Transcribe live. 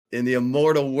In the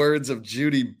immortal words of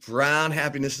Judy Brown,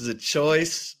 happiness is a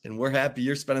choice, and we're happy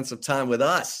you're spending some time with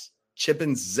us, Chip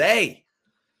and Zay.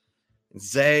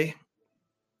 Zay,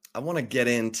 I want to get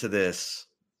into this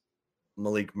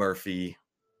Maalik Murphy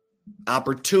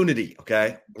opportunity,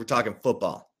 okay? We're talking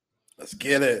football. Let's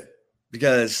get it.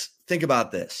 Because think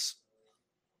about this.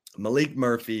 Maalik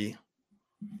Murphy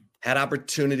had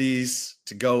opportunities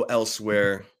to go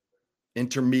elsewhere.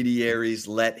 Intermediaries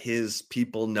let his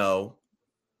people know.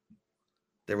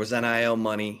 There was NIL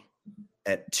money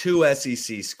at 2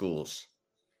 SEC schools.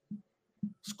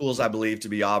 Schools I believe to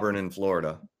be Auburn and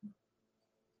Florida.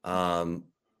 But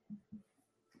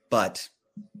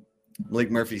Maalik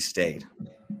Murphy stayed.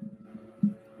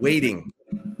 Waiting.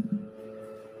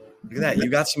 Look at that. You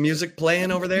got some music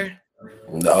playing over there?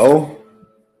 No.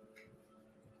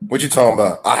 What you talking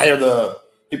about? I hear the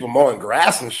people mowing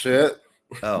grass and shit.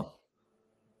 Oh.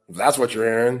 That's what you're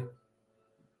hearing.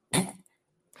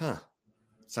 Huh.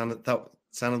 Sounded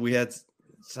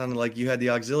like you had the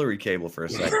auxiliary cable for a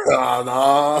second.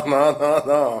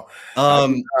 No.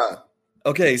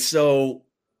 Okay, so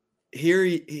here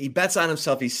he bets on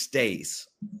himself. He stays.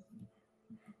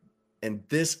 And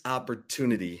this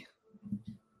opportunity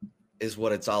is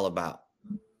what it's all about.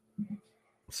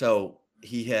 So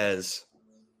he has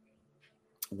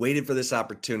waited for this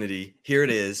opportunity. Here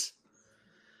it is.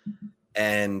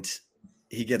 And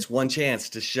he gets one chance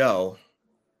to show.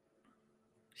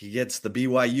 He gets the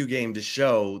BYU game to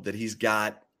show that he's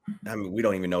got. I mean, we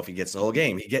don't even know if he gets the whole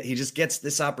game. He just gets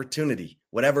this opportunity.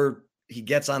 Whatever he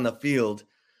gets on the field,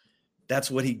 that's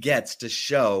what he gets to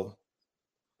show.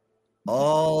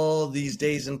 All these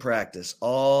days in practice,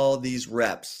 all these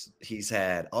reps he's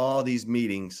had, all these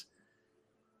meetings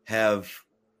have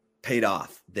paid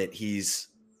off, that he's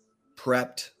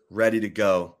prepped, ready to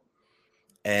go.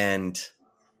 And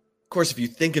of course, if you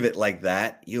think of it like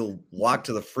that, you'll walk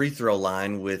to the free throw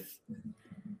line with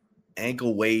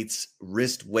ankle weights,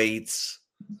 wrist weights,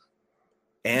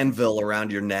 anvil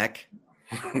around your neck.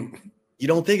 You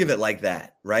don't think of it like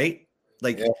that, right?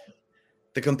 Like, yeah.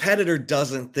 The competitor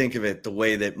doesn't think of it the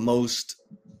way that most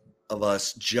of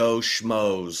us Joe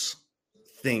Schmoes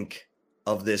think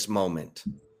of this moment.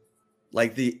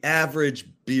 Like the average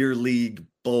beer league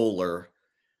bowler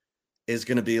is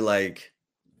going to be like,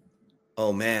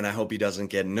 oh man, I hope he doesn't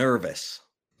get nervous.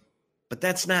 But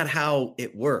that's not how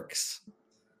it works.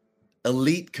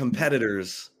 Elite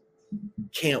competitors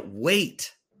can't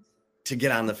wait to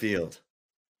get on the field.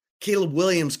 Caleb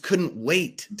Williams couldn't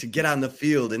wait to get on the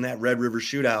field in that Red River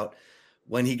shootout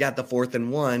when he got the 4th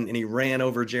and 1 and he ran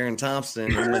over Jaron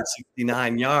Thompson and went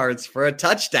 69 yards for a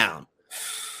touchdown.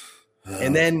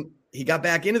 And then he got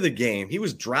back into the game. He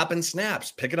was dropping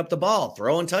snaps, picking up the ball,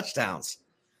 throwing touchdowns.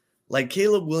 Like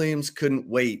Caleb Williams couldn't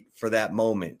wait for that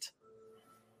moment.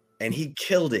 And he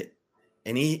killed it.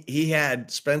 And he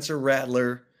had Spencer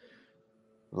Rattler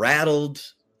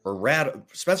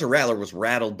Spencer Rattler was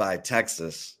rattled by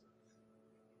Texas.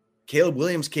 Caleb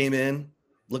Williams came in,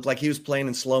 looked like he was playing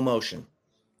in slow motion.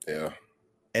 Yeah.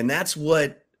 And that's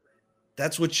what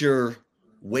you're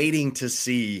waiting to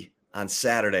see on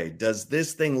Saturday. Does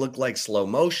this thing look like slow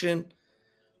motion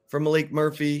for Maalik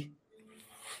Murphy?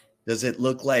 Does it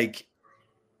look like,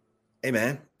 hey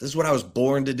man, this is what I was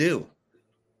born to do?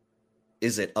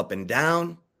 Is it up and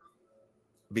down?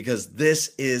 Because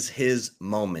this is his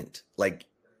moment. Like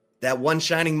that One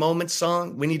Shining Moment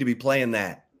song, we need to be playing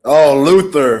that. Oh,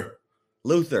 Luther.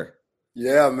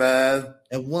 Yeah, man.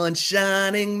 At one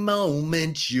shining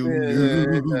moment, you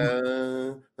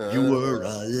knew you were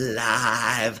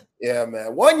alive. Yeah,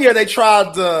 man. One year they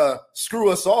tried to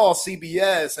screw us all,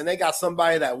 CBS, and they got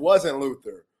somebody that wasn't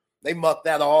Luther. They mucked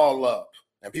that all up.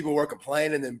 And people were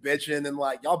complaining and bitching and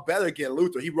like, y'all better get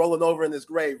Luther. He rolling over in his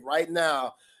grave right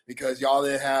now because y'all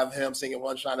didn't have him singing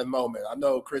One Shining Moment. I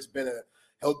know Chris Bennett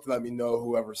helped let me know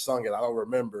whoever sung it. I don't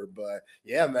remember. But,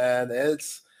 yeah, man,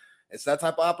 it's that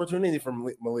type of opportunity for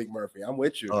Maalik Murphy. I'm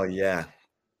with you. Oh, yeah.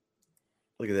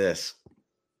 Look at this.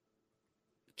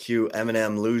 Cue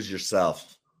Eminem, Lose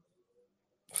Yourself.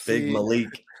 Big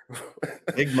Maalik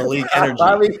energy.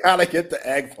 Why we gotta get the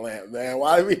eggplant, man?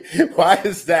 Why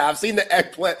is that? I've seen the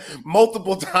eggplant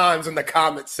multiple times in the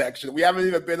comment section. We haven't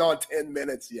even been on 10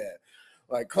 minutes yet.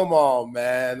 Like, come on,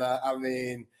 man. I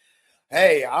mean,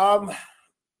 hey, I'm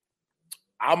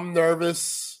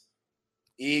nervous,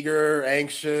 eager,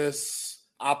 anxious,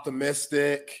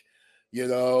 optimistic,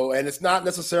 and it's not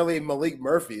necessarily Maalik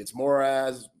Murphy. It's more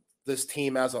as this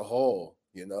team as a whole,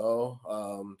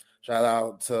 shout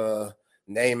out to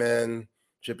Naaman,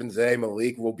 Chip and Zay.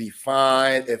 Maalik will be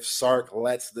fine if Sark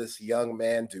lets this young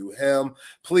man do him.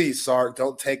 Please, Sark,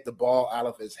 don't take the ball out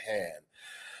of his hand.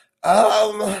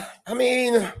 I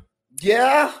mean,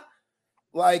 yeah,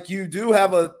 like you do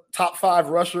have a top 5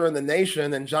 rusher in the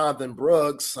nation and Jonathan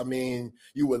Brooks. I mean,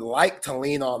 you would like to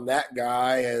lean on that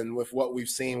guy. And with what we've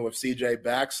seen with CJ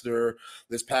Baxter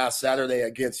this past Saturday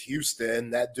against Houston,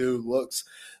 that dude looks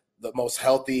the most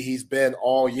healthy he's been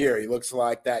all year. He looks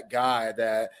like that guy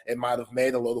that it might have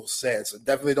made a little sense. It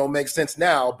definitely don't make sense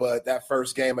now, but that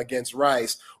first game against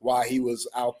Rice, why he was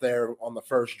out there on the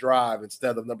first drive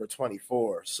instead of number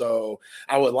 24. So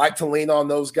I would like to lean on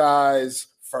those guys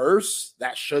first.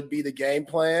 That should be the game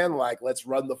plan. Like, let's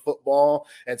run the football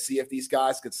and see if these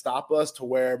guys could stop us to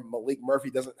where Malik Murphy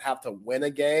doesn't have to win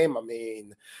a game. I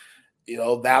mean,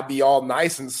 that'd be all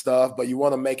nice and stuff, but you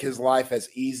want to make his life as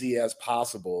easy as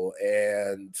possible.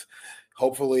 And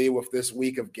hopefully with this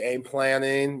week of game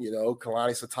planning,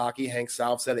 Kalani Sitake, Hank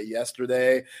South said it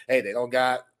yesterday. Hey, they don't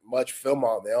got much film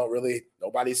on.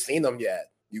 Nobody's seen them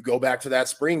yet. You go back to that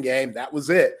spring game, that was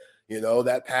it.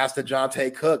 That pass to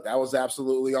Jonte Cook, that was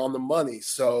absolutely on the money.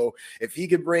 So if he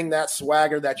could bring that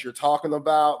swagger that you're talking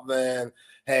about, then,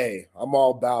 hey, I'm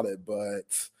all about it.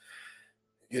 But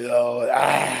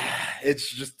it's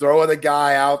just throwing a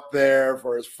guy out there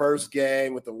for his first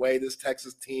game with the way this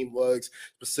Texas team looks,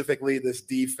 specifically this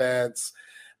defense.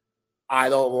 I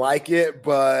don't like it,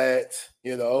 but,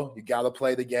 you got to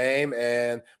play the game.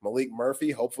 And Malik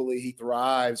Murphy, hopefully he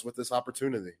thrives with this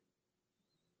opportunity.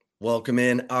 Welcome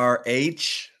in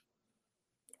RH.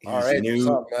 All right, what's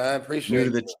up, man? Appreciate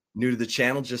it. New to the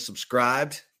channel, just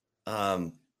subscribed.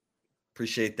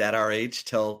 Appreciate that, RH.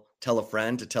 Tell a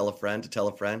friend to tell a friend to tell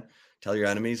a friend. Tell your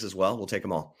enemies as well. We'll take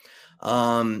them all.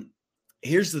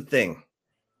 Here's the thing,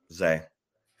 Zay.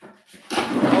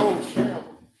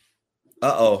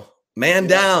 Uh-oh. Man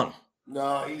down.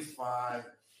 No, he's fine.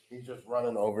 He's just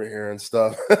running over here and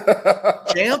stuff.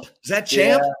 Champ? Is that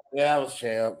Champ? Yeah, it was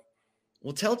Champ.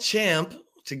 Well, tell Champ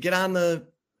to get on the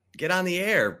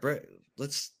air.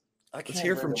 Let's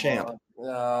hear from Champ.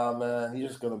 Nah, man, he's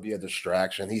just gonna be a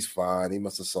distraction. He's fine. He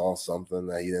must have saw something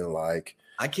that he didn't like.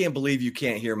 I can't believe you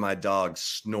can't hear my dog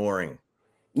snoring.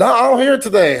 No, I don't hear it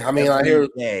today. I mean, I hear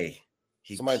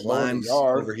he climbs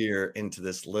over here into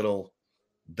this little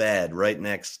bed right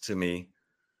next to me,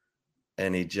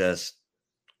 and he just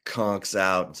conks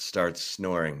out and starts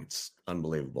snoring. It's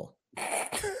unbelievable.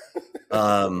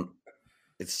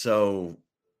 It's so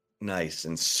nice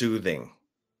and soothing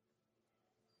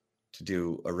to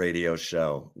do a radio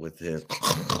show with his.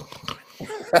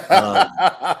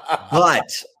 But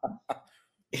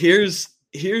here's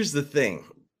the thing.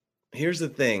 Here's the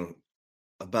thing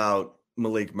about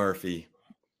Malik Murphy,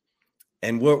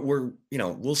 and we'll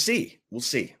see.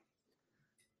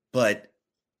 But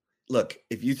look,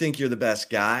 if you think you're the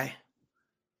best guy,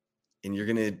 and you're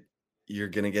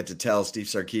gonna get to tell Steve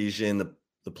Sarkisian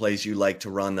the place you like to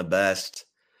run the best,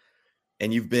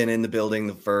 and you've been in the building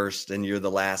the first and you're the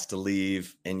last to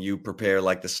leave, and you prepare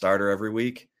like the starter every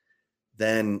week,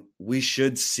 then we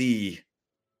could see,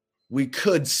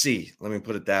 let me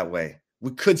put it that way,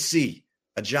 we could see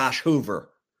a Josh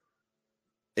Hoover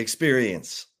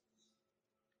experience.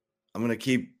 I'm going to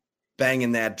keep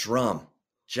banging that drum.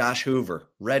 Josh Hoover,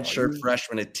 redshirt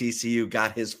freshman at TCU,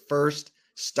 got his first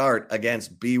start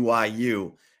against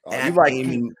BYU at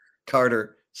Amon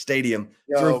Carter Stadium,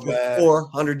 threw for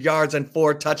 400 yards and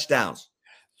 4 touchdowns.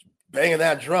 Banging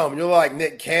that drum. You're like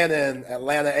Nick Cannon,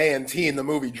 Atlanta A&T in the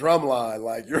movie Drumline.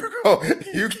 Like,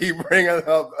 you keep bringing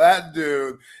up that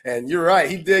dude. And you're right.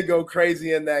 He did go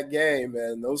crazy in that game.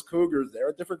 And those Cougars, they're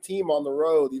a different team on the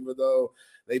road, even though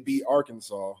they beat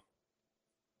Arkansas.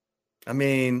 I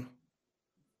mean,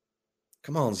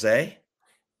 come on, Zay.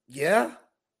 Yeah.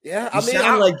 You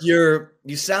sound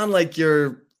like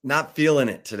you're not feeling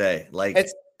it today. Like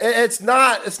it's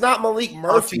not Malik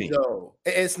Murphy though.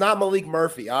 It's not Malik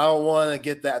Murphy. I don't want to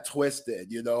get that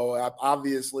twisted.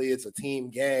 Obviously it's a team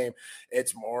game.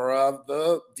 It's more of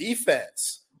the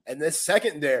defense and this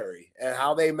secondary and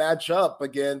how they match up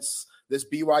against this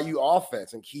BYU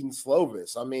offense and Keaton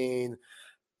Slovis. I mean,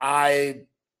 I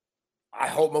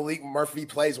hope Malik Murphy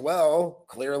plays well,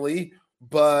 clearly,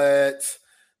 but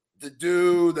the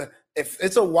dude, if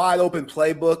it's a wide open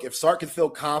playbook, if Sark can feel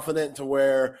confident to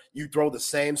where you throw the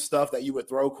same stuff that you would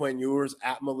throw Quinn Ewers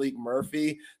at Malik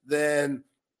Murphy, then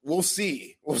we'll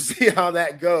see. We'll see how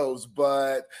that goes.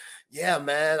 But yeah,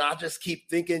 man, I just keep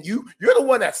thinking you're the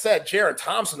one that said Jaron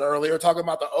Thompson earlier talking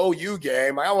about the OU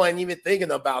game. I wasn't even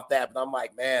thinking about that, but I'm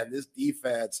like, man, this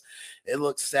defense, it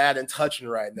looks sad and touching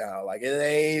right now. Like, it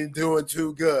ain't doing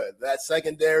too good. That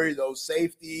secondary, those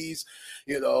safeties,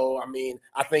 I mean,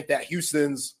 I think that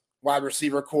Houston's wide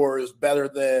receiver core is better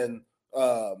than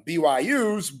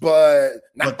BYU's, but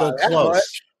not they're close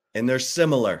much. And they're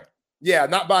similar. Yeah,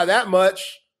 not by that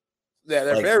much. Yeah,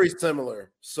 they're Like, very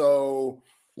similar. So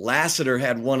Lassiter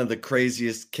had one of the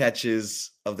craziest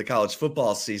catches of the college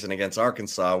football season against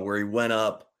Arkansas, where he went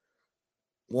up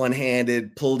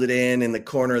one-handed, pulled it in the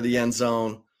corner of the end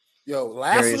zone.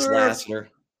 Darius Lassiter.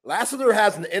 Lassiter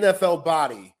has an NFL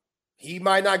body. He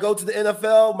might not go to the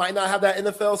NFL, might not have that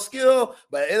NFL skill,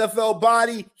 but NFL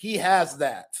body, he has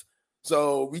that.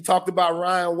 So we talked about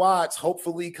Ryan Watts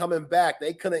hopefully coming back.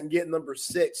 They couldn't get number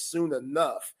 6 soon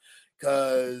enough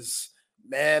because,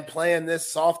 man, playing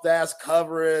this soft-ass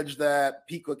coverage that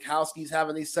Pete Kwiatkowski's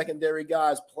having these secondary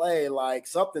guys play, like,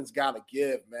 something's got to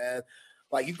give, man.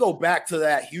 Like, you go back to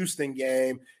that Houston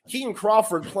game, Keaton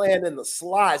Crawford playing in the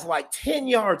slides, like 10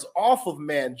 yards off of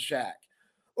Manchac.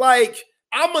 Like,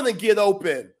 I'm going to get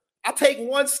open. I take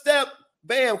one step,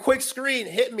 bam, quick screen,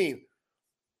 hit me.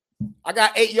 I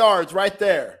got 8 yards right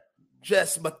there.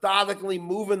 Just methodically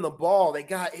moving the ball. They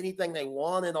got anything they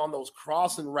wanted on those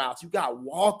crossing routes. You got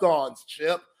walk-ons,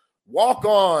 Chip.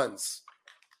 Walk-ons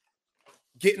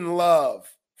getting love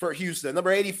for Houston.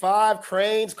 Number 85,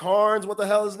 Carnes, what the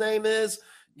hell his name is?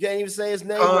 You can't even say his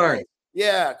name. Right.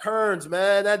 Yeah, Kearns,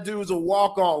 man. That dude's a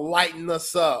walk-on lighting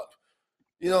us up.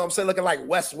 You know what I'm saying? Looking like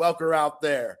Wes Welker out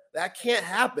there. That can't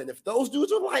happen. If those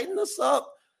dudes are lighting us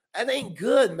up, that ain't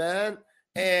good, man.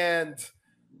 And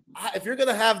if you're going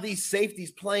to have these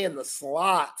safeties play in the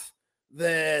slot,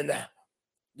 then,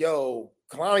 Kalani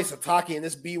Sitake and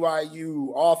this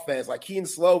BYU offense, like Keaton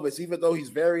Slovis, even though he's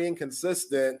very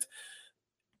inconsistent,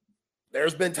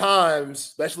 there's been times,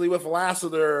 especially with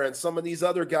Lassiter and some of these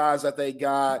other guys that they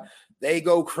got, they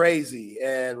go crazy.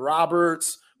 And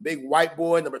Roberts, big white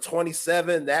boy, number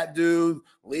 27, that dude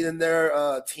leading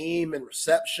their team in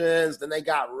receptions. Then they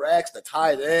got Rex, the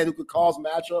tight end, who could cause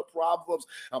matchup problems.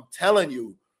 I'm telling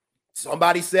you,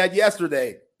 somebody said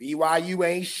yesterday, BYU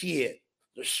ain't shit.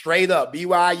 Just straight up,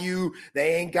 BYU,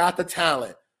 they ain't got the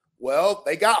talent. Well,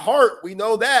 they got heart. We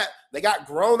know that. They got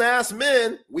grown-ass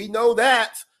men. We know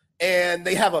that. And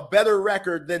they have a better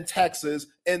record than Texas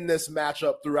in this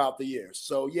matchup throughout the years.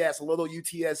 So, yes, a little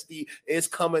UTSD is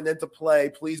coming into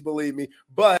play. Please believe me.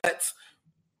 But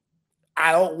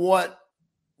I don't want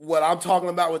what I'm talking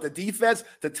about with the defense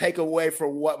to take away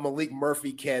from what Malik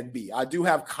Murphy can be. I do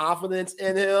have confidence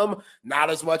in him, not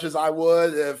as much as I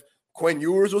would if Quinn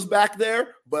Ewers was back there,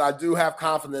 but I do have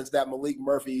confidence that Malik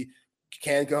Murphy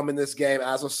can come in this game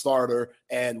as a starter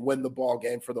and win the ball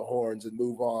game for the Horns and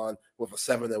move on with a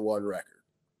 7-1 record.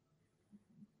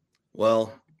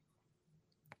 Well,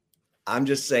 I'm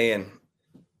just saying,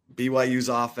 BYU's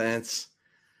offense,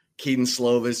 Keaton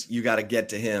Slovis, you got to get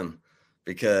to him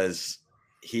because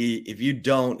if you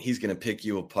don't, he's going to pick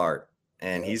you apart.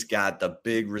 And he's got the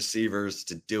big receivers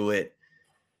to do it.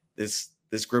 This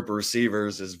group of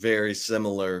receivers is very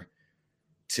similar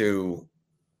to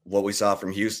what we saw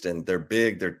from Houston. They're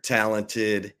big, they're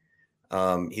talented.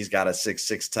 He's got a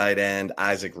 6'6" tight end,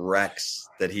 Isaac Rex,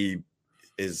 that he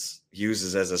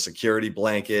uses as a security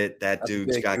blanket. That's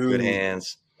dude's got good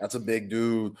hands. That's a big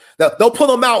dude. They'll put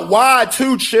him out wide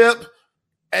too, Chip,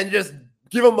 and just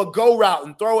give him a go route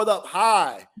and throw it up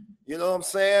high. You know what I'm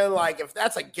saying? Like, if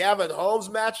that's a Gavin Holmes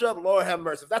matchup, Lord have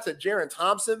mercy. If that's a Jaron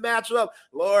Thompson matchup,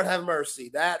 Lord have mercy.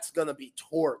 That's going to be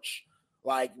torch.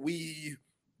 Like,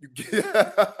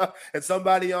 and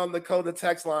somebody on the Coda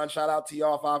text line, shout out to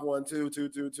y'all,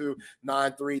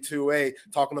 512-222-9328,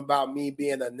 talking about me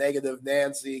being a negative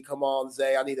Nancy. Come on,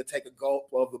 Zay, I need to take a gulp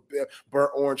of the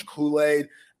burnt orange Kool-Aid.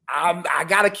 I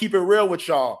got to keep it real with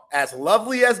y'all. As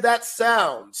lovely as that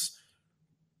sounds,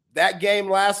 that game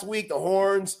last week, the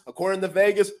Horns, according to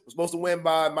Vegas, was supposed to win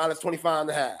by minus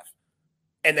 25.5,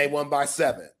 and they won by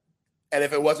 7. And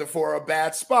if it wasn't for a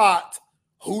bad spot,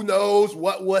 who knows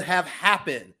what would have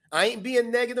happened? I ain't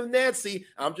being negative Nancy.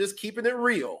 I'm just keeping it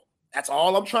real. That's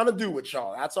all I'm trying to do with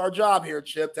y'all. That's our job here,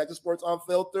 Chip. Texas Sports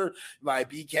Unfiltered. My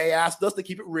BK asked us to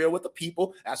keep it real with the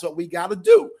people. That's what we got to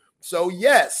do. So,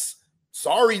 yes,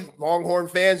 sorry, Longhorn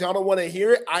fans. Y'all don't want to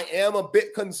hear it. I am a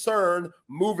bit concerned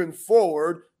moving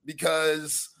forward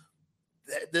because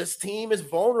this team is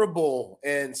vulnerable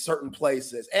in certain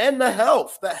places. And the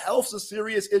health's a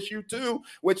serious issue too,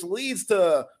 which leads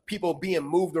to people being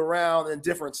moved around in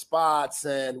different spots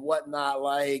and whatnot.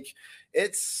 Like,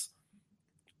 the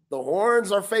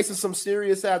Horns are facing some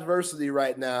serious adversity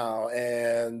right now.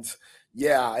 And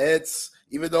yeah,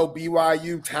 even though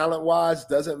BYU talent-wise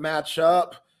doesn't match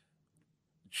up,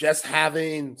 just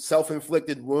having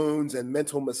self-inflicted wounds and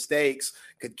mental mistakes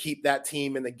could keep that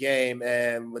team in the game.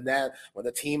 And when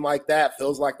a team like that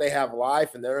feels like they have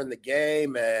life and they're in the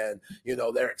game and,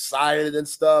 they're excited and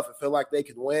stuff and feel like they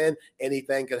can win,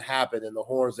 anything could happen. And the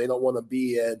Horns, they don't want to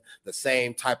be in the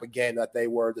same type of game that they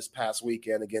were this past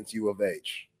weekend against U of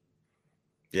H.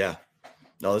 Yeah.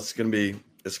 No, it's going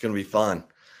to be fun.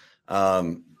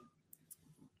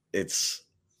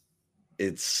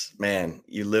 It's man,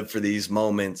 you live for these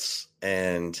moments,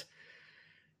 and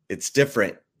it's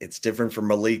different. It's different for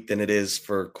Malik than it is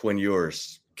for Quinn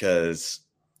Ewers, because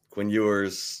Quinn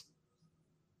Ewers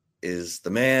is the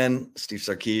man. Steve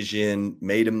Sarkisian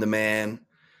made him the man.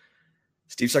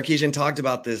 Steve Sarkisian talked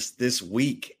about this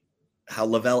week, how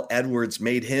Lavelle Edwards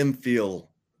made him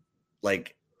feel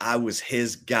like I was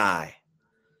his guy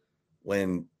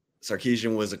when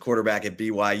Sarkisian was a quarterback at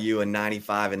BYU in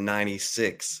 95 and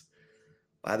 96.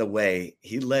 By the way,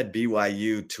 he led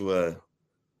BYU to a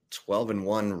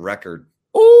 12-1 record.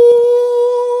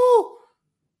 Ooh!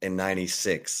 In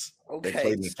 96. Okay, they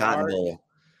played in the Cotton Bowl.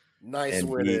 Nice and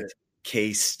with beat it.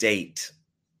 K-State.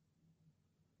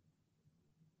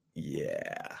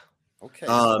 Yeah. Okay.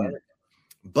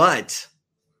 But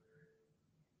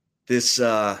this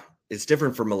it's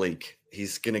different for Malik.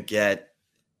 He's depending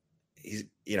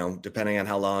on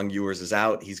how long Ewers is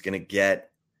out, he's gonna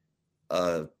get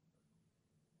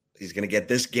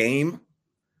this game.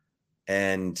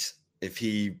 And if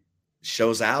he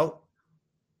shows out,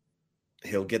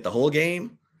 he'll get the whole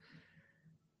game.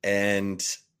 And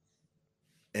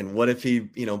what if he,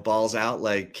 balls out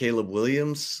like Caleb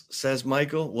Williams, says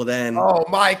Michael? Well, then. Oh,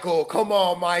 Michael. Come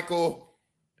on, Michael.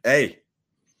 Hey,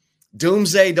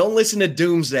 Doomsday. Don't listen to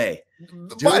Doomsday.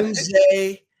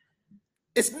 Doomsday.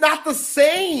 It's not the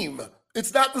same.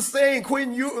 It's not the same.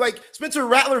 Spencer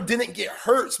Rattler didn't get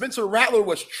hurt. Spencer Rattler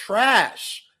was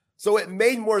trash. So it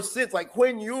made more sense. Like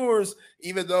Quinn Ewers,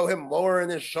 even though him lowering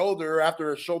his shoulder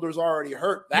after his shoulder's already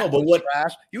hurt,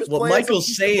 trash. He was what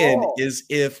Michael's saying is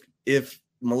if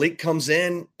Malik comes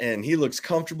in and he looks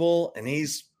comfortable and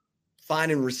he's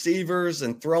finding receivers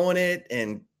and throwing it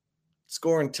and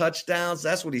scoring touchdowns,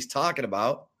 that's what he's talking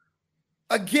about.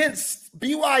 Against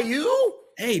BYU?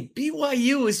 Hey,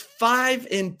 BYU is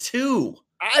 5-2.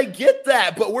 I get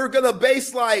that, but we're going to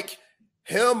base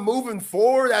him moving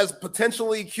forward as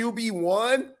potentially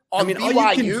QB1 on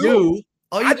BYU.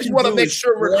 I just want to make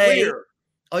sure we're clear.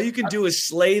 All you can do is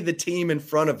slay the team in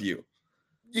front of you.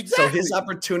 Exactly. So his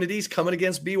opportunities coming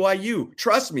against BYU.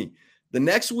 Trust me, the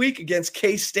next week against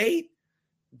K-State,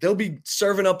 they'll be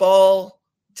serving up all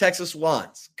Texas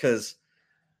Swans because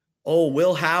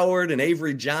Will Howard and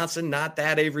Avery Johnson, not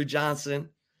that Avery Johnson,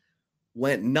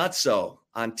 went nutso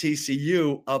on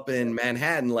TCU up in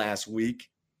Manhattan last week.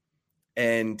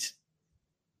 And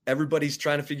everybody's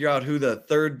trying to figure out who the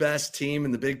third best team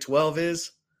in the Big 12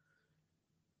 is.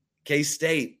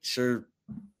 K-State sure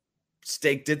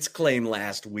staked its claim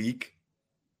last week,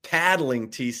 paddling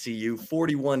TCU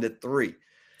 41-3.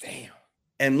 Damn.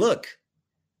 And look,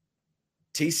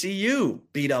 TCU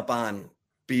beat up on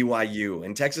BYU,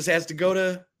 and Texas has to go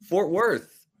to Fort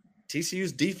Worth.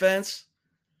 TCU's defense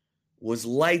was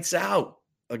lights out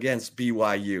against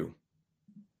BYU.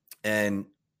 And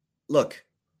look,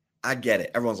 I get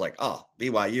it. Everyone's like, oh,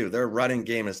 BYU, their running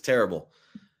game is terrible.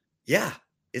 Yeah,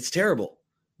 it's terrible.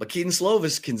 But Keaton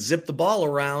Slovis can zip the ball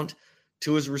around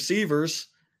to his receivers,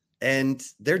 and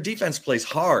their defense plays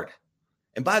hard.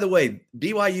 And by the way,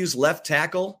 BYU's left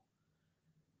tackle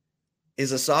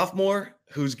is a sophomore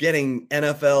who's getting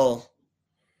NFL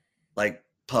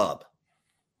pub.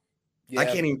 Yeah. I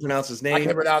can't even pronounce his name. I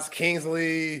can pronounce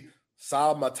Kingsley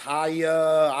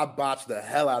Suamataia. I botched the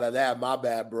hell out of that. My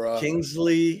bad, bro.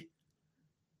 Kingsley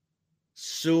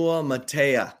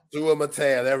Suamataia.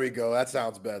 Suamataia. There we go. That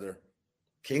sounds better.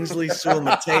 Kingsley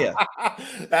Suamataia.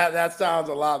 that sounds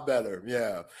a lot better.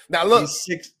 Yeah. Now look,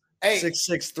 he's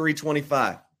 6'6",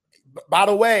 325. By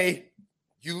the way,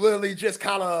 you literally just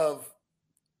kind of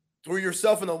threw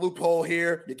yourself in a loophole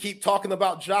here. You keep talking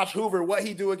about Josh Hoover, what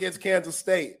he do against Kansas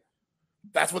State.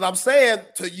 That's what I'm saying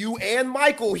to you and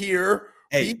Michael here.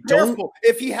 Hey, be careful.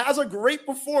 If he has a great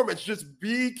performance, just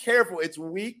be careful. It's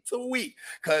week to week.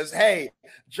 Because, hey,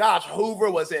 Josh Hoover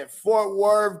was in Fort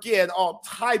Worth getting all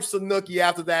types of nookie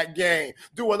after that game,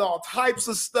 doing all types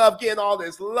of stuff, getting all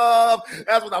this love.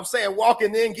 That's what I'm saying.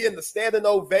 Walking in, getting the standing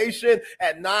ovation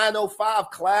at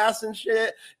 9:05 class and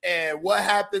shit. And what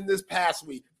happened this past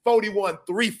week?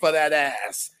 41-3 for that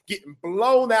ass. Getting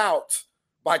blown out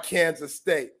by Kansas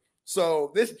State.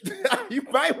 So this, you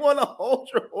might want to hold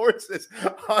your horses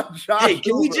on Josh. Hey,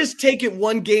 can we just take it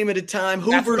one game at a time?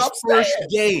 Hoover's first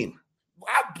game.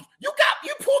 You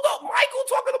pulled up Michael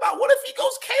talking about what if he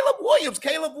goes Caleb Williams?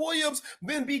 Caleb Williams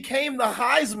then became the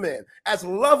Heisman. As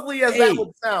lovely as that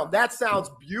would sound, that sounds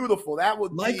beautiful. That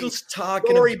would Michael's be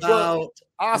talking storybook.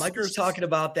 Michael's talking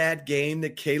about that game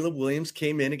that Caleb Williams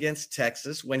came in against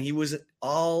Texas when he was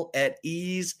all at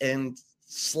ease and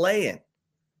slaying.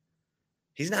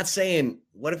 He's not saying,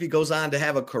 what if he goes on to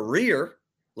have a career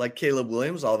like Caleb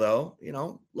Williams? Although,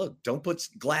 look, don't put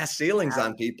glass ceilings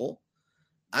on people.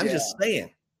 I'm just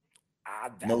saying,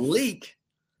 Malik,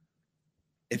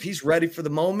 if he's ready for the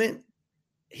moment,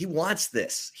 he wants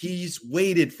this. He's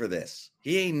waited for this.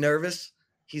 He ain't nervous.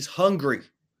 He's hungry.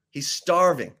 He's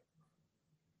starving.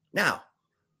 Now,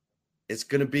 it's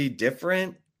going to be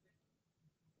different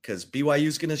because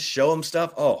BYU's going to show him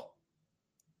stuff. Oh,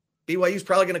 BYU's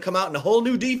probably going to come out in a whole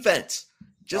new defense,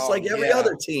 just like every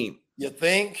other team. You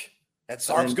think? And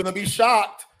Sark's going to be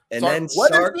shocked. And Sark, then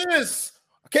what is this?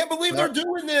 I can't believe they're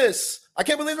doing this. I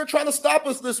can't believe they're trying to stop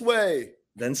us this way.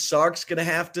 Then Sark's going to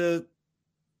have to,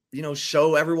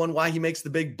 show everyone why he makes the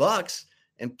big bucks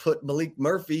and put Malik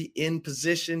Murphy in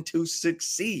position to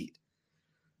succeed.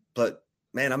 But,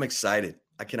 man, I'm excited.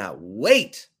 I cannot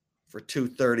wait for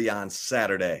 2:30 on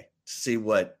Saturday to see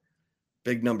what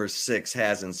Big Number 6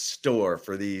 has in store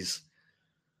for these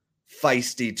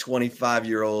feisty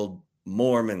 25-year-old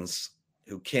Mormons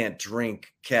who can't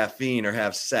drink caffeine or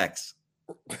have sex.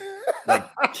 Like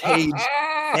caged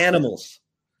animals.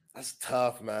 That's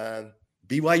tough, man.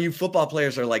 BYU football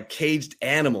players are like caged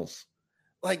animals.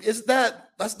 Like,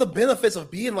 that's the benefits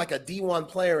of being like a D1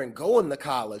 player and going to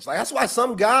college. Like, that's why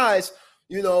some guys,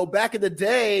 back in the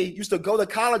day used to go to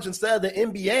college instead of the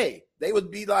NBA. They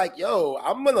would be like, yo,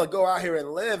 I'm going to go out here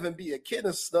and live and be a kid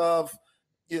and stuff,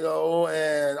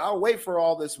 and I'll wait for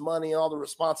all this money and all the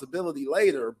responsibility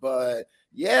later. But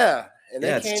yeah. And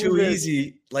it's too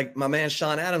easy. Like my man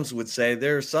Sean Adams would say,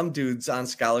 there are some dudes on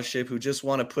scholarship who just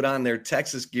want to put on their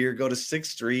Texas gear, go to 6th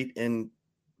Street and,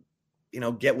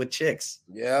 get with chicks.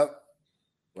 Yep.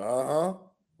 Uh-huh.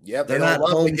 Yep. They don't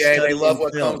love the game. They love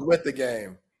what comes with the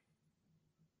game.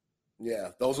 Yeah.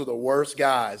 Those are the worst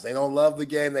guys. They don't love the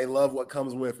game. They love what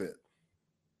comes with it.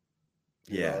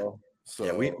 Yeah.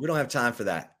 So we don't have time for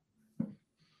that.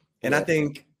 And I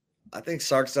think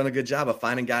Sark's done a good job of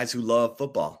finding guys who love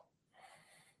football.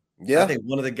 Yeah. I think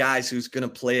one of the guys who's going to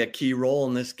play a key role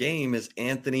in this game is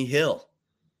Anthony Hill.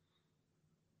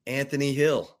 Anthony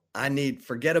Hill.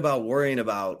 Forget about worrying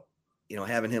about,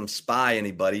 having him spy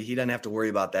anybody. He doesn't have to worry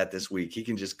about that this week. He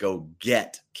can just go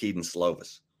get Kedon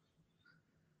Slovis.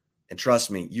 And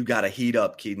trust me, you got to heat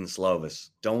up Kedon Slovis.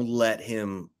 Don't let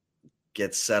him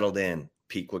get settled in,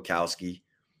 Pete Kwiatkowski.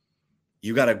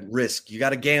 You got to risk. You got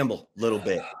to gamble a little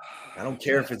bit. I don't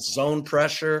care if it's zone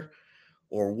pressure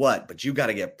or what, but you got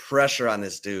to get pressure on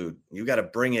this dude. You got to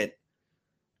bring it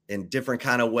in different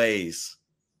kind of ways.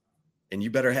 And you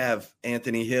better have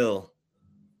Anthony Hill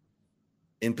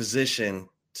in position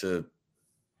to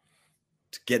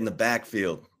get in the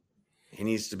backfield. He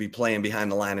needs to be playing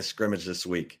behind the line of scrimmage this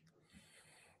week.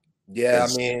 Yeah,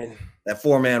 I mean, that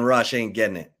 4-man rush ain't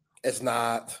getting it. It's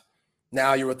not.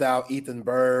 Now you're without Ethan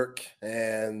Burke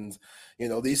and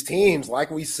these teams, like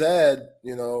we said,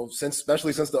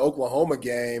 especially since the Oklahoma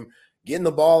game, getting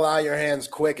the ball out of your hands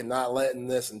quick and not letting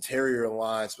this interior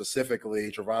line,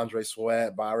 specifically Travondre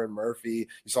Sweat, Byron Murphy.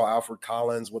 You saw Alfred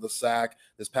Collins with a sack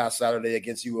this past Saturday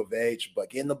against U of H,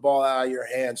 but getting the ball out of your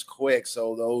hands quick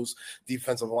so those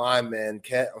defensive linemen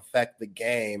can't affect the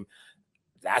game.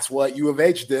 That's what U of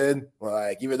H did.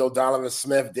 Like, even though Donovan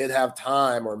Smith did have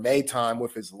time or made time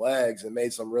with his legs and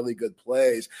made some really good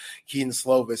plays, Kedon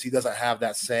Slovis, he doesn't have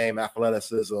that same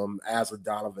athleticism as a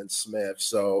Donovan Smith.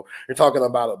 So you're talking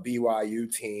about a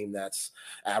BYU team that's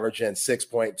averaging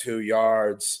 6.2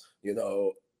 yards,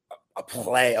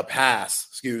 a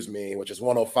pass, which is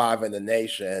 105 in the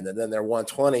nation. And then they're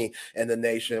 120 in the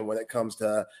nation when it comes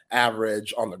to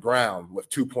average on the ground with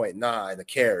 2.9 a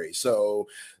carry. So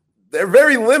they're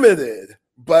very limited,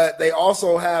 but they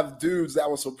also have dudes that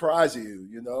will surprise you,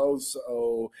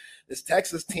 So this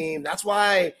Texas team, that's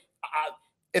why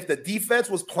if the defense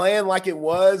was playing like it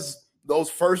was those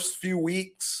first few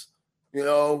weeks,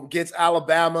 gets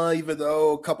Alabama, even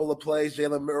though a couple of plays,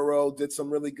 Jalen Milroe did some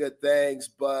really good things.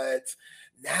 But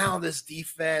now this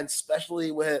defense,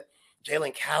 especially with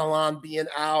Jalen Catalon being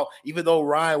out, even though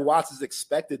Ryan Watts is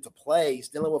expected to play, he's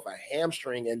dealing with a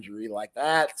hamstring injury. Like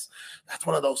that's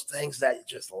one of those things that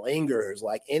just lingers.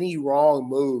 Like any wrong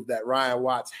move that Ryan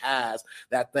Watts has,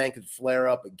 that thing could flare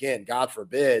up again, God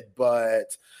forbid.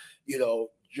 But,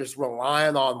 just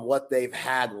relying on what they've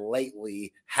had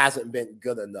lately hasn't been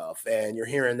good enough. And you're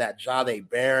hearing that Jahdae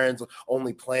Barron's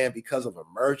only playing because of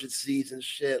emergencies and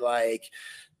shit like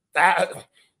that.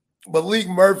 Malik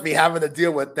Murphy having to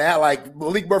deal with that, like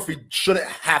Malik Murphy shouldn't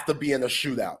have to be in a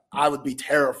shootout. I would be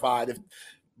terrified if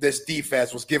this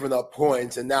defense was giving up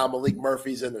points and now Malik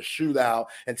Murphy's in the shootout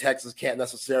and Texas can't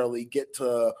necessarily get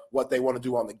to what they want to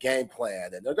do on the game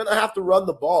plan. And they're going to have to run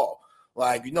the ball.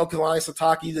 Like, Kalani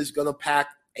Sitake is going to pack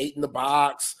 8 in the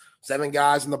box, 7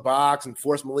 guys in the box and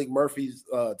force Malik Murphy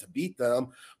to beat them.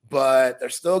 But they're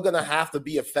still going to have to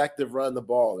be effective running the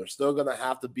ball. They're still going to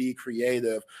have to be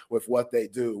creative with what they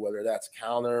do, whether that's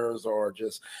counters or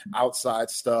just outside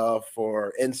stuff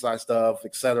or inside stuff,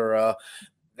 etc.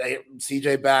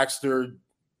 CJ Baxter,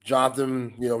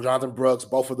 Jonathan Brooks,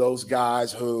 both of those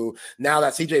guys who, now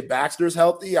that CJ Baxter is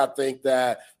healthy, I think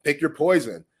that pick your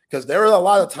poison. Because there are a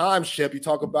lot of times, Chip, you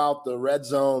talk about the red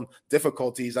zone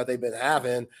difficulties that they've been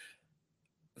having,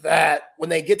 that when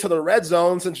they get to the red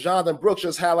zone, since Jonathan Brooks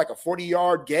just had like a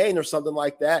 40-yard gain or something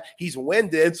like that, he's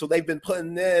winded, so they've been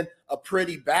putting in a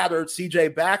pretty battered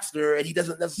CJ Baxter, and he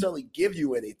doesn't necessarily give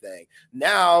you anything.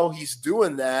 Now he's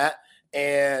doing that,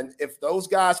 and if those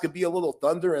guys could be a little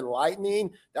thunder and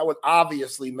lightning, that would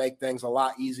obviously make things a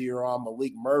lot easier on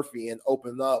Malik Murphy and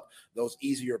open up those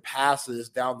easier passes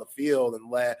down the field and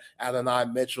let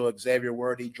Adonai Mitchell, Xavier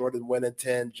Worthy, Jordan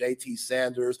Whittington, JT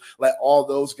Sanders, let all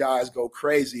those guys go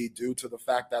crazy due to the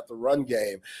fact that the run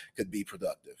game could be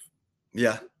productive.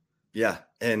 Yeah.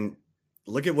 And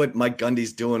look at what Mike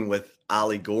Gundy's doing with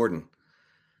Ollie Gordon.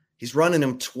 He's running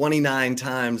him 29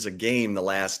 times a game the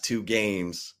last 2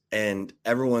 games. And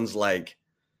everyone's like,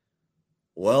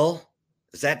 well,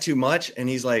 is that too much? And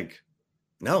he's like,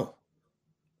 no,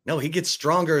 he gets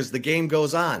stronger as the game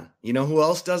goes on. You know who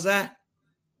else does that?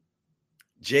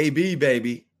 JB,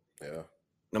 baby. Yeah.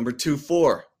 Number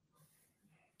 2-4.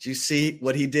 Did you see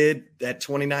what he did? That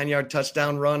 29-yard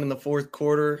touchdown run in the 4th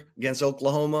quarter against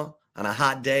Oklahoma on a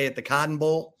hot day at the Cotton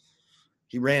Bowl?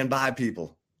 He ran by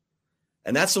people.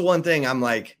 And that's the one thing I'm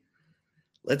like,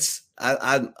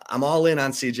 I'm all in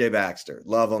on CJ Baxter.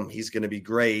 Love him. He's going to be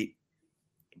great.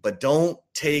 But don't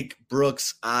take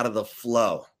Brooks out of the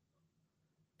flow,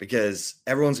 because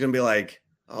everyone's going to be like,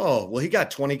 oh, well, he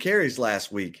got 20 carries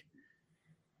last week.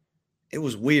 It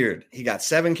was weird. He got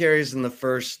 7 carries in the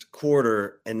first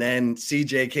quarter, and then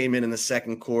CJ came in the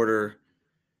second quarter.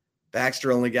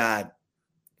 Baxter only got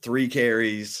 3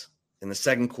 carries in the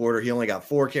second quarter. He only got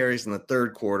 4 carries in the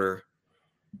third quarter.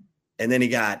 And then he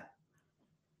got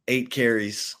 8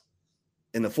 carries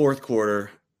in the fourth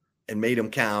quarter and made them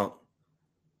count.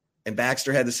 And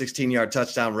Baxter had the 16-yard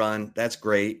touchdown run. That's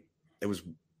great. It was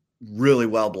really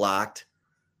well blocked.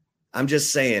 I'm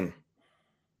just saying,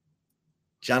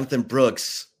 Jonathan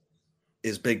Brooks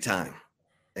is big time.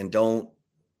 And don't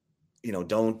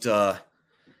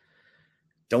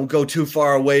go too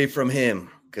far away from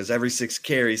him, because every 6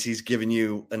 carries, he's giving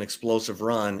you an explosive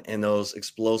run, and those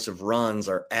explosive runs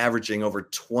are averaging over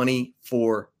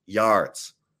 24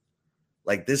 yards.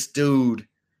 Like, this dude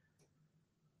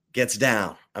gets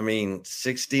down.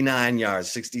 69 yards,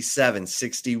 67,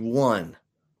 61,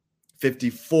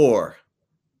 54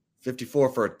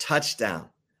 for a touchdown,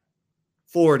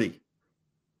 40.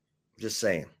 Just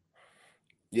saying.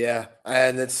 Yeah,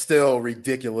 and it's still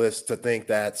ridiculous to think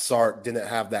that Sark didn't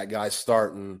have that guy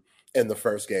starting in the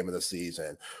first game of the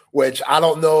season, which I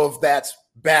don't know if that's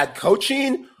bad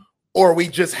coaching or we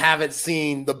just haven't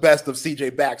seen the best of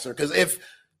CJ Baxter. Because if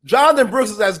Jonathan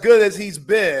Brooks is as good as he's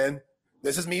been,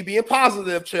 this is me being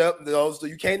positive, Chip. So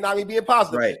you can't not me being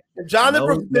positive. Right. If Jonathan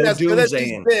Brooks has been as good as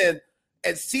he's been,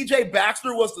 and CJ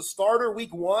Baxter was the starter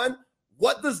week 1,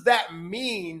 what does that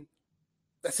mean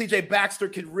that CJ Baxter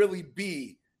could really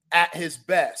be at his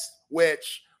best,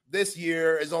 which this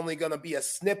year is only going to be a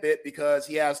snippet because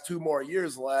he has 2 more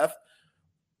years left.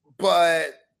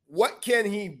 But what can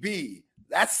he be?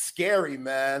 That's scary,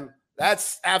 man.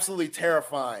 That's absolutely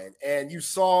terrifying. And you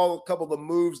saw a couple of the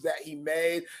moves that he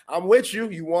made. I'm with you.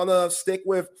 You want to stick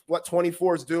with what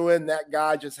 24 is doing. That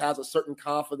guy just has a certain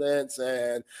confidence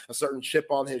and a certain chip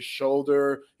on his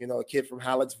shoulder, a kid from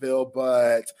Hallettsville.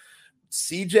 But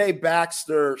CJ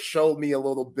Baxter showed me a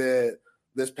little bit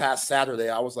this past Saturday.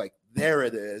 I was like, there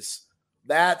it is.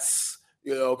 That's,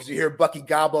 because you hear Bucky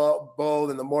Gobble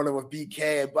in the morning with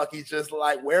BK, and Bucky's just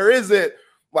like, where is it?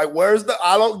 Like,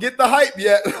 I don't get the hype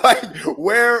yet. Like,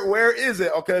 where is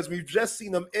it? Okay, because we've just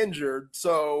seen him injured.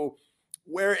 So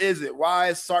where is it? Why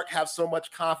does Sark have so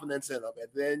much confidence in him? And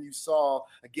then you saw,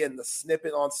 again, the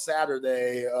snippet on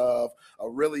Saturday of a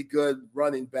really good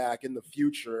running back in the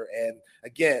future. And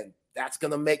again, that's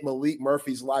going to make Malik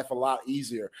Murphy's life a lot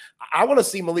easier. I want to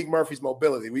see Malik Murphy's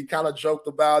mobility. We kind of joked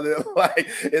about it. Like,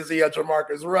 is he a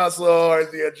Jamarcus Russell, or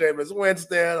is he a Jameis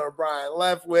Winston or Brian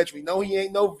Leftwich? We know he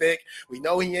ain't no Vic. We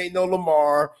know he ain't no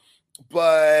Lamar.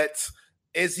 but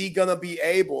is he going to be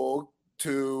able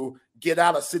to get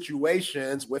out of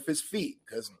situations with his feet?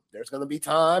 Because there's going to be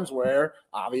times where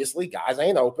obviously guys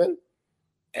ain't open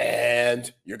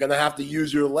and you're going to have to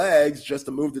use your legs just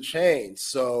to move the chains.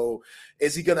 So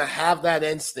is he going to have that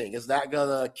instinct? Is that going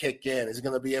to kick in? Is he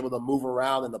going to be able to move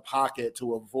around in the pocket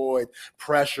to avoid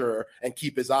pressure and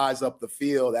keep his eyes up the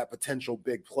field at potential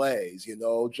big plays?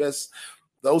 Just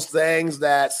those things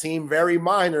that seem very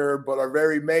minor but are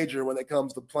very major when it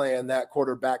comes to playing that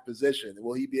quarterback position.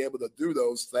 Will he be able to do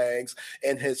those things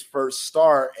in his first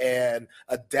start and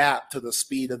adapt to the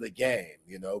speed of the game?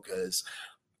 Because,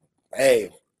 hey,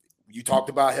 you talked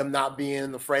about him not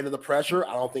being afraid of the pressure.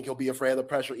 I don't think he'll be afraid of the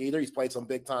pressure either. He's played some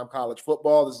big-time college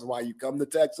football. This is why you come to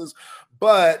Texas.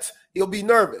 But he'll be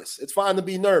nervous. It's fine to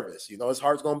be nervous. His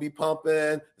heart's going to be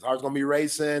pumping. His heart's going to be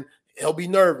racing. He'll be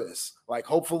nervous.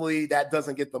 Hopefully that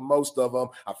doesn't get the most of him.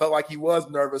 I felt like he was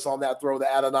nervous on that throw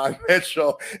to Adonai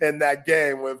Mitchell in that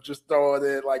game with just throwing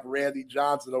it like Randy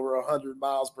Johnson over 100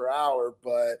 miles per hour.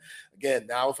 But again,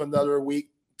 now with another week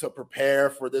to prepare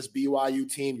for this BYU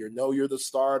team, you're the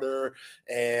starter,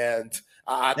 and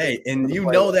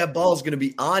that ball is going to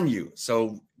be on you.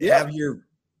 So have your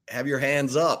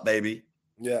hands up, baby.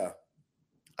 Yeah,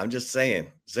 I'm just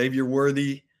saying, Xavier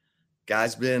Worthy,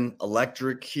 guy's been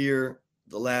electric here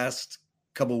the last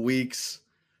couple weeks.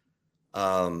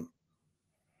 Xavier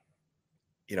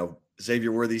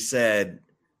Worthy said,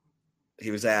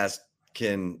 he was asked,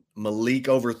 "Can Malik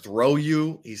overthrow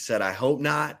you?" He said, "I hope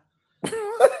not."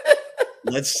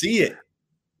 Let's see it,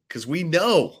 because we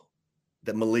know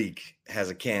that Malik has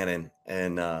a cannon,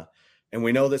 and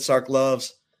we know that Sark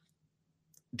loves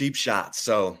deep shots.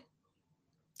 So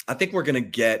I think we're going to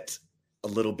get a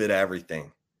little bit of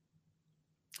everything.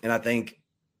 And I think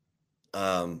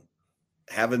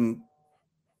having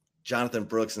Jonathan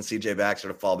Brooks and CJ Baxter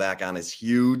to fall back on is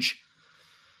huge,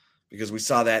 because we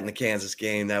saw that in the Kansas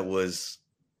game. That was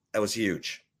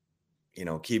huge.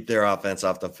 Keep their offense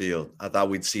off the field. I thought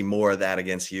we'd see more of that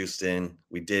against Houston.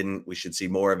 We didn't. We should see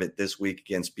more of it this week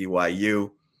against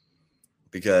BYU,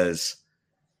 because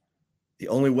the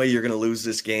only way you're going to lose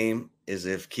this game is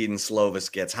if Keaton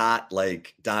Slovis gets hot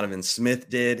like Donovan Smith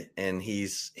did, and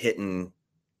he's hitting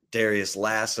Darius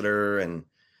Lassiter and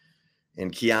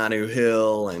Keanu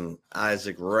Hill and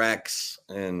Isaac Rex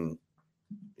and,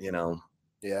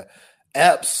 Yeah.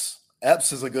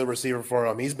 Epps is a good receiver for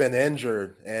him. He's been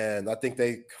injured, and I think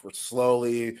they were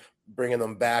slowly bringing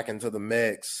him back into the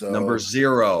mix. So number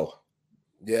 0.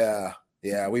 Yeah,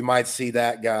 we might see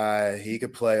that guy. He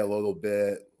could play a little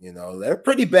bit. They're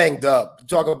pretty banged up.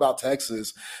 Talking about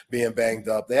Texas being banged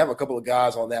up, they have a couple of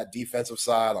guys on that defensive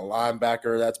side, a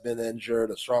linebacker that's been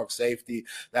injured, a strong safety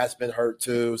that's been hurt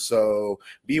too. So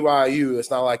BYU,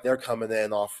 it's not like they're coming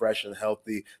in all fresh and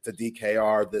healthy to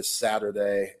DKR this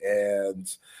Saturday.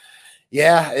 And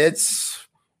yeah, it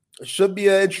should be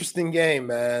an interesting game,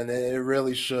 man. It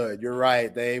really should. You're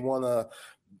right. They want to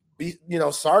be,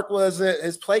 Sark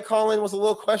his play calling was a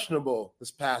little questionable this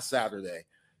past Saturday.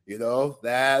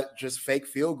 That just fake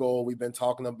field goal we've been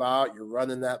talking about. You're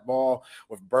running that ball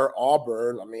with Bert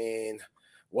Auburn. I mean,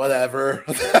 whatever.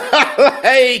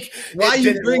 Why are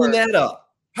you bringing that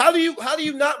up? How do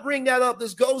you not bring that up?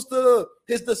 This goes to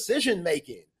his decision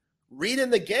making. Reading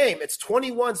the game. It's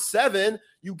 21-7.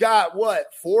 You got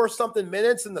 4-something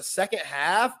minutes in the second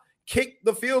half. Kick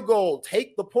the field goal.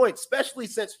 Take the point, especially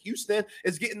since Houston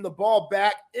is getting the ball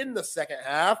back in the second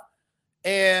half.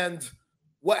 And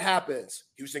what happens?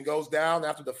 Houston goes down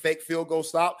after the fake field goal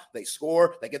stop. They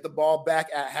score. They get the ball back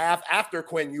at half after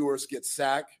Quinn Ewers gets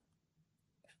sacked.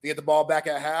 They get the ball back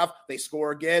at half. They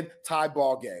score again. Tie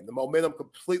ball game. The momentum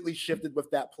completely shifted with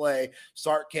that play.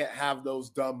 Sark can't have those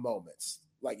dumb moments.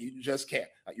 You just can't.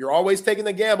 You're always taking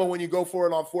the gamble when you go for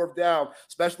it on 4th down,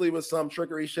 especially with some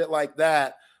trickery shit like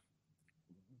that.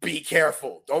 Be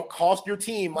careful. Don't cost your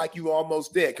team like you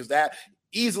almost did, because that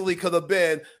easily could have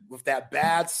been with that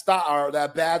bad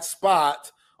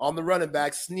spot on the running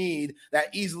back, Snead, that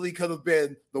easily could have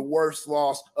been the worst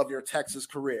loss of your Texas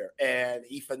career. And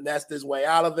he finessed his way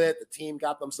out of it. The team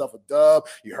got themselves a dub.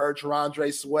 You heard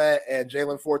Tyrondre Sweat and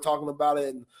Jalen Ford talking about it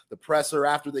in the presser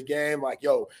after the game. A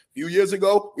few years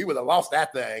ago, we would have lost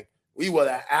that thing. We would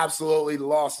have absolutely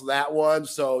lost that one.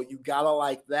 So you got to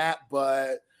like that.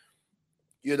 But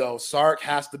Sark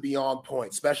has to be on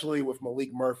point, especially with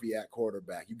Malik Murphy at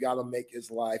quarterback. You got to make his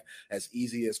life as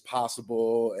easy as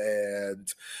possible.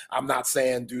 And I'm not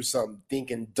saying do some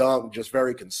think and dunk, just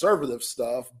very conservative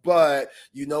stuff, but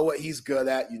you know what he's good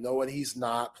at. You know what he's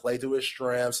not. Play to his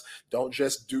strengths. Don't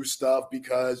just do stuff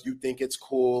because you think it's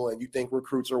cool and you think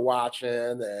recruits are watching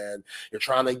and you're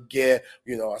trying to get,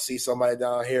 I see somebody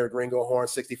down here, Gringo Horn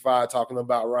 65, talking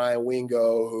about Ryan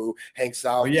Wingo, who Hank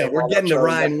South. Oh, yeah, we're getting to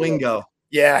Ryan Wingo.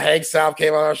 Yeah, Hank South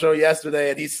came on our show yesterday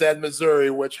and he said Missouri,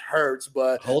 which hurts.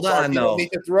 But hold on, you don't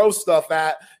need to throw stuff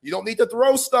out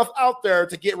there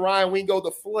to get Ryan Wingo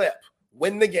to flip.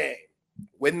 Win the game.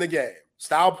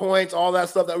 Style points, all that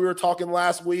stuff that we were talking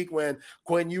last week when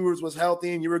Quinn Ewers was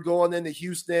healthy and you were going into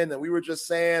Houston and we were just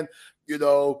saying, you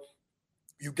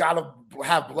got to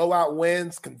have blowout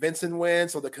wins, convincing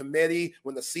wins, so the committee,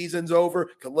 when the season's over,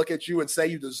 can look at you and say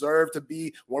you deserve to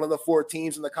be one of the 4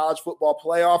 teams in the college football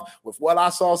playoff. With what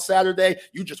I saw Saturday,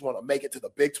 you just want to make it to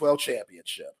the Big 12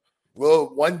 championship.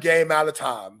 Well, one game at a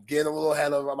time. Getting a little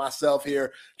ahead of myself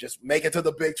here. Just make it to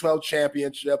the Big 12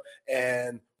 championship,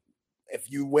 and if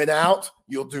you win out,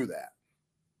 you'll do that.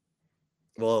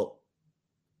 Well,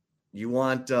 you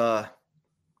want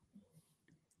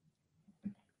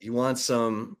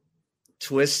some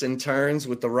twists and turns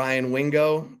with the Ryan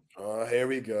Wingo? Oh, here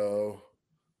we go.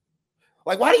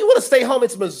 Like, why do you want to stay home?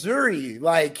 It's Missouri.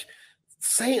 Like,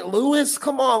 St. Louis?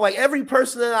 Come on. Like, every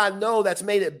person that I know that's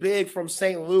made it big from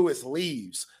St. Louis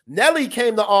leaves. Nelly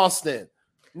came to Austin.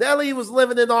 Nelly was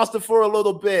living in Austin for a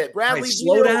little bit. Bradley,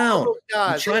 slow down.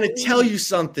 I'm trying to tell you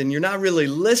something. You're not really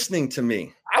listening to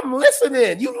me. I'm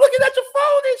listening. You looking at your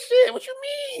phone and shit. What you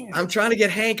mean? I'm trying to get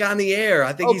Hank on the air.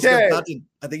 I think he's about to.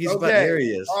 There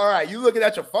he is. All right, you looking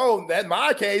at your phone. In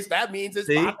my case, that means it's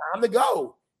my time to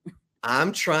go.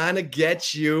 I'm trying to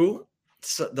get you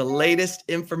the latest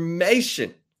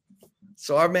information.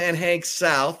 So our man Hank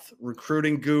South,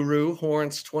 recruiting guru,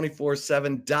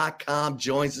 horns247.com,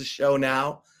 joins the show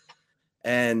now.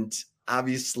 And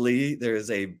obviously there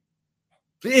is a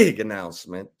big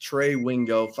announcement. Trey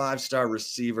Wingo, 5-star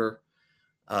receiver,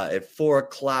 at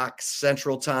 4:00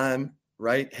 Central Time,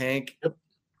 right, Hank? Yep.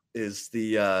 Is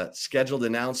the scheduled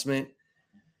announcement.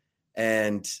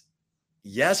 And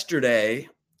yesterday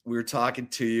we were talking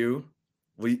to you.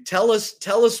 Tell us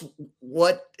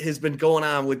what has been going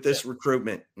on with this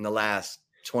recruitment in the last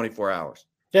 24 hours.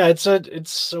 Yeah, it's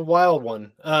a wild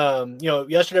one.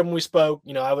 Yesterday when we spoke,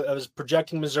 I was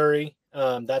projecting Missouri.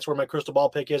 That's where my crystal ball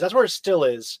pick is. That's where it still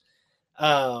is.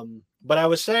 But I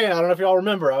was saying, I don't know if y'all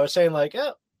remember, I was saying like,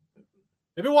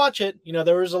 maybe watch it.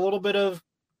 There was a little bit of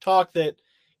talk that,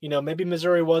 maybe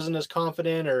Missouri wasn't as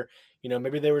confident, or,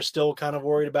 maybe they were still kind of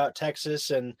worried about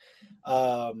Texas. And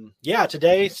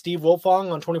today Steve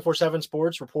Wilfong on 24/7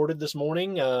 Sports reported this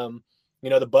morning,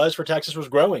 the buzz for Texas was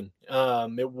growing.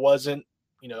 It wasn't,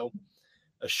 a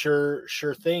sure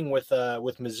thing with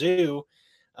Mizzou.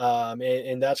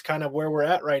 And that's kind of where we're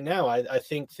at right now. I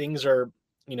think things are,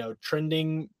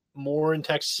 trending more in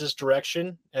Texas's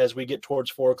direction as we get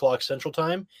towards 4:00 Central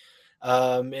Time.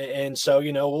 And so,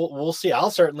 we'll see.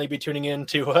 I'll certainly be tuning in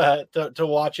to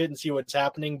watch it and see what's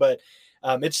happening. But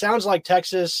it sounds like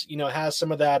Texas, has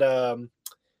some of that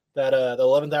the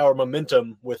 11th hour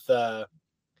momentum with sorry,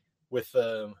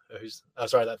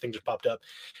 that thing just popped up.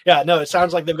 Yeah, no, it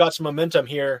sounds like they've got some momentum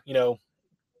here,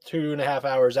 2.5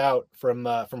 hours out from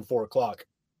 4:00.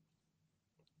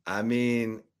 I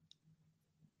mean,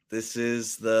 this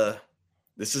is the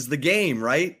game,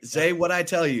 right? Say what I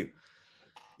tell you.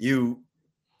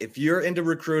 If you're into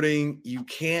recruiting, you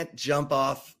can't jump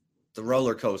off the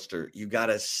roller coaster. You got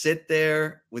to sit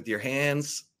there with your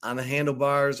hands on the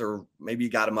handlebars, or maybe you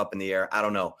got them up in the air. I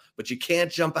don't know, but you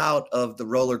can't jump out of the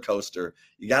roller coaster.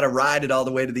 You got to ride it all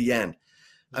the way to the end.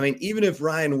 I mean, even if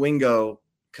Ryan Wingo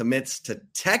commits to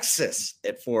Texas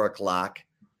at 4:00,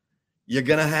 you're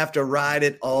going to have to ride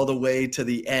it all the way to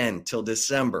the end till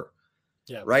December.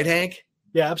 Yeah. Right, Hank?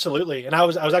 Yeah, absolutely. And I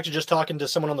was actually just talking to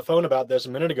someone on the phone about this a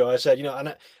minute ago. I said,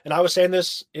 and I was saying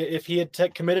this, if he had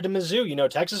committed to Mizzou,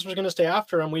 Texas was going to stay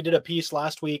after him. We did a piece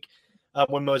last week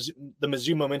when the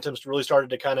Mizzou momentum really started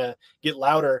to kind of get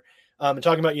louder, and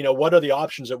talking about, what are the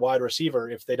options at wide receiver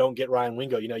if they don't get Ryan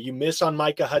Wingo? You miss on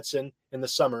Micah Hudson in the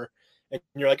summer, and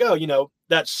you're like, oh,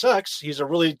 that sucks. He's a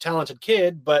really talented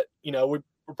kid, but, we're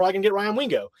probably going to get Ryan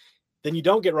Wingo. Then you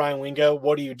don't get Ryan Wingo.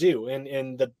 What do you do?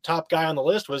 And the top guy on the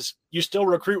list was, you still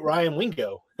recruit Ryan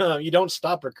Wingo. You don't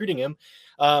stop recruiting him.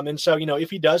 And so,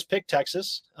 if he does pick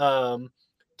Texas,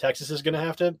 Texas is going to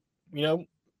have to,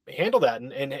 handle that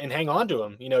and hang on to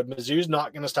him. Mizzou's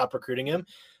not going to stop recruiting him.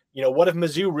 What if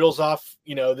Mizzou reels off,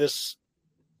 this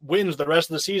wins the rest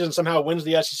of the season, somehow wins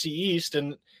the SEC East,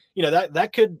 and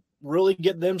that could really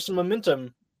get them some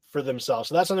momentum for themselves.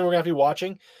 So that's something we're gonna have to be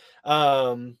watching.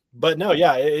 But no,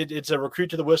 yeah, it's a recruit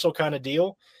to the whistle kind of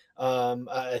deal.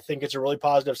 I think it's a really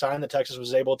positive sign that Texas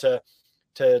was able to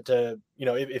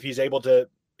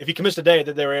if he commits today,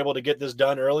 that they were able to get this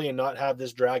done early and not have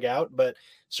this drag out. But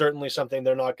certainly something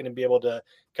they're not going to be able to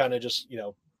kind of just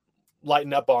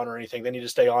lighten up on or anything. They need to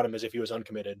stay on him as if he was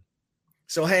uncommitted.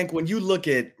 So Hank, when you look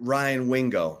at Ryan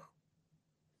Wingo,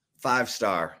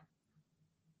 5-star,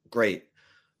 great,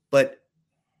 but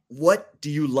what do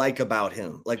you like about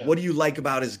him? Like, what do you like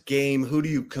about his game? Who do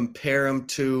you compare him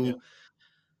to? Yeah.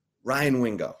 Ryan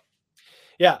Wingo.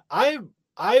 Yeah, I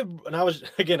was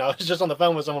just on the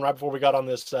phone with someone right before we got on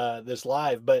this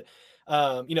live, but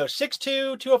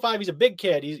 6'2", 205, he's a big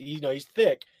kid. He's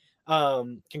thick.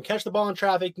 Can catch the ball in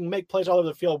traffic, can make plays all over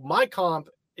the field. My comp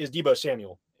is Deebo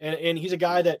Samuel. And he's a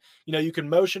guy that, you can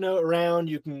motion around,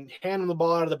 you can hand him the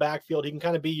ball out of the backfield. He can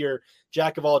kind of be your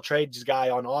jack of all trades guy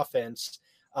on offense.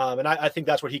 And I think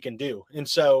that's what he can do. And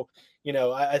so,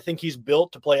 I think he's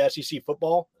built to play SEC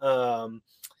football.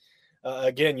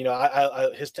 Again,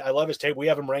 I love his tape. We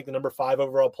have him ranked the number 5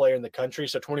 overall player in the country.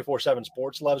 So 24/7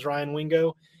 Sports loves Ryan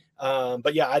Wingo.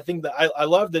 But yeah, I think that I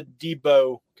love the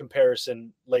Deebo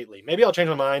comparison lately. Maybe I'll change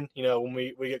my mind, when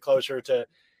we get closer to,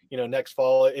 next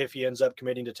fall, if he ends up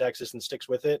committing to Texas and sticks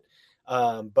with it.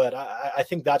 But I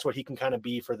think that's what he can kind of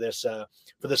be for this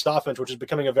offense, which is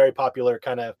becoming a very popular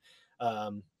kind of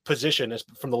position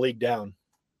from the league down.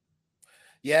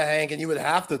 Yeah, Hank, and you would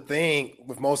have to think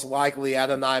with most likely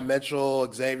Adonai Mitchell,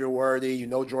 Xavier Worthy,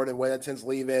 Jordan Whittington's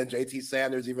leaving, JT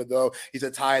Sanders, even though he's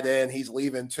a tight end, he's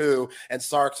leaving too. And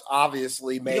Sark's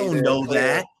obviously made it. You don't know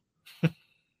that.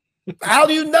 How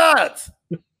do you not?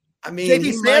 I mean,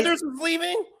 JT Sanders is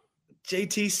leaving?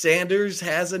 JT Sanders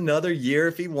has another year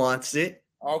if he wants it.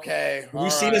 Okay. Have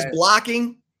you seen his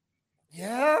blocking?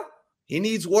 Yeah. He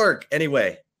needs work.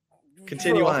 Anyway.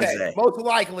 Continue on, Zay. Most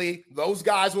likely, those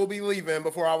guys will be leaving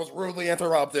before I was rudely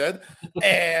interrupted.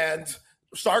 And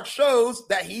Sark shows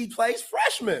that he plays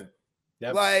freshmen.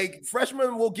 Yep. Like,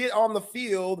 freshmen will get on the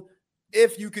field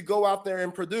if you could go out there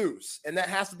and produce. And that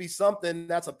has to be something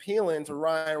that's appealing to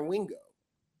Ryan Wingo.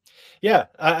 Yeah,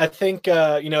 I think,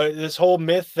 this whole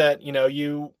myth that,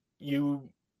 you no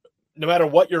matter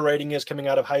what your rating is coming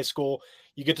out of high school,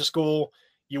 you get to school,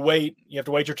 you have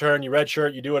to wait your turn, you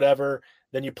redshirt, you do whatever.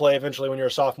 Then you play eventually when you're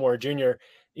a sophomore or junior.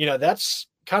 That's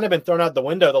kind of been thrown out the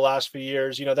window the last few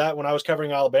years. That when I was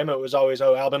covering Alabama, it was always,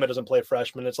 Alabama doesn't play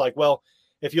freshmen. It's like, well,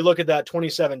 if you look at that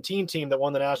 2017 team that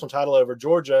won the national title over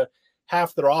Georgia,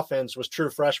 half their offense was true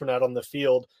freshmen out on the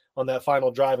field on that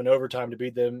final drive in overtime to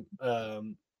beat them,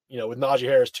 with Najee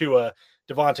Harris, Tua,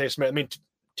 Devontae Smith. I mean,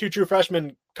 2 true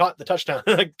freshmen caught the touchdown,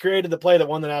 created the play that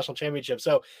won the national championship.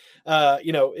 So,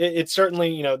 it's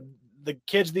certainly, the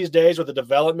kids these days with the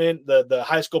development, the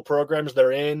high school programs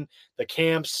they're in, the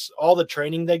camps, all the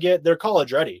training they get, they're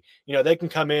college ready. They can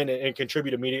come in and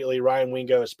contribute immediately. Ryan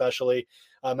Wingo, especially.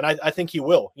 And I think he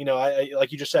will,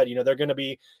 like you just said, they're going to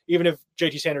be, even if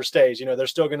JT Sanders stays, they're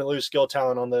still going to lose skill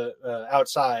talent on the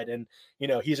outside. And,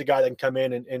 he's a guy that can come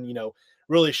in and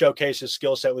really showcase his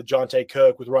skill set with Jonte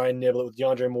Cook, with Ryan Niblett, with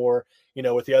DeAndre Moore,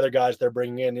 with the other guys they're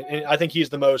bringing in. And I think he's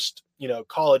the most,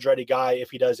 college-ready guy if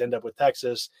he does end up with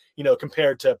Texas,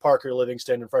 compared to Parker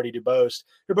Livingston and Freddie Dubose.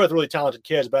 They're both really talented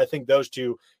kids, but I think those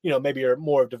two, maybe are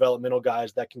more of developmental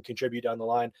guys that can contribute down the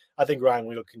line. I think Ryan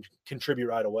Wingo can contribute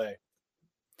right away.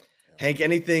 Hank,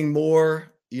 anything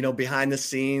more, behind the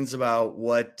scenes about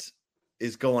what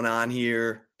is going on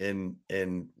here and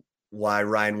why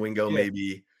Ryan Wingo may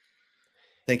be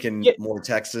thinking more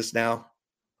Texas now?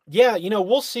 Yeah,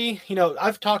 we'll see.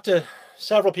 I've talked to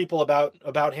several people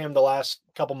about him the last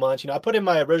couple months. I put in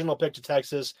my original pick to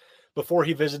Texas before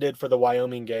he visited for the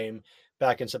Wyoming game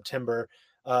back in September.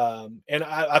 And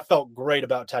I felt great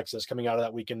about Texas coming out of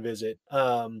that weekend visit.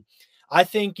 I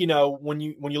think, when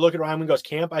you look at Ryan Wingo's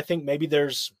camp, I think maybe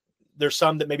there's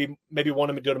some that maybe want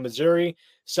him to go to Missouri,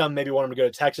 some maybe want him to go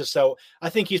to Texas. So I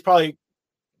think he's probably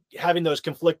having those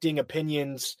conflicting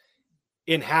opinions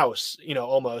in-house,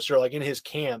 almost, or like in his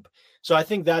camp. So I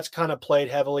think that's kind of played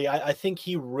heavily. I think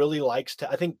he really likes to,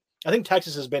 I think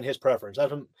Texas has been his preference.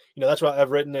 That's what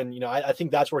I've written. And, I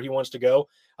think that's where he wants to go.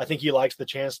 I think he likes the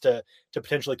chance to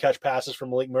potentially catch passes from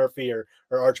Malik Murphy or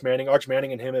Arch Manning. Arch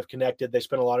Manning and him have connected. They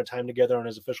spent a lot of time together on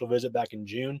his official visit back in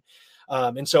June.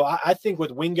 And so I think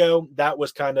with Wingo, that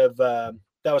was kind of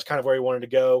where he wanted to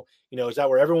go. Is that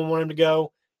where everyone wanted him to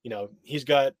go? He's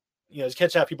got, his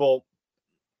kids have people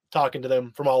talking to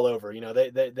them from all over.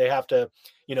 They have to,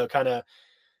 kind of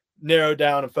narrow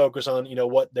down and focus on,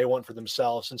 what they want for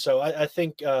themselves. And so I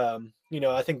think, I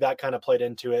think that kind of played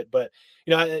into it. But,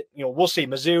 we'll see.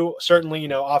 Mizzou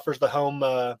certainly, offers the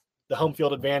home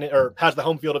field advantage, or has the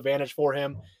home field advantage for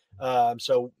him.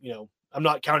 So, I'm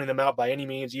not counting them out by any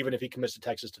means, even if he commits to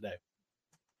Texas today.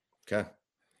 Okay.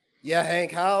 Yeah,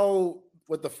 Hank, how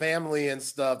with the family and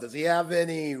stuff, does he have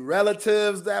any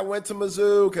relatives that went to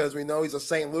Mizzou? Because we know he's a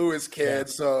St. Louis kid.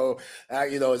 Yeah. So,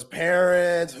 his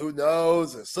parents, who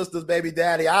knows, his sister's baby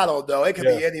daddy, I don't know. It could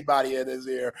be anybody in his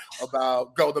ear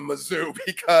about go to Mizzou,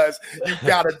 because you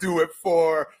got to do it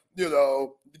for, you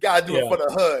got to do it for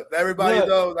the hood. Everybody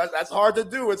knows that's hard to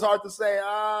do. It's hard to say,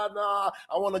 nah,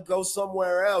 I want to go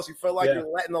somewhere else. You feel like you're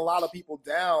letting a lot of people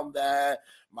down that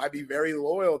might be very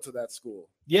loyal to that school.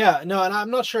 Yeah, no, and I'm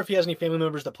not sure if he has any family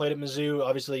members that played at Mizzou.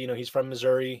 Obviously, he's from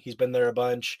Missouri. He's been there a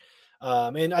bunch.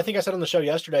 And I think I said on the show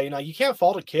yesterday, you can't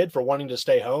fault a kid for wanting to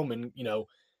stay home and,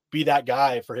 be that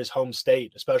guy for his home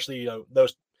state, especially,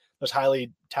 those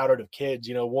highly touted of kids.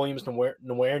 Williams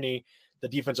Nwaneri, the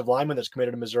defensive lineman that's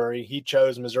committed to Missouri, he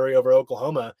chose Missouri over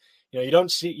Oklahoma. You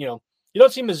don't see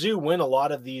Mizzou win a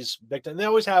lot of these big time. They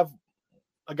always have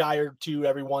a guy or two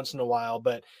every once in a while,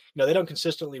 but they don't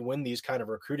consistently win these kind of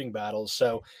recruiting battles.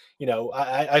 So,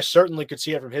 I certainly could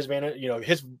see it from his vantage,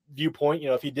 his viewpoint.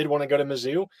 If he did want to go to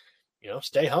Mizzou,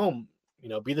 stay home,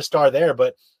 be the star there.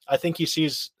 But I think he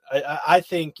sees, I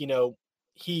think,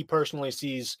 he personally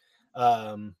sees,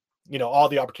 all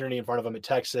the opportunity in front of him at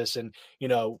Texas, and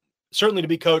certainly to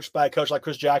be coached by a coach like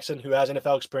Chris Jackson, who has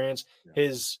NFL experience.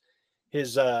 His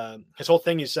whole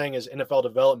thing he's saying is NFL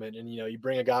development, and you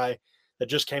bring a guy that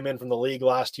just came in from the league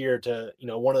last year to,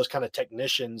 one of those kind of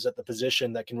technicians at the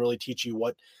position that can really teach you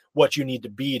what you need to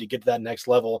be to get to that next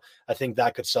level. I think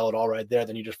that could sell it all right there.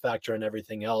 Then you just factor in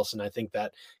everything else. And I think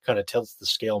that kind of tilts the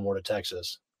scale more to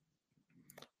Texas.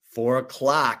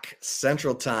 4:00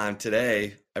 Central Time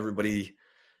today. Everybody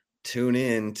tune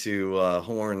in to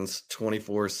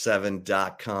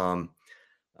horns247.com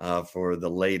for the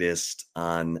latest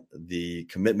on the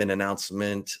commitment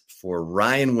announcement for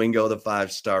Ryan Wingo, the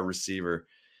 5-star receiver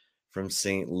from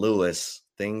St. Louis.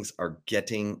 Things are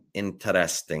getting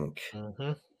interesting.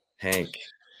 Mm-hmm. Hank,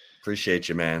 appreciate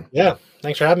you, man. Yeah,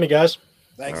 thanks for having me, guys.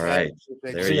 Thanks. All right,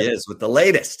 there he is with the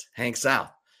latest. Hank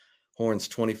South,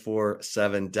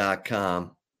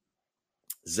 horns247.com.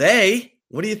 Zay,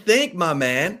 what do you think, my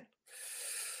man?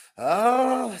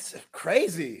 Oh, it's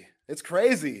crazy. It's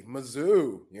crazy.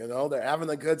 Mizzou, they're having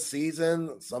a good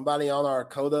season. Somebody on our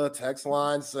Coda text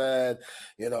line said,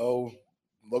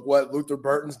 look what Luther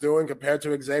Burton's doing compared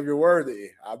to Xavier Worthy.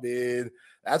 I mean,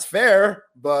 that's fair,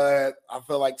 but I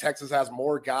feel like Texas has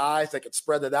more guys that could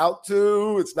spread it out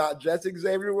to. It's not just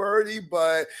Xavier Worthy,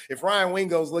 but if Ryan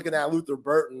Wingo's looking at Luther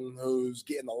Burton, who's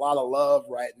getting a lot of love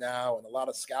right now and a lot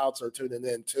of scouts are tuning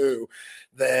in too,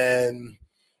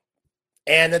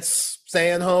 and it's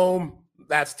staying home,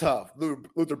 that's tough.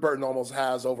 Luther Burton almost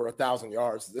has over 1,000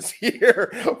 yards this year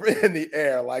in the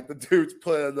air. Like, the dude's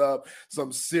putting up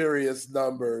some serious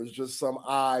numbers, just some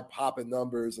eye-popping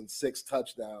numbers, and 6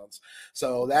 touchdowns.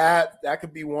 So that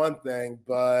could be one thing.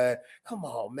 But come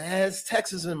on, man, it's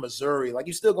Texas and Missouri. Like,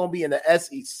 you're still going to be in the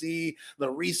SEC, the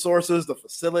resources, the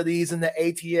facilities, and the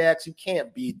ATX. You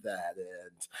can't beat that.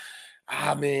 And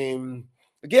I mean,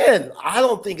 again, I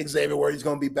don't think Xavier Worthy's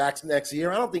going to be back next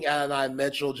year. I don't think Adonai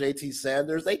Mitchell, JT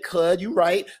Sanders, they could. You're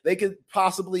right. They could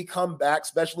possibly come back,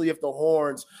 especially if the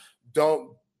Horns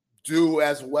don't do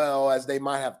as well as they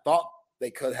might have thought they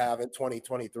could have in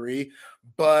 2023.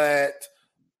 But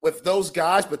with those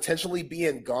guys potentially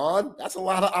being gone, that's a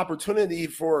lot of opportunity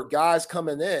for guys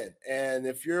coming in. And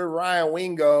if you're Ryan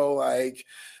Wingo, like,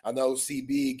 I know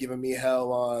CB giving me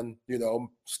hell on,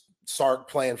 Sark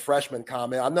playing freshman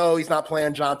comment. I know he's not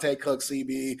playing Jonte Cook,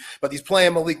 CB, but he's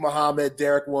playing Malik Muhammad,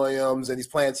 Derek Williams, and he's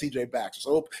playing CJ Baxter.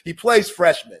 So he plays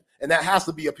freshman, and that has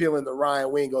to be appealing to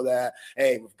Ryan Wingo that,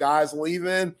 hey, with guys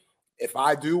leaving, if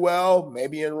I do well,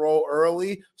 maybe enroll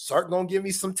early, Sark going to give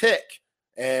me some tick.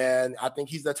 And I think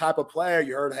he's the type of player,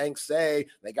 you heard Hank say,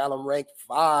 they got him ranked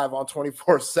 5 on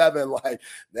 24/7. Like,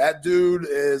 that dude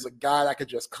is a guy that could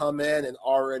just come in and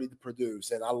already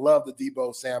produce. And I love the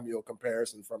Deebo Samuel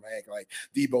comparison from Hank. Like,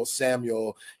 Deebo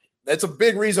Samuel, that's a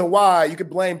big reason why you could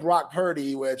blame Brock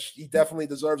Purdy, which he definitely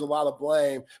deserves a lot of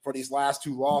blame for these last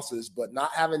 2 losses. But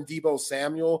not having Deebo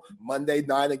Samuel Monday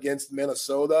night against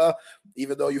Minnesota,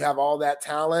 even though you have all that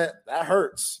talent, that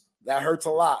hurts. That hurts a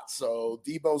lot. So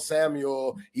Deebo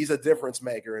Samuel, he's a difference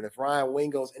maker. And if Ryan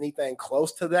Wingo's anything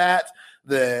close to that,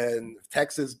 then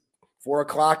Texas,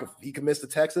 4:00, if he commits to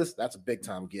Texas, that's a big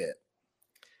time get.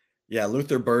 Yeah,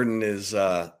 Luther Burton is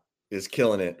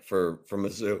killing it for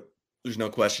Mizzou. There's no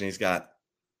question he's got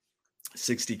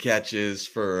 60 catches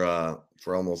for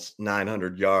almost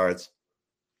 900 yards,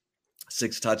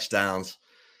 6 touchdowns.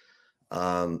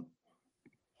 And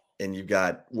you've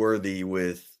got Worthy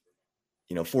with,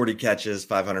 40 catches,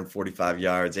 545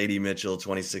 yards, AD Mitchell,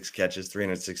 26 catches,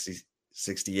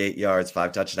 368 yards,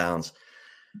 5 touchdowns.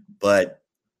 But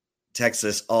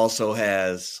Texas also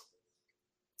has,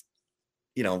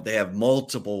 they have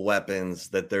multiple weapons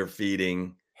that they're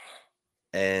feeding.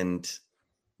 And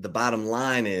the bottom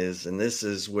line is, and this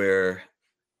is where,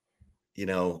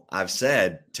 I've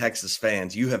said, Texas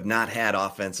fans, you have not had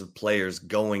offensive players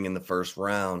going in the first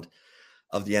round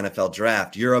of the NFL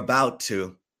draft. You're about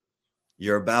to.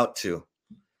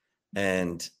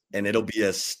 And it'll be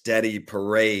a steady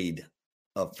parade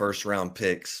of first round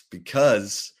picks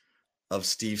because of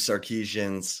Steve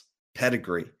Sarkisian's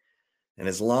pedigree. And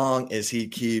as long as he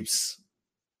keeps,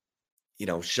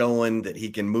 showing that he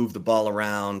can move the ball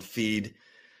around, feed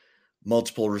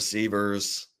multiple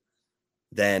receivers,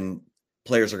 then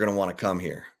players are going to want to come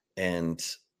here. And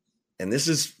this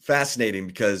is fascinating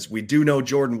because we do know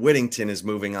Jordan Whittington is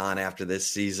moving on after this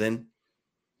season.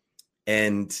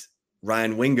 And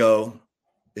Ryan Wingo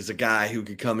is a guy who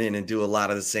could come in and do a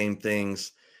lot of the same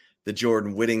things that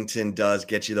Jordan Whittington does,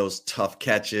 get you those tough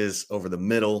catches over the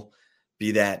middle,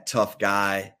 be that tough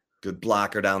guy, good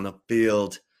blocker down the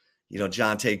field.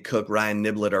 Jonte Cook, Ryan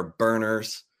Niblett are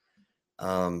burners.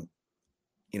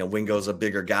 Wingo's a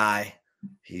bigger guy.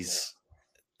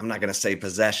 I'm not going to say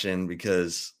possession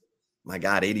because, my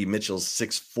God, AD Mitchell's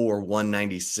 6'4",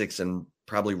 196 and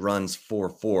probably runs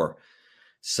 4.4.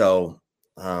 So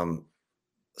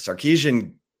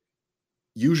Sarkisian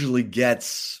usually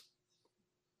gets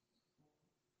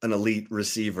an elite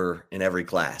receiver in every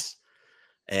class.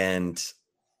 And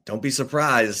don't be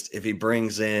surprised if he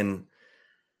brings in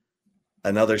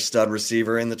another stud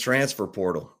receiver in the transfer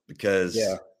portal because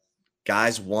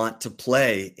guys want to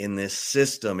play in this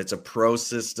system. It's a pro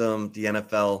system. The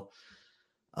NFL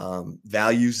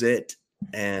values it,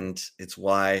 and it's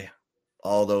why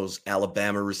all those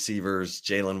Alabama receivers,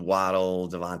 Jalen Waddle,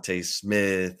 Devontae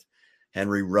Smith,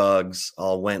 Henry Ruggs,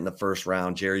 all went in the first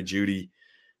round, Jerry Jeudy,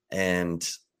 and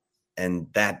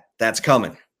that's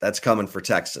coming. That's coming for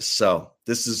Texas. So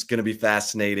this is going to be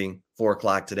fascinating.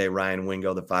 4:00 today, Ryan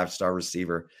Wingo, the 5-star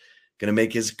receiver, going to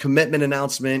make his commitment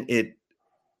announcement. It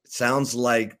sounds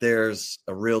like there's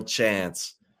a real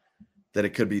chance that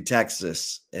it could be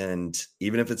Texas. And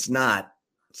even if it's not,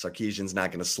 Sarkisian's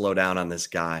not going to slow down on this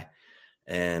guy.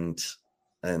 And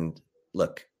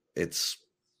look, it's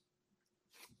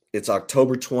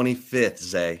October 25th,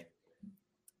 Zay.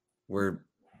 We're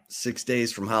 6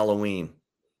 days from Halloween.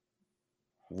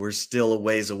 We're still a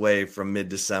ways away from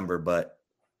mid-December, but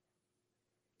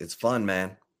it's fun,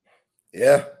 man.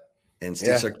 Yeah. And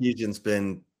Steve Sarkisian's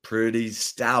been pretty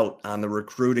stout on the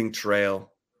recruiting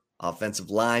trail. Offensive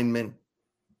linemen,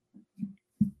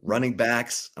 running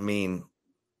backs. I mean,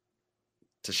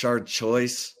 Tashard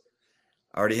Choice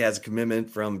already has a commitment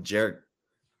from Jarek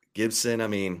Gibson. I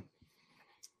mean,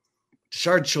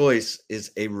 Tashard Choice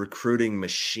is a recruiting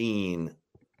machine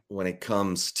when it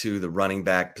comes to the running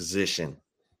back position.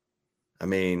 I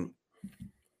mean,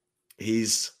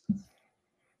 Jarek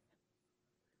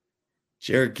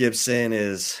Gibson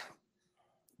is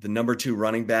the number 2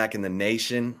 running back in the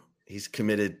nation. He's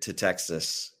committed to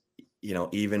Texas,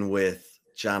 even with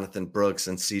Jonathan Brooks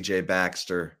and CJ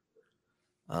Baxter,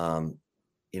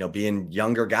 being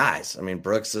younger guys. I mean,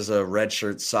 Brooks is a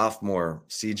redshirt sophomore.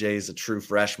 CJ is a true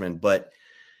freshman, but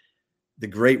the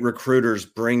great recruiters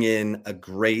bring in a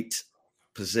great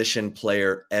position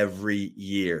player every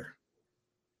year.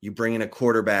 You bring in a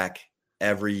quarterback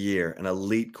every year, an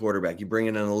elite quarterback. You bring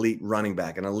in an elite running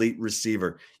back, an elite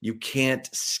receiver. You can't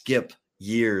skip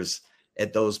years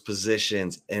at those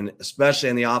positions, and especially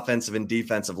in the offensive and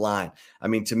defensive line. I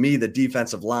mean, to me, the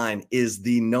defensive line is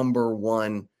the number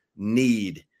 1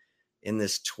 need in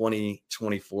this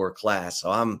 2024 class. So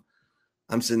I'm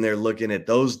sitting there looking at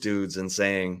those dudes and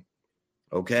saying,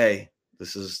 okay,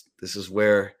 this is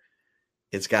where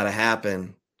it's got to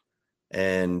happen.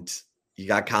 And you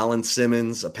got Colin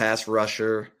Simmons, a pass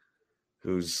rusher,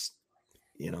 who's,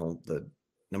 the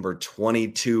number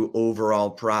 22 overall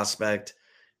prospect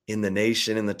in the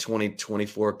nation in the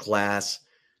 2024 class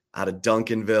out of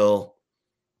Duncanville.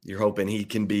 You're hoping he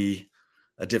can be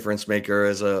a difference maker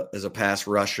as a pass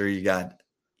rusher. You got,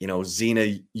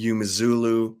 Zena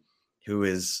Umezulu, who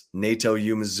is Nato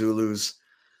Umezulu's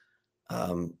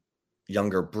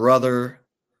younger brother,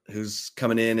 who's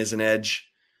coming in as an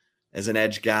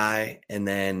edge guy. And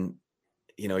then,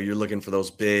 you're looking for those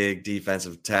big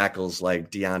defensive tackles like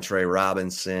DeAndre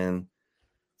Robinson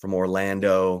from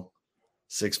Orlando,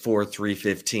 6'4",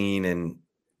 315,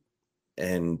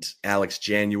 and Alex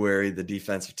January, the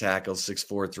defensive tackle,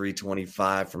 6'4",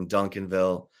 325 from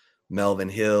Duncanville. Melvin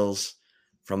Hills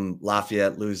from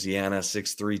Lafayette, Louisiana,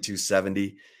 6'3",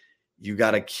 270. You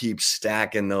got to keep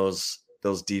stacking those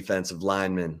defensive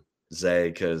linemen, Zay,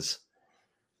 because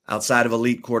outside of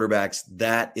elite quarterbacks,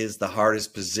 that is the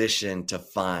hardest position to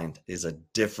find, is a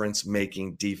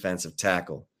difference-making defensive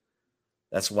tackle.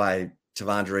 That's why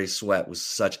T'Vondre Sweat was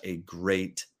such a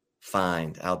great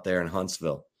find out there in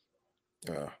Huntsville.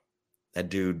 That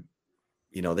dude,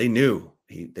 they knew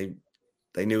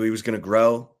they knew he was going to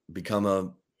grow, become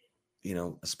a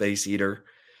space eater,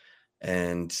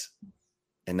 and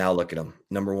now look at him,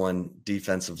 number one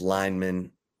defensive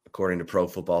lineman according to Pro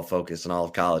Football Focus in all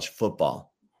of college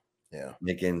football. Yeah,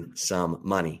 making some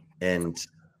money. And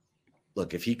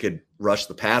look, if he could rush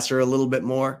the passer a little bit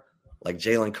more, like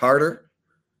Jalen Carter,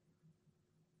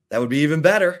 that would be even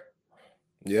better.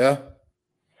 Yeah,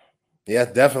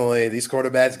 definitely. These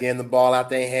quarterbacks getting the ball out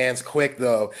their hands quick,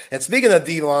 though. And speaking of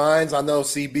D-lines, I know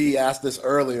CB asked this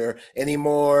earlier. Any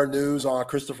more news on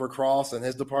Christopher Cross and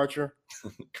his departure?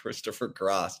 Christopher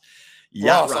Cross.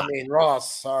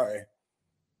 Ross, sorry.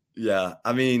 Yeah,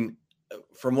 I mean,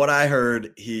 from what I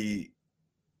heard, he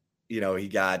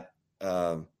got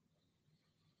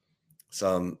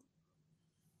some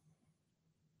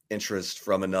interest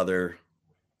from another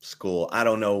school. I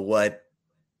don't know what,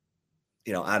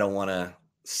 I don't want to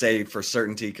say for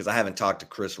certainty because I haven't talked to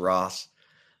Chris Ross,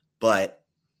 but,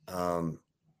 I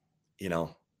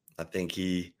think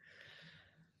he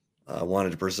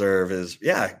wanted to preserve his,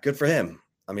 good for him.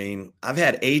 I mean, I've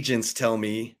had agents tell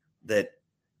me that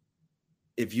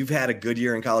if you've had a good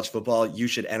year in college football, you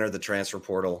should enter the transfer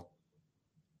portal.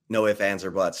 No ifs, ands,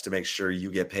 or buts to make sure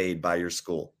you get paid by your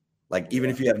school. Like, even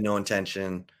if you have no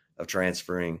intention of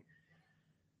transferring,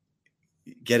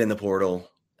 get in the portal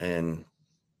and,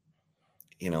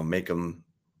 make them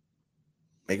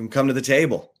come to the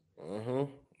table.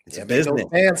 Mm-hmm. It's a business.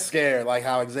 Fans scared, like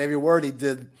how Xavier Worthy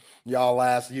did y'all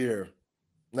last year.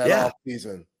 That off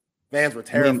season. Fans were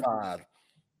terrified.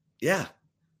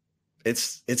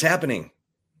 It's happening.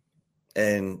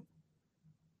 And,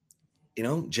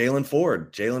 Jalen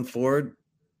Ford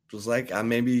was like, I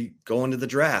may be going to the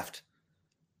draft.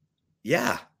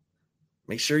 Yeah.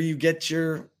 Make sure you get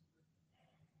your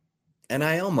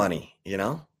NIL money,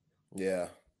 Yeah.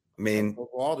 I mean,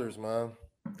 Walters, man.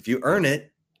 If you earn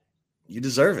it, you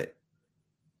deserve it.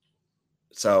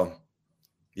 So,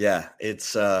 yeah,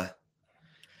 it's going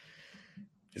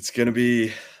to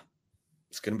be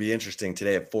interesting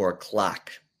today at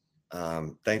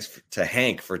 4:00. Thanks to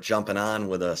Hank for jumping on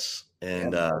with us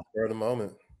and for the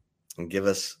moment and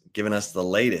giving us the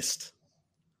latest.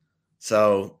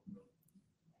 So,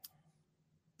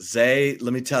 Zay,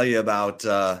 let me tell you about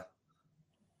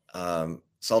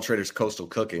Salt Traders Coastal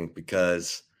Cooking,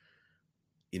 because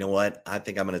you know what? I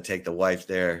think I'm going to take the wife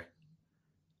there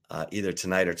either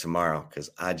tonight or tomorrow,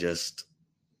 because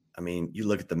you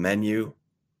look at the menu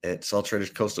at Salt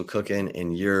Traders Coastal Cooking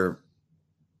and you're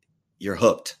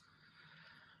hooked.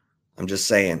 I'm just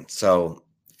saying. So,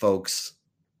 folks,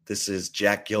 this is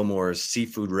Jack Gilmore's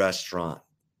seafood restaurant.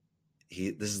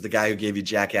 This is the guy who gave you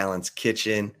Jack Allen's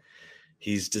Kitchen.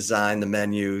 He's designed the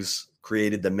menus,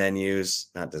 created the menus,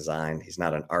 not designed. He's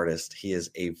not an artist. He is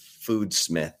a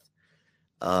foodsmith.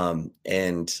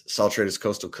 And Salt Traders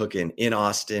Coastal Cooking in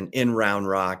Austin, in Round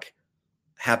Rock,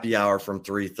 happy hour from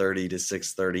 3:30 to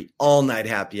 6:30, all night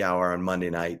happy hour on Monday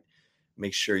night.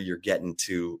 Make sure you're getting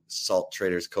to Salt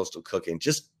Traders Coastal Cooking.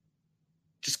 Just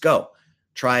go,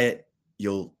 try it.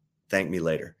 You'll thank me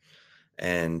later.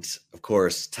 And of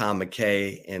course, Tom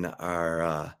McKay in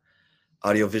our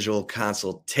audiovisual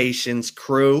consultations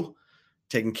crew,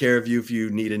 taking care of you if you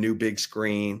need a new big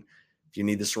screen, if you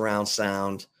need the surround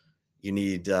sound, you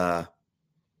need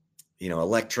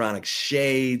electronic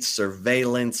shades,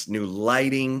 surveillance, new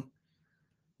lighting.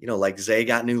 Like Zay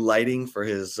got new lighting for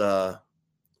his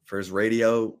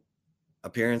radio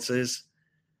appearances.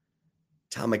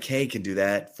 Tom McKay can do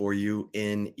that for you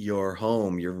in your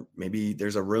home. Maybe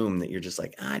there's a room that you're just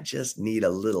like, I just need a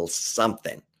little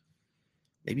something.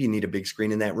 Maybe you need a big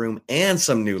screen in that room and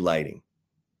some new lighting.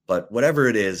 But whatever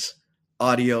it is,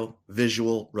 audio,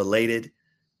 visual, related,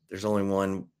 there's only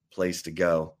one place to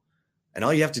go. And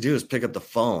all you have to do is pick up the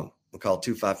phone and call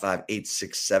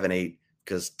 255-8678,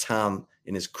 because Tom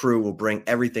and his crew will bring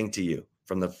everything to you,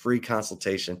 from the free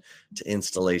consultation to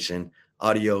installation,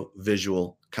 audio,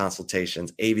 visual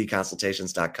consultations,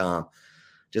 avconsultations.com.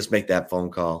 Just make that phone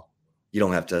call. You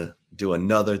don't have to do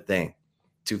another thing.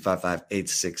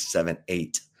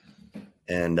 255-8678.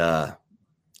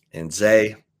 And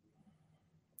Zay,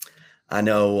 I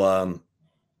know,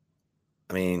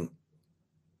 I mean,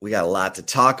 we got a lot to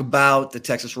talk about. The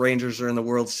Texas Rangers are in the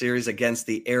World Series against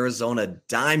the Arizona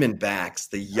Diamondbacks,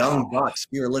 the Young Bucks.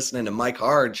 You're listening to Mike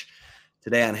Harge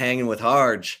today on Hanging with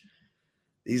Harge.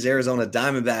 These Arizona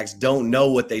Diamondbacks don't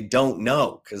know what they don't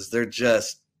know because they're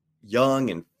just young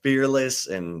and fearless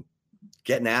and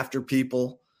getting after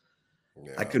people.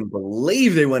 Yeah. I couldn't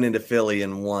believe they went into Philly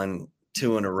and won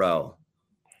 2 in a row.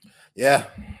 Yeah,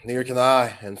 neither can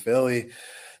I. And Philly,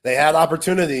 they had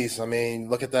opportunities. I mean,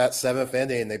 look at that 7th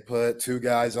inning. They put 2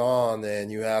 guys on, and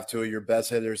you have 2 of your best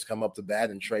hitters come up to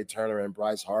bat, and Trey Turner and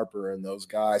Bryce Harper, and those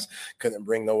guys couldn't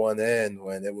bring no one in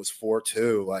when it was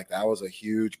 4-2. Like, that was a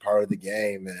huge part of the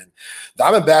game. And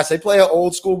Diamondbacks, they play an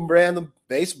old school brand of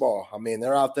baseball. I mean,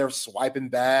 they're out there swiping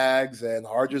bags, and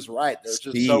Harge is right. They're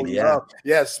speed, just so young.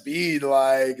 Yeah, speed,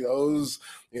 like those,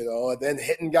 and then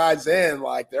hitting guys in,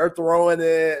 like they're throwing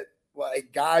it.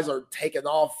 Like guys are taking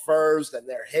off first and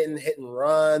they're hitting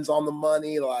runs on the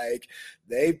money. Like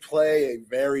they play a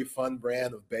very fun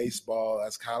brand of baseball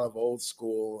that's kind of old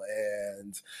school.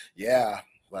 And yeah,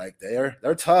 like they're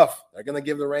tough. They're going to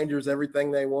give the Rangers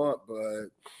everything they want,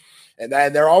 and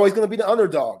they're always going to be the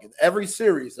underdog in every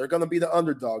series. They're going to be the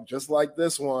underdog, just like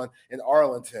this one in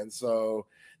Arlington. So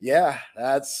yeah,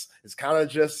 it's kind of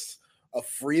just a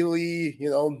freely,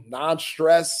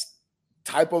 non-stress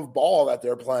type of ball that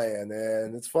they're playing,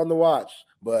 and it's fun to watch.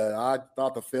 But I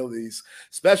thought the Phillies,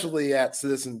 especially at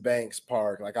Citizen Banks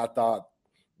Park, like I thought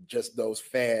just those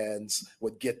fans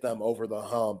would get them over the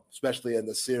hump, especially in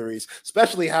the series,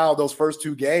 especially how those first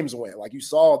 2 games went. Like you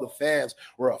saw the fans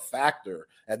were a factor,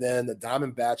 and then the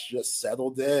Diamondbacks just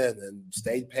settled in and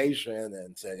stayed patient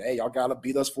and said, hey, y'all got to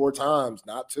beat us 4 times,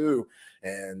 not 2.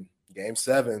 And game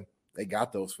 7, they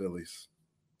got those Phillies.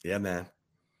 Yeah, man.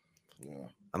 Yeah.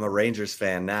 I'm a Rangers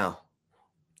fan now.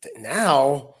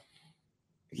 Now?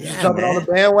 Yeah, just jumping on the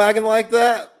bandwagon like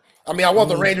that? I mean, I want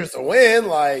the Rangers to win.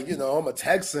 Like, I'm a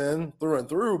Texan through and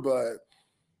through, but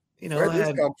where did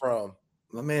this come from?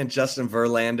 My man Justin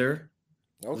Verlander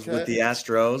was with the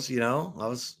Astros. I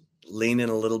was leaning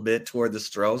a little bit toward the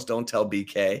Stros. Don't tell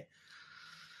BK.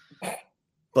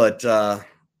 But,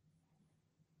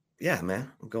 yeah,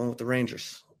 man, I'm going with the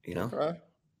Rangers, Okay.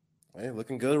 Hey,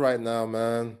 looking good right now,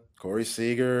 man. Corey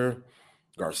Seager,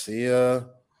 Garcia,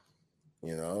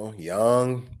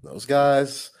 Young, those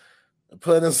guys are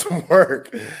putting in some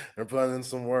work. They're putting in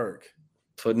some work.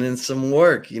 Putting in some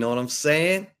work. You know what I'm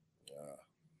saying? Yeah.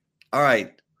 All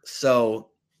right. So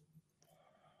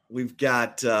we've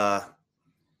got I'll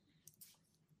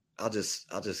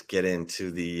just get into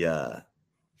the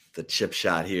chip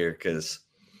shot here because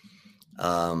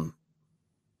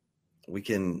we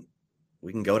can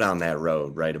go down that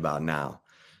road right about now.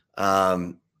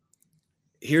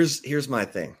 Here's my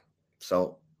thing.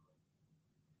 So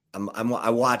I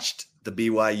watched the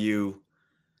BYU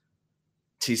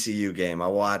TCU game. I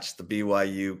watched the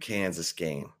BYU Kansas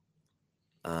game.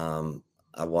 I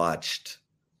watched,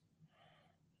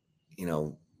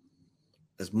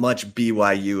 as much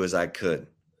BYU as I could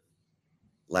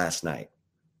last night.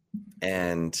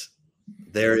 And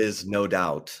there is no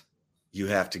doubt you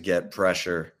have to get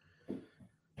pressure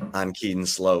on Keaton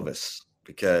Slovis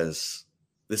because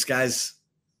this guy's,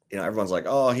 everyone's like,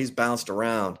 oh, he's bounced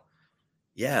around.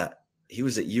 Yeah, he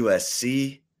was at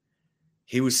USC.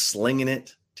 He was slinging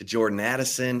it to Jordan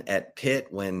Addison at Pitt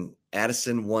when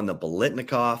Addison won the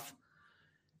Biletnikoff.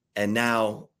 And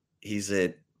now he's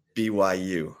at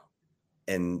BYU.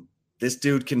 And this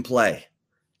dude can play.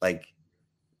 Like,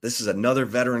 this is another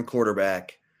veteran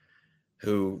quarterback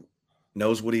who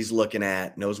knows what he's looking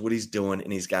at, knows what he's doing,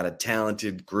 and he's got a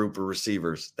talented group of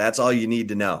receivers. That's all you need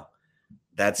to know.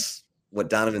 That's what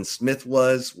Donovan Smith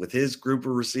was with his group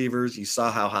of receivers. You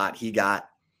saw how hot he got.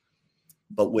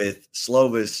 But with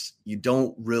Slovis, you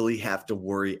don't really have to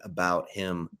worry about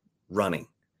him running.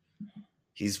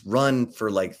 He's run for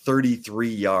like 33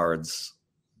 yards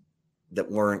that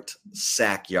weren't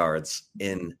sack yards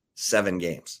in 7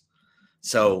 games.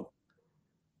 So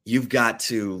you've got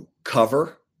to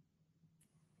cover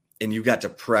and you've got to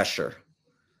pressure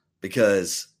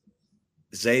because,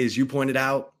 Zay, as you pointed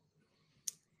out,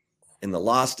 in the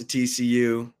loss to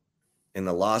TCU, in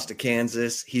the loss to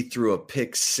Kansas, he threw a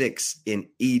pick 6 in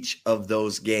each of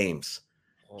those games.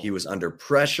 He was under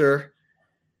pressure.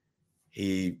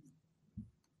 He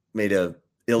made a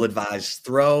ill-advised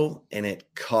throw, and it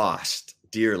cost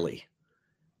dearly.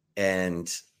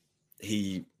 And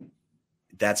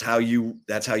that's how you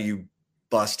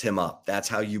bust him up. That's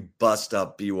how you bust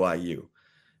up BYU.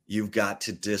 You've got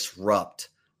to disrupt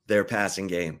their passing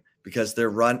game because their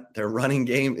running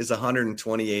game is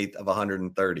 128th of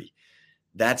 130.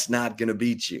 That's not going to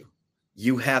beat you.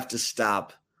 You have to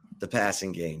stop the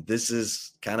passing game. This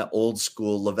is kind of old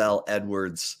school Lavelle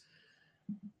Edwards,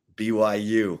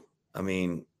 BYU. I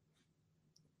mean,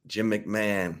 Jim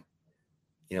McMahon,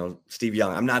 Steve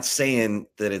Young. I'm not saying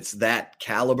that it's that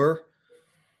caliber,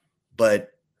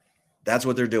 but that's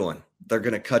what they're doing. They're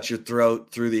going to cut your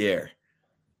throat through the air.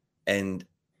 And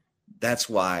that's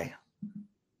why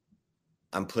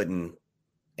I'm putting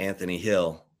Anthony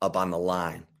Hill up on the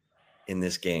line in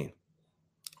this game.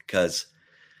 Because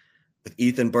with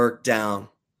Ethan Burke down,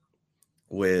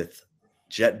 with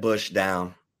Jet Bush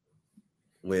down,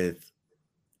 with,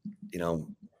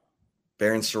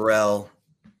 Barron Sorrell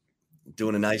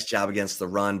doing a nice job against the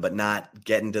run, but not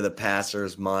getting to the passer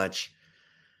as much.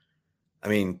 I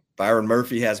mean, Byron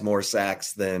Murphy has more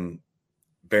sacks than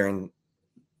Barron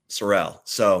Sorrell.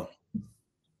 So,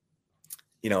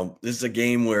 this is a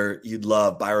game where you'd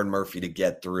love Byron Murphy to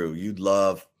get through. You'd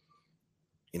love,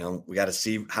 we got to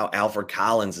see how Alfred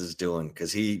Collins is doing,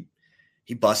 because he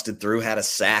busted through, had a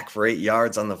sack for 8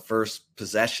 yards on the first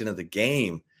possession of the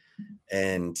game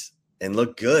and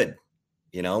looked good,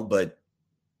 but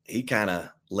he kind of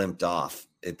limped off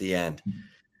at the end.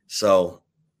 So,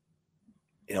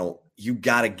 you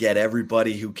got to get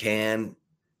everybody who can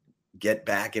get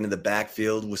back into the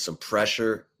backfield with some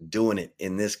pressure doing it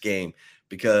in this game,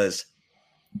 because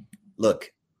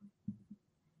look,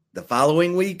 the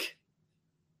following week,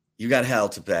 you got hell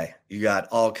to pay. You got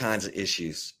all kinds of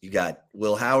issues. You got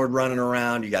Will Howard running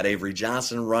around. You got Avery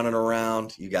Johnson running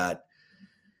around. You got,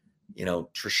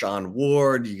 Treshawn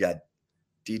Ward. You got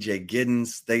DJ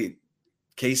Giddens.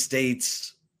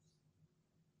 K-State's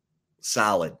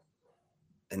solid.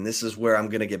 And this is where I'm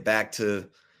going to get back to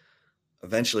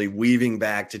eventually weaving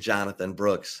back to Jonathan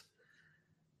Brooks.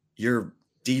 Your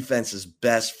defense's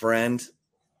best friend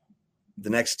the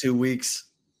next 2 weeks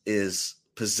is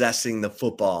possessing the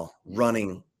football,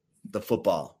 running the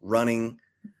football, running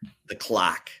the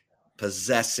clock,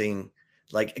 possessing,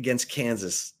 like against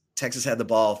Kansas. Texas had the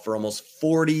ball for almost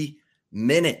 40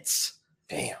 minutes.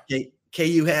 Damn.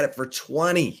 KU had it for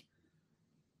 20.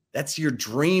 That's your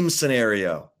dream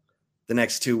scenario the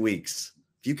next 2 weeks.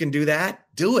 If you can do that,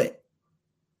 do it.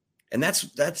 And that's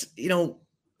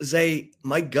Zay,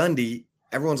 Mike Gundy,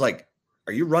 everyone's like,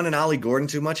 are you running Ollie Gordon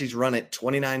too much? He's run it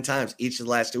 29 times each of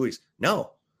the last 2 weeks.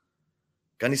 No.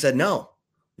 Gundy said no.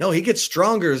 No, he gets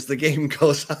stronger as the game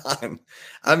goes on.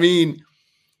 I mean,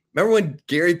 remember when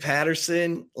Gary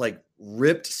Patterson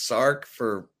ripped Sark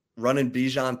for running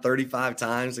Bijan 35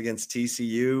 times against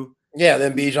TCU? Yeah,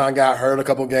 then Bijan got hurt a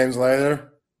couple games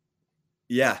later.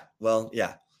 Yeah, well,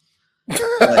 yeah.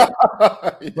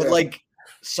 But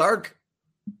Sark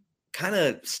kind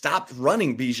of stopped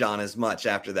running Bijan as much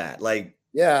after that.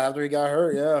 After he got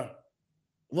hurt, yeah.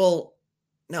 Well,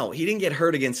 no, he didn't get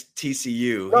hurt against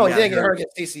TCU. No, he didn't get hurt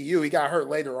against TCU. He got hurt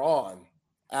later on.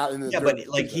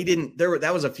 He didn't.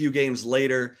 That was a few games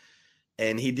later,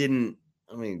 and he didn't.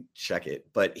 Let me check it,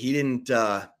 but he didn't.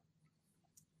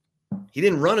 He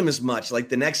didn't run him as much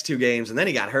the next 2 games, and then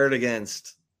he got hurt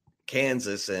against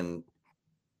Kansas, and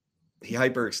he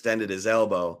hyperextended his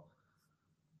elbow.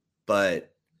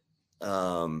 But,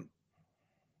 that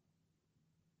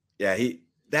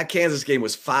Kansas game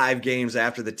was 5 games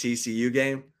after the TCU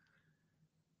game.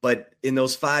 But in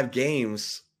those 5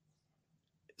 games,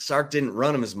 Sark didn't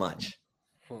run him as much.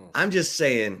 I'm just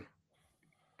saying,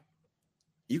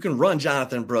 you can run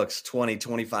Jonathan Brooks 20,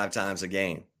 25 times a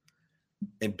game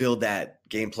and build that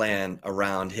game plan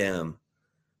around him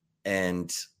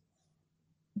and,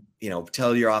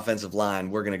 tell your offensive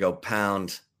line, we're going to go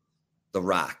pound the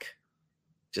rock,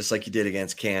 just like you did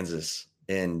against Kansas,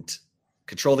 and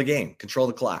control the game, control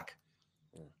the clock.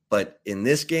 But in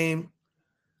this game,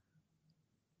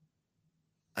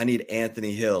 I need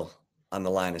Anthony Hill on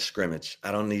the line of scrimmage.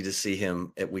 I don't need to see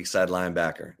him at weak side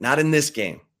linebacker. Not in this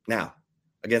game. Now,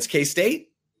 against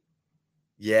K-State,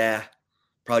 yeah,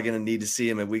 probably going to need to see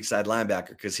him at weak side linebacker,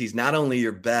 because he's not only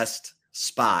your best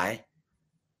spy.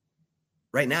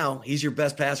 Right now, he's your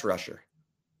best pass rusher.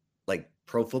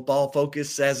 Pro Football Focus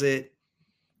says it.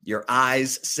 Your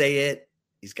eyes say it.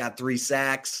 He's got 3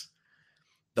 sacks.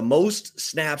 The most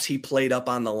snaps he played up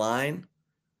on the line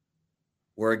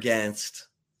were against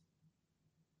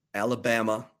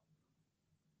Alabama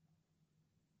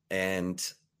and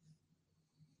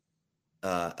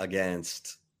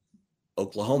against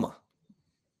Oklahoma.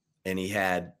 And he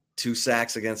had 2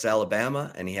 sacks against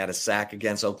Alabama, and he had a sack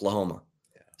against Oklahoma.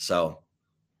 Yeah. So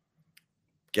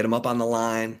get him up on the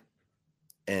line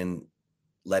and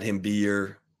let him be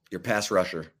your pass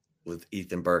rusher with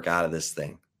Ethan Burke out of this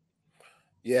thing.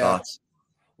 Yeah. Thoughts?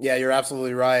 Yeah, you're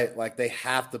absolutely right. Like they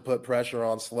have to put pressure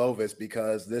on Slovis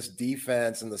because this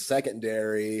defense and the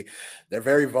secondary, they're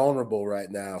very vulnerable right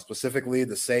now, specifically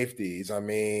the safeties. I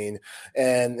mean,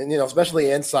 and especially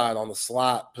inside on the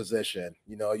slot position.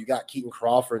 You got Keaton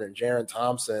Crawford and Jaron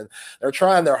Thompson. They're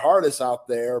trying their hardest out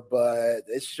there, but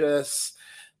it's just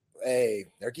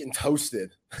they're getting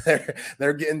toasted.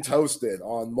 they're getting toasted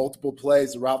on multiple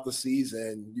plays throughout the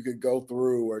season. You could go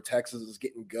through where Texas is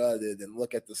getting gutted and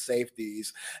look at the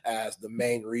safeties as the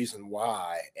main reason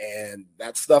why. And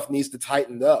that stuff needs to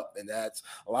tighten up. And a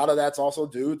lot of that's also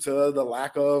due to the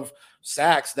lack of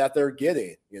sacks that they're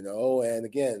getting, and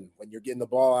again, when you're getting the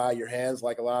ball out of your hands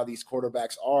like a lot of these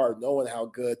quarterbacks are, knowing how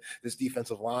good this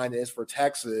defensive line is for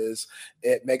Texas,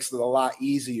 it makes it a lot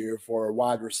easier for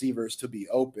wide receivers to be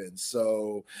open.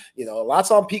 So,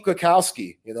 lots on Pete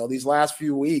Kwiatkowski. These last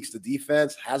few weeks, the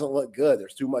defense hasn't looked good.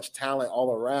 There's too much talent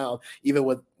all around, even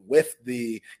with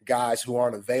the guys who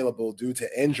aren't available due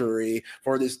to injury,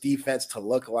 for this defense to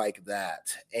look like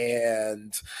that.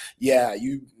 And yeah,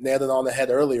 you nailed it on the head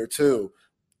earlier too.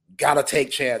 Got to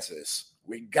take chances.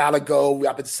 We got to go.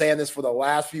 I've been saying this for the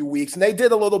last few weeks, and they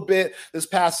did a little bit this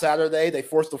past Saturday. They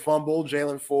forced a fumble,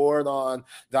 Jalen Ford on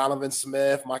Donovan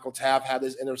Smith. Michael Taft had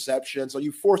his interception. So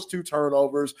you forced 2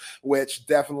 turnovers, which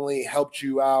definitely helped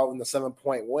you out in the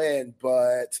 7-point win,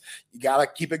 but you got to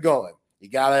keep it going. You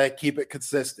got to keep it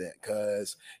consistent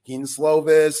because Kedon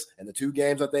Slovis, in the 2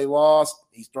 games that they lost,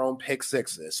 he's thrown pick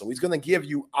sixes. So he's going to give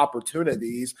you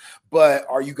opportunities, but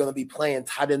are you going to be playing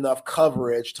tight enough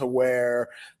coverage to where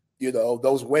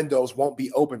those windows won't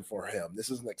be open for him?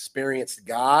 This is an experienced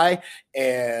guy,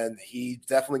 and he's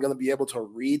definitely going to be able to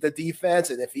read the defense.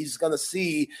 And if he's going to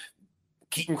see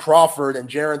Keaton Crawford and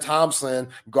Jaron Thompson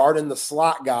guarding the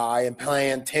slot guy and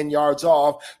playing 10 yards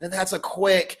off, then that's a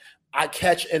quick I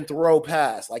catch and throw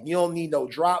pass. Like, you don't need no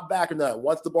drop back or nothing.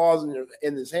 Once the ball's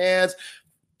in his hands,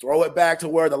 throw it back to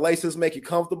where the laces make you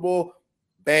comfortable.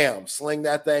 Bam, sling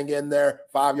that thing in there.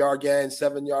 5-yard gain,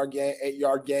 7-yard gain,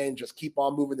 8-yard gain. Just keep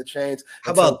on moving the chains.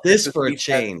 How about this for a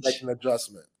change? Make an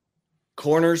adjustment.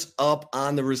 Corners up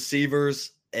on the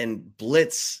receivers and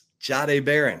blitz Jahdae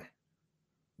Barron.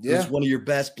 Yeah. Who's one of your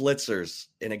best blitzers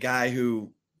and a guy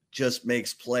who just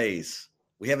makes plays.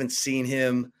 We haven't seen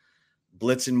him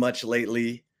blitzing much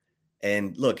lately.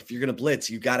 And look, if you're going to blitz,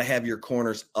 you got to have your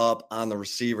corners up on the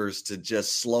receivers to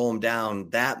just slow them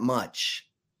down that much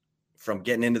from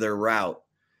getting into their route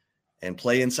and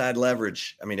play inside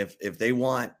leverage. I mean, if they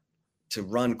want to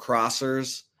run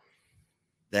crossers,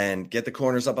 then get the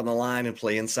corners up on the line and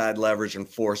play inside leverage and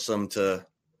force them to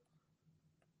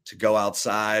go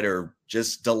outside or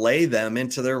just delay them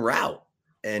into their route.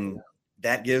 And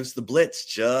that gives the blitz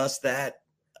just that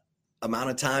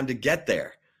amount of time to get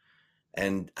there.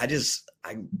 And I've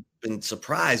been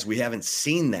surprised we haven't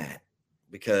seen that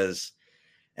because,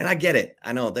 and I get it.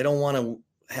 I know they don't want to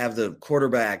have the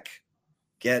quarterback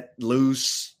get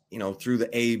loose, through the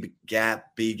A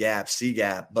gap, B gap, C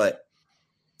gap, but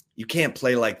you can't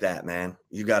play like that, man.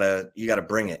 You gotta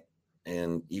bring it,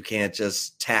 and you can't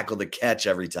just tackle the catch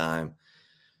every time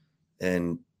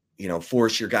and,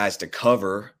 force your guys to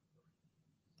cover.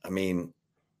 I mean,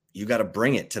 you got to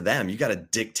bring it to them. You got to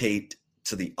dictate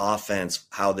to the offense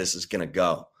how this is going to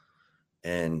go.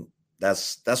 And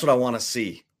that's what I want to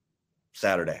see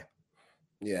Saturday.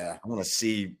 Yeah. I want to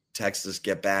see Texas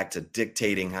get back to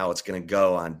dictating how it's going to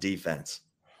go on defense.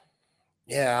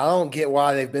 Yeah, I don't get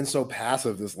why they've been so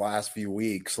passive this last few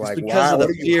weeks. Like, it's because of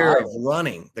the fear of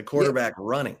running, the quarterback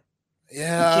running.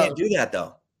 Yeah. You can't do that,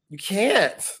 though. You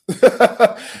can't.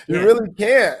 You really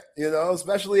can't,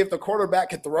 especially if the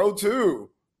quarterback can throw too.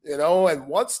 And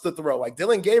wants to throw. Like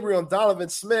Dylan Gabriel and Donovan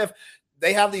Smith,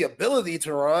 they have the ability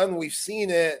to run. We've seen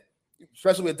it,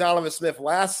 especially with Donovan Smith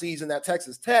last season at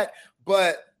Texas Tech.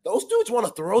 But those dudes want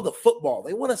to throw the football.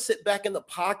 They want to sit back in the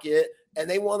pocket, and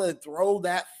they want to throw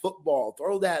that football,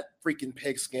 throw that freaking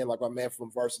pigskin, like my man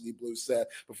from Varsity Blues said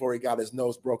before he got his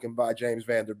nose broken by James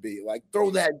Vanderbeek. Like, throw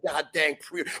that goddamn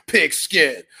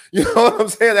pigskin. You know what I'm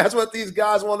saying? That's what these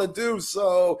guys want to do.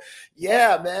 So,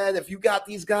 yeah, man, if you got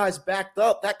these guys backed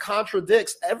up, that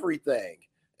contradicts everything.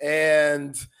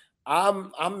 And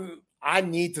I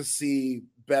need to see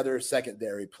better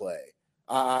secondary play.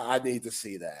 I need to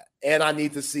see that. And I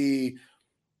need to see.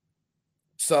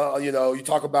 So, you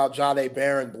talk about Jahdae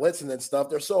Barron blitzing and stuff.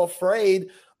 They're so afraid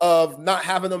of not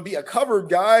having him be a covered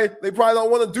guy. They probably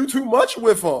don't want to do too much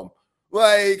with him.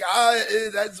 Like,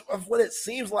 that's what it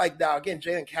seems like now. Again,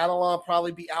 Jaden Catalon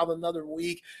probably be out another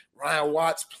week. Ryan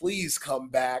Watts, please come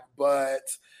back. But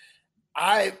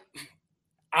I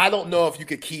don't know if you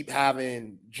could keep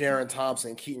having Jaron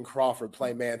Thompson, Keaton Crawford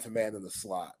play man-to-man in the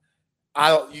slot. I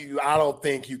don't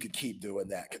think you could keep doing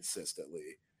that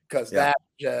consistently, because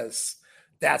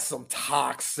that's some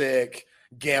toxic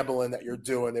gambling that you're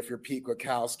doing if you're Pete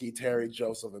Kwiatkowski, Terry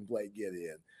Joseph, and Blake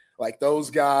Gideon. Like those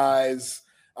guys,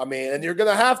 I mean, and you're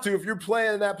gonna have to, if you're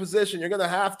playing in that position, you're gonna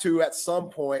have to at some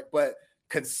point, but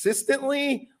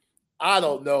consistently, I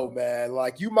don't know, man.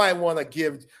 Like you might want to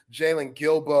give Jalen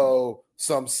Gilbo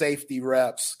some safety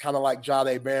reps, kind of like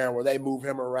Jahdae Barron, where they move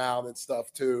him around and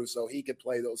stuff too, so he could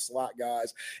play those slot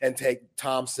guys and take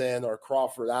Thompson or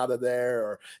Crawford out of there,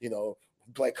 or,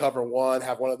 play cover one,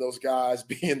 have one of those guys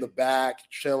be in the back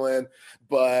chilling.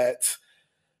 But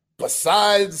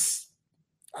besides,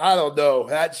 I don't know.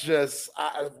 That's just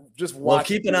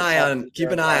keep an eye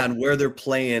on where they're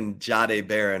playing Jahdae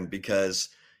Barron, because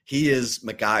he is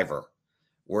MacGyver.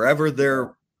 Wherever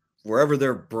they're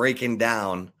breaking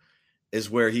down is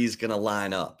where he's going to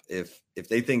line up. If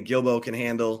they think Gilbo can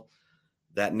handle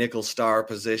that nickel star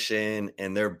position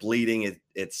and they're bleeding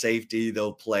at safety,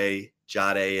 they'll play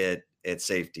Jahdae at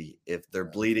safety. If they're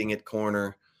bleeding at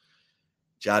corner,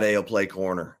 Jahdae will play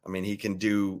corner. I mean, he can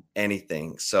do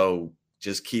anything. So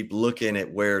just keep looking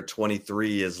at where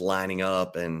 23 is lining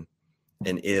up, and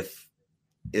if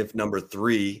number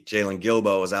 3, Jalen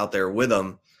Gilbo, is out there with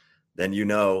him, then you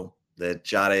know that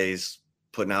Jahdae's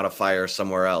putting out a fire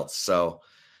somewhere else. So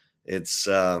it's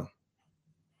that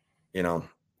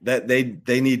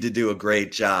they need to do a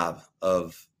great job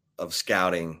of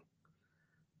scouting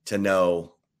to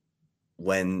know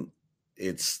when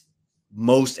it's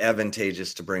most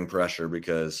advantageous to bring pressure,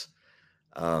 because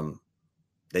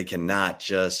they cannot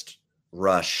just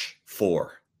rush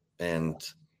 4 and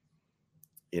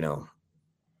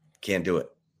can't do it.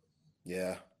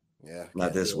 Yeah.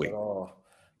 Not this week.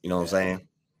 You know what I'm saying?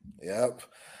 Yep.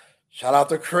 Shout out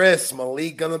to Chris.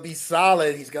 Malik gonna be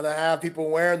solid. He's gonna have people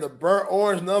wearing the burnt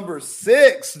orange number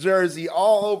 6 jersey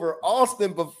all over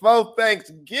Austin before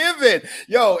Thanksgiving.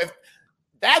 Yo, if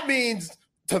that means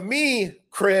to me,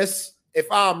 Chris, if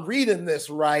I'm reading this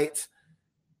right,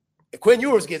 if Quinn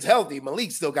Ewers gets healthy,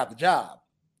 Malik still got the job.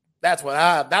 That's what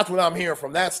I'm hearing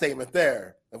from that statement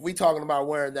there. If we talking about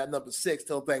wearing that number 6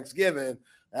 till Thanksgiving,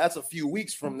 that's a few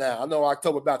weeks from now. I know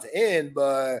October about to end,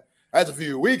 but that's a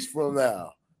few weeks from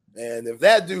now. And if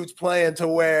that dude's playing to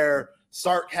where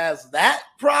Sark has that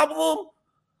problem,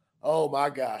 oh my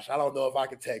gosh, I don't know if I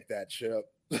could take that, Chip.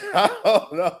 I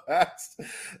don't know.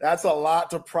 That's a lot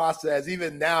to process.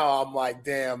 Even now, I'm like,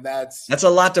 damn, that's a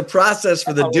lot to process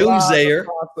for the doomsayer.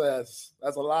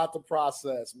 That's a lot to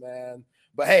process, man.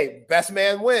 But hey, best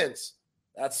man wins.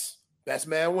 That's best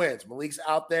man wins. Malik's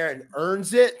out there and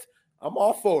earns it. I'm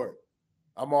all for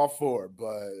it.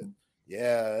 But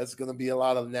yeah, it's going to be a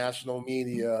lot of national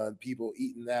media and people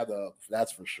eating that up.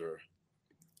 That's for sure.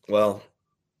 Well,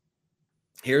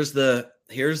 here's the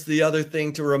other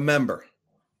thing to remember.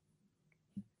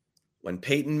 When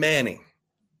Peyton Manning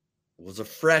was a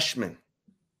freshman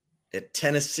at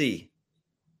Tennessee,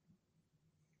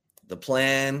 the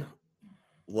plan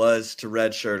was to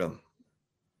redshirt him.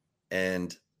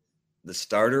 And the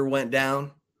starter went down,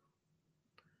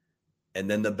 and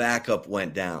then the backup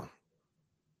went down.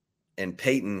 And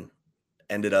Peyton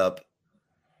ended up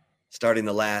starting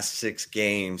the last 6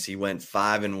 games. He went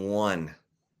 5-1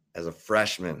 as a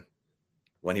freshman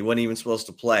when he wasn't even supposed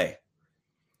to play.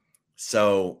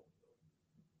 So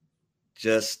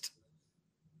just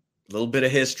a little bit of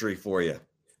history for you.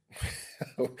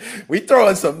 We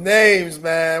throwing some names,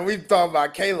 man. We talking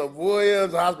about Caleb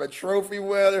Williams, Heisman Trophy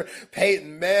winner,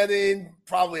 Peyton Manning,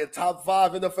 probably a top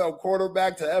 5 NFL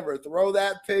quarterback to ever throw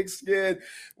that pigskin.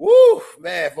 Woo,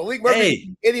 man. Malik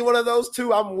Murphy, any one of those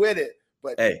two, I'm with it.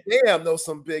 But damn, those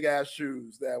some big ass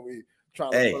shoes that we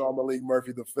trying to put on Malik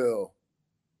Murphy to fill.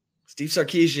 Steve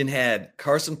Sarkisian had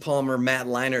Carson Palmer, Matt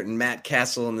Leinart, and Matt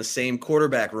Castle in the same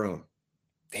quarterback room.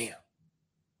 Damn.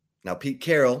 Now, Pete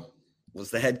Carroll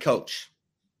was the head coach.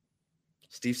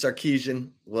 Steve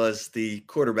Sarkisian was the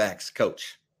quarterback's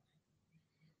coach.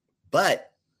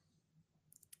 But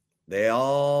they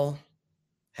all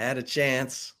had a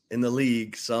chance in the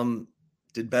league. Some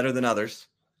did better than others.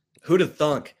 Who'd have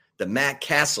thunk that Matt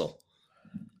Castle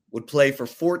would play for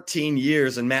 14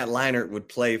 years and Matt Leinart would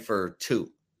play for 2?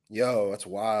 Yo, that's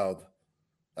wild.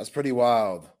 That's pretty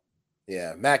wild.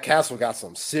 Yeah, Matt Castle got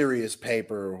some serious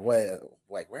paper.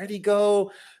 Where'd he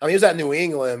go? I mean, he was at New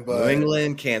England, but New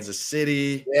England, Kansas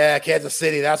City. Yeah, Kansas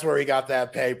City. That's where he got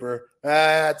that paper.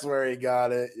 That's where he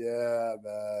got it. Yeah,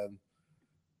 man.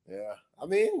 Yeah. I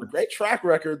mean, great track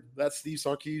record. That's Steve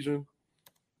Sarkisian.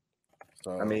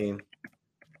 So, I mean,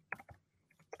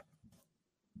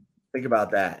 think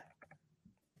about that.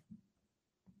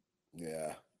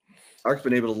 Yeah. Sark's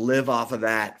been able to live off of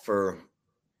that for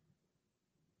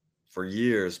for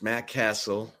years. Matt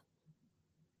Castle.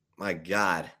 My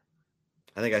God.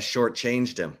 I think I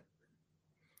shortchanged him.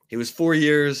 He was 4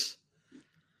 years.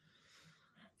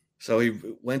 So he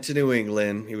went to New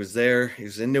England. He was there. He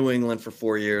was in New England for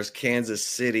 4 years, Kansas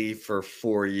City for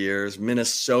 4 years,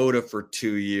 Minnesota for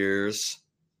 2 years.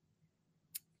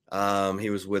 He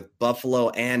was with Buffalo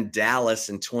and Dallas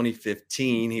in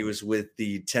 2015. He was with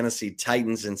the Tennessee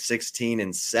Titans in 16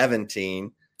 and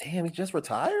 17. Damn, he just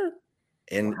retired?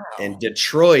 In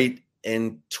Detroit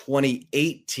in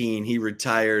 2018, he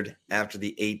retired after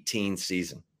the 18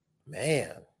 season.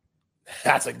 Man,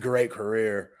 that's a great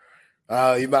career.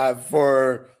 You might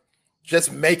for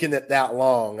just making it that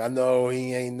long. I know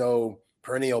he ain't no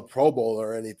perennial Pro Bowler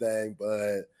or anything,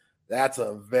 but that's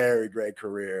a very great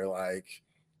career, like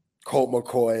Colt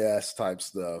McCoy-esque type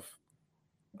stuff.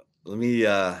 Let me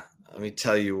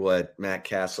tell you what Matt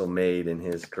Castle made in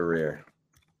his career.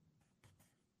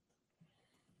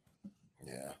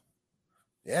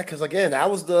 Yeah, because again, that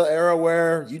was the era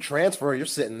where you transfer, you're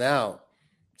sitting out.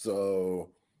 So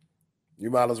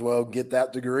you might as well get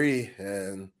that degree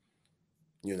and,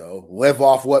 live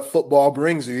off what football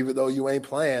brings you, even though you ain't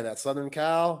playing at Southern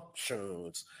Cal. Sure,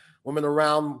 it's women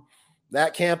around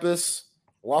that campus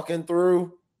walking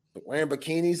through, wearing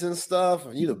bikinis and stuff,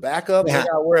 and you the backup. You got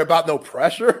to worry about no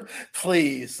pressure.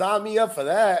 Please sign me up for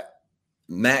that.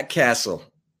 Matt Castle,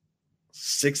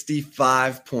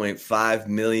 $65.5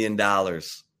 million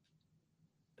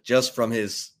just from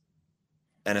his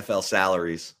NFL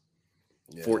salaries.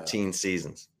 14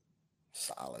 seasons.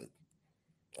 Solid.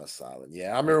 That's solid. Yeah,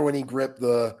 I remember when he gripped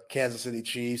the Kansas City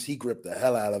Chiefs, he gripped the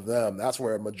hell out of them. That's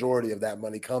where a majority of that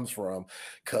money comes from,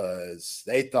 because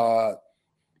they thought,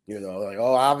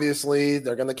 obviously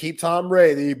they're going to keep Tom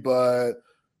Brady, but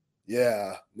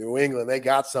yeah, New England, they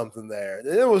got something there. And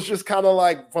it was just kind of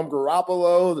like from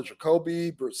Garoppolo to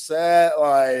Jacoby Brissett,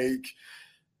 like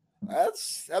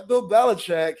that's Bill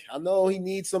Belichick. I know he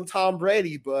needs some Tom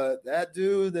Brady, but that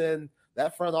dude and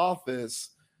that front office,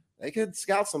 they could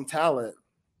scout some talent,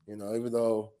 even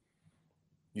though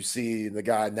you see the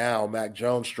guy now, Mac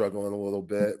Jones, struggling a little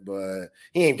bit, but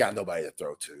he ain't got nobody to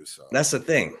throw to. So that's the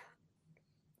thing.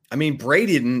 I mean,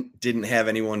 Brady didn't have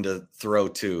anyone to throw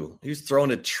to. He was throwing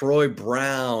to Troy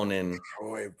Brown and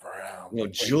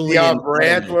Julian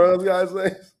Branch, one of those guys'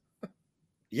 names.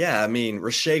 Yeah, I mean,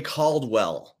 Rashay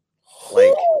Caldwell.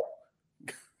 Like,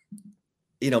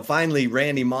 finally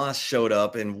Randy Moss showed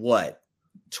up in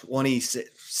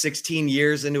 16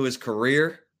 years into his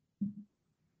career.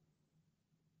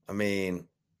 I mean,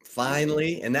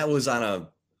 finally, and that was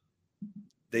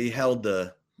they held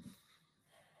the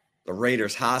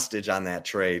Raiders hostage on that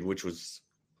trade, which was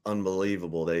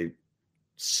unbelievable. They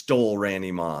stole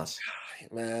Randy Moss.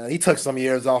 Man, he took some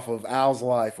years off of Al's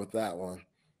life with that one.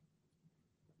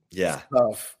 Yeah. It's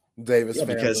tough. Davis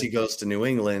family. Because he goes to New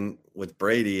England with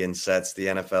Brady and sets the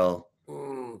NFL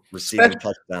receiving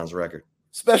touchdowns record.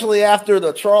 Especially after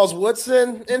the Charles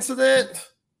Woodson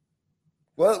incident.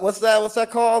 What's that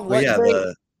called?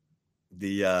 The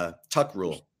tuck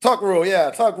rule. Tuck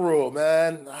rule,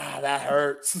 man. That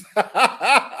hurts.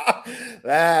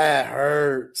 That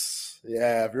hurts.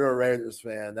 Yeah, if you're a Raiders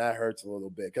fan, that hurts a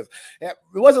little bit, because it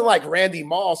wasn't like Randy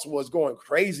Moss was going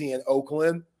crazy in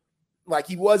Oakland. Like,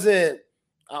 he wasn't.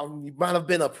 He might have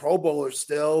been a Pro Bowler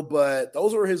still, but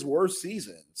those were his worst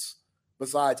seasons.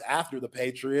 Besides after the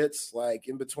Patriots, like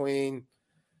in between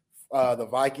the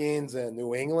Vikings and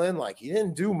New England, like he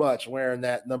didn't do much wearing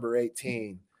that number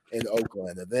 18 in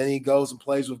Oakland. And then he goes and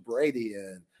plays with Brady,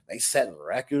 and they setting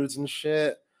records and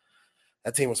shit.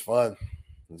 That team was fun.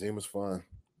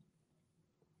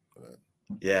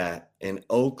 Yeah, in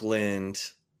Oakland,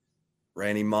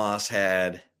 Randy Moss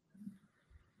had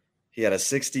a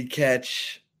 60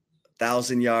 catch,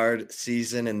 1,000-yard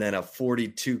season, and then a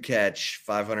 42 catch,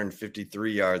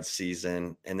 553-yard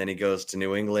season. And then he goes to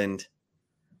New England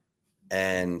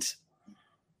and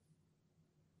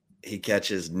he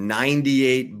catches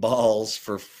 98 balls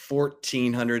for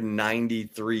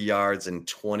 1,493 yards and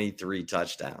 23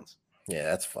 touchdowns. Yeah,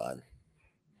 that's fun.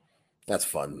 That's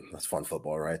fun. That's fun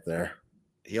football right there.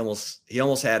 He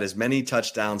almost had as many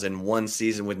touchdowns in one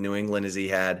season with New England as he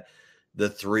had the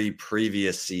 3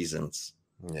 previous seasons.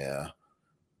 Yeah.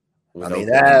 I mean,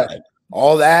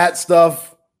 all that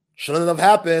stuff shouldn't have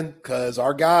happened, because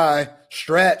our guy,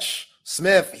 Stretch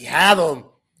Smith, he had him.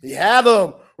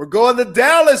 We're going to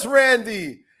Dallas,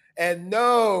 Randy. And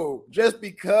no, just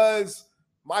because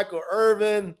Michael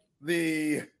Irvin,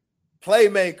 the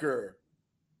playmaker,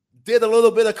 did a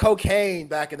little bit of cocaine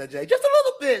back in the day. Just a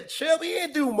little bit, chill. He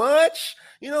didn't do much.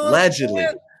 Allegedly.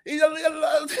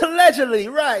 Allegedly,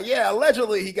 right? Yeah,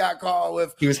 allegedly he got caught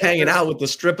with. He was hanging out with the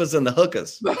strippers and the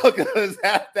hookers. The hookers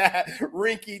at that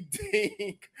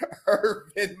rinky-dink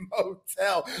urban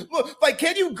motel. Look, like,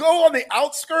 can you go on the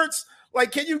outskirts?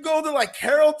 Like, can you go to like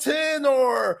Carrollton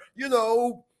or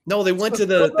No, they went to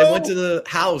the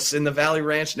house in the Valley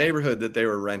Ranch neighborhood that they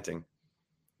were renting.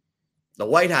 The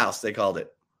White House, they called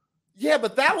it. Yeah,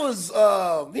 but that was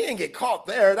he didn't get caught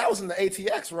there. That was in the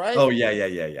ATX, right? Oh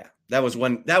yeah. That was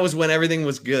when everything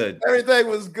was good. Everything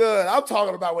was good. I'm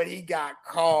talking about when he got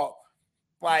caught,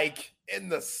 like in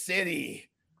the city,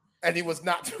 and he was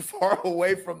not too far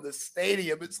away from the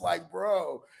stadium. It's like,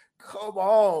 bro, come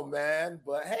on, man.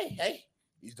 But hey,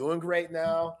 he's doing great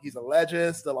now. He's a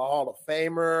legend, still a Hall of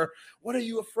Famer. What are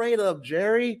you afraid of,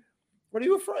 Jerry? What are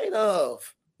you afraid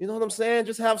of? You know what I'm saying?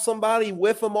 Just have somebody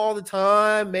with him all the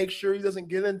time. Make sure he doesn't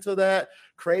get into that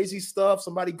crazy stuff.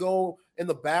 Somebody go in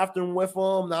the bathroom with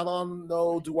him, not on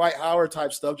no Dwight Howard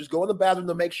type stuff. Just go in the bathroom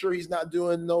to make sure he's not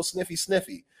doing no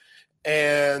sniffy.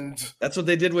 And that's what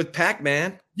they did with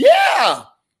Pac-Man. Yeah,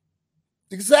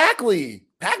 exactly.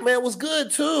 Pac-Man was good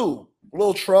too. A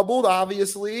little troubled,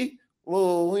 obviously. A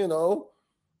little,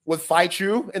 would fight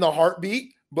you in a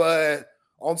heartbeat. But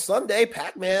on Sunday,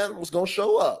 Pac-Man was going to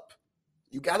show up.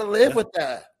 You got to live with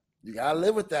that. You got to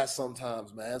live with that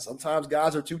sometimes, man. Sometimes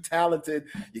guys are too talented.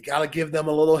 You got to give them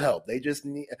a little help.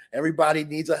 Everybody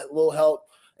needs a little help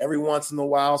every once in a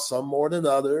while, some more than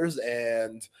others.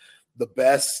 And the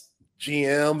best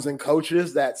GMs and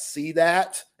coaches that see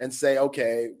that and say,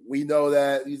 okay, we know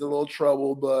that he's a little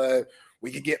troubled, but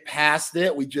we can get past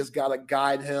it. We just got to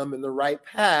guide him in the right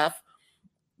path.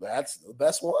 That's the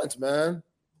best ones, man.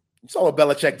 You saw what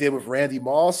Belichick did with Randy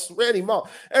Moss.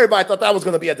 Everybody thought that was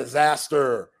going to be a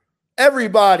disaster.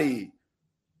 Everybody.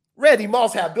 Randy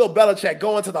Moss had Bill Belichick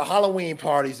going to the Halloween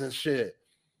parties and shit.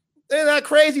 Isn't that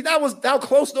crazy? That was how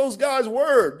close those guys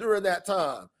were during that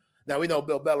time. Now, we know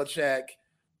Bill Belichick,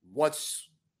 once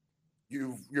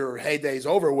your heyday's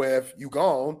over with, you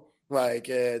gone.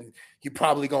 And he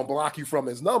probably going to block you from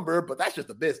his number, but that's just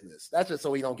a business. That's just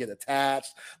so he don't get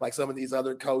attached like some of these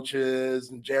other coaches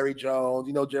and Jerry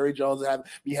Jones. Jerry Jones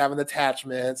be having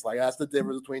attachments. Like, that's the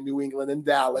difference between New England and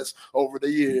Dallas over the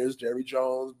years. Jerry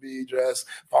Jones be just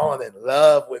falling in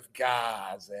love with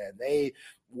guys, and they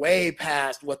way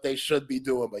past what they should be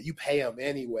doing, but you pay them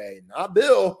anyway. Not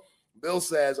Bill. Bill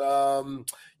says,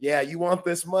 yeah, you want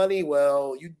this money?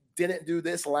 Well, you didn't do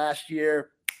this last year.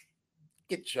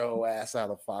 Get your ass out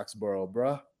of Foxborough,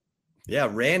 bro. Yeah,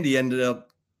 Randy ended up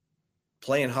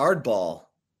playing hardball,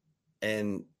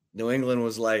 and New England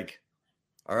was like,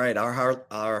 all right,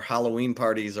 our Halloween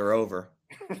parties are over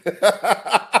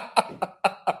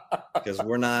because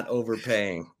we're not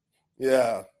overpaying.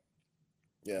 Yeah.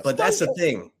 But that's the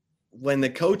thing. When the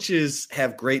coaches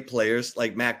have great players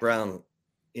like Mac Brown,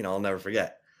 I'll never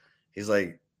forget. He's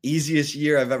like, easiest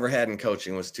year I've ever had in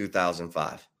coaching was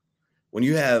 2005. When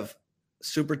you have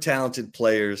super talented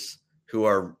players who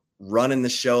are running the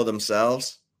show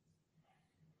themselves,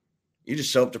 you just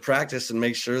show up to practice and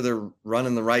make sure they're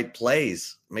running the right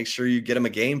plays. Make sure you get them a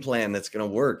game plan that's going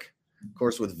to work. Of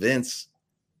course, with Vince,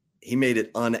 he made it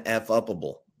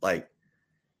un-F-uppable. Like,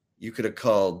 you could have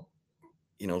called,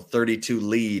 32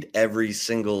 lead every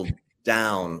single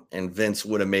down, and Vince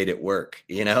would have made it work,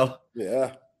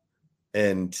 Yeah.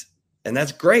 And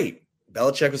that's great.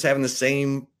 Belichick was having the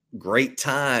same great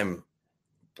time.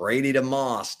 Brady to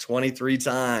Moss 23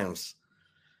 times.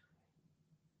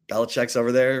 Belichick's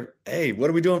over there. Hey, what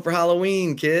are we doing for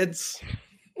Halloween, kids?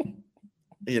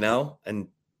 And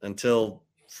until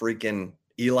freaking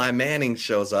Eli Manning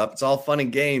shows up, it's all fun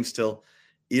and games till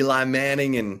Eli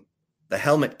Manning and the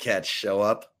helmet catch show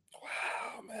up.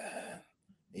 Wow, man.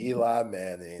 Eli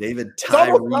Manning. David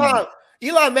Tyree.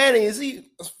 Eli Manning, is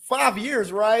he 5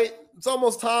 years, right? It's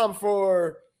almost time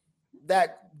for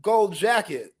that gold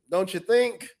jacket. Don't you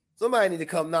think? Somebody need to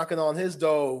come knocking on his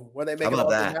door when they make it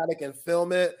automatic and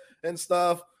film it and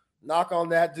stuff. Knock on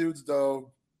that dude's door.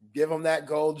 Give him that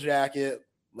gold jacket.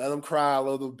 Let him cry a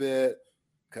little bit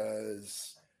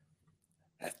because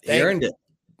he earned it.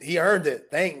 He earned it.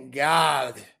 Thank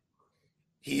God.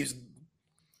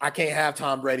 I can't have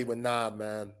Tom Brady with Nod,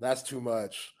 man. That's too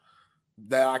much.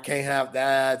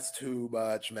 That's too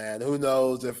much, man. Who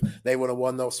knows if they would have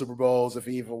won those Super Bowls if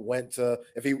he even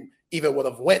would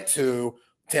have went to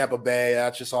Tampa Bay.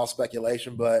 That's just all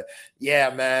speculation. But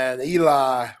yeah, man,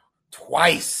 Eli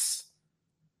twice.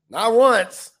 Not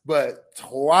once, but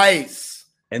twice.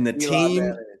 And the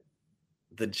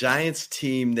Giants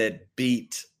team that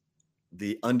beat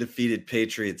the undefeated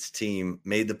Patriots team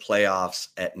made the playoffs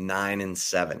at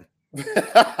 9-7.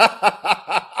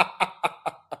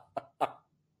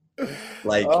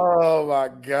 Like, oh my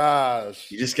gosh.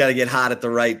 you just got to get hot at the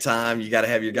right time. You got to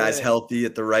have your guys healthy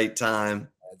at the right time.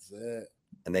 That's it.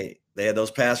 And they had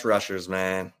those pass rushers,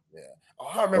 man. Yeah.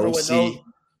 Oh, I remember OC, when those.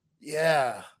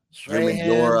 Yeah.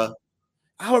 Strahan.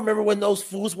 I remember when those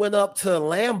fools went up to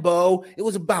Lambeau, it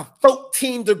was about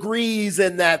 13 degrees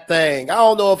in that thing. I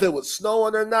don't know if it was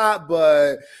snowing or not,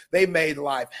 but they made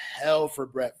life hell for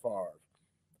Brett Favre.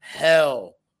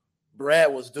 Hell.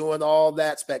 Brett was doing all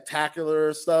that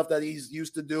spectacular stuff that he's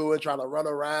used to doing, trying to run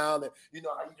around, and you know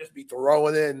how you just be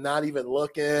throwing it and not even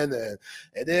looking, and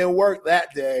it didn't work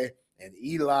that day. And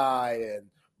Eli and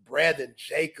Brandon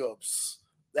Jacobs,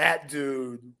 that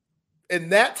dude, in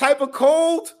that type of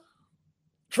cold,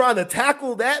 trying to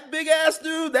tackle that big ass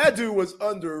dude, that dude was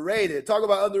underrated. Talk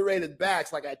about underrated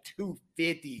backs, like at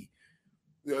 250,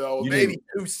 maybe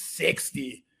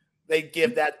 260. They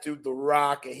give that dude the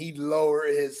rock, and he'd lower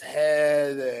his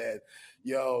head, and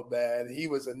man, he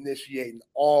was initiating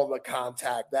all the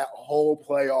contact that whole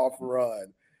playoff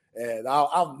run. And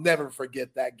I'll never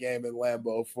forget that game in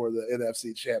Lambeau for the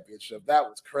NFC Championship. That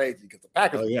was crazy because the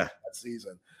Packers won that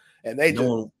season, and they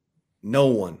no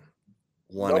one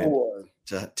wanted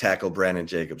to tackle Brandon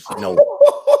Jacobs. No one.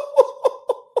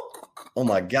 Oh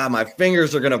my God, my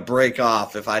fingers are gonna break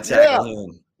off if I tackle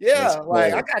him. Yeah,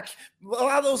 like I got a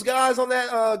lot of those guys on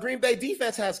that Green Bay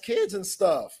defense has kids and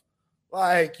stuff.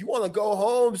 Like, you want to go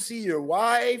home, see your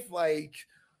wife. Like,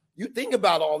 you think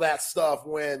about all that stuff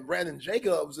when Brandon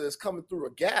Jacobs is coming through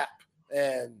a gap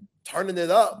and turning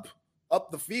it up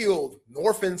the field,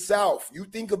 north and south. You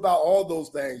think about all those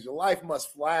things. Your life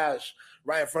must flash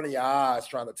right in front of your eyes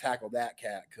trying to tackle that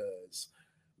cat because,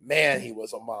 man, he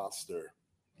was a monster.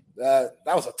 That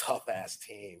was a tough-ass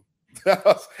team.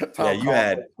 You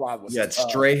had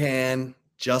Strahan,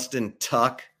 Justin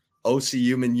Tuck, OC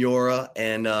Umenyiora,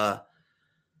 and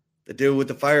the dude with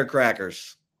the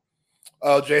firecrackers.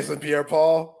 Oh, Jason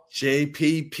Pierre-Paul?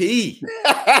 JPP.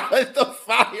 The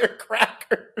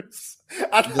firecrackers.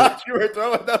 I thought you were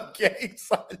throwing up gang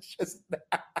signs just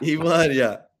now. He won,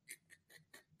 yeah.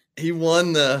 He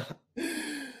won the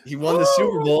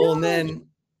Super Bowl, and then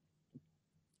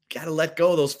got to let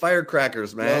go of those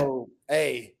firecrackers, man. Yo,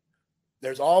 hey,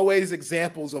 there's always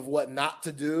examples of what not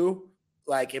to do.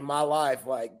 Like in my life,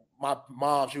 like my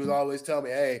mom, she would always tell me,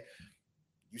 hey,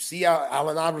 you see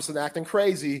Allen Iverson acting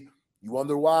crazy. You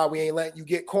wonder why we ain't letting you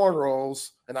get cornrows.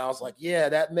 And I was like, yeah,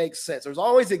 that makes sense. There's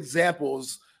always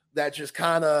examples that just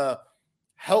kind of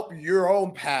help your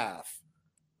own path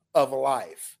of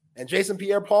life. And Jason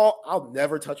Pierre-Paul, I'll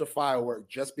never touch a firework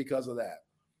just because of that.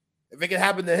 If it can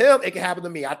happen to him, it can happen to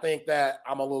me. I think that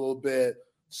I'm a little bit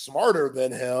smarter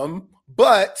than him,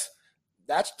 but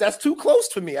that's too close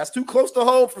to me. That's too close to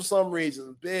home for some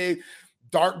reason. Big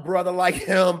dark brother like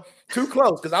him, too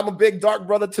close because I'm a big dark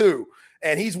brother too.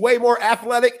 And he's way more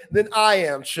athletic than I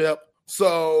am, Chip.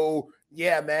 So,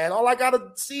 yeah, man, all I got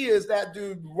to see is that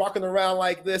dude walking around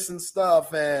like this and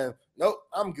stuff. And nope,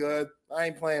 I'm good. I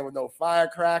ain't playing with no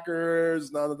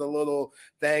firecrackers, none of the little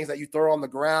things that you throw on the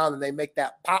ground and they make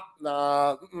that pop.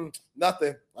 Nah,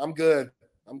 nothing. I'm good.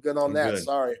 I'm good on that. Good.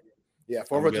 Sorry. Yeah,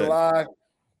 4th of July,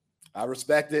 I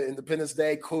respect it. Independence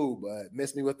Day, cool, but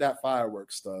miss me with that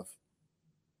fireworks stuff.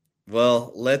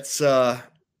 Well, let's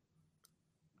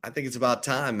I think it's about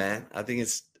time, man. I think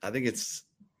it's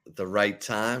the right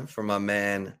time for my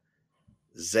man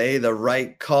Zay the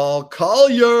Right Call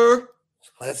Collier.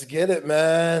 Let's get it,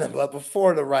 man. But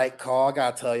before the right call, I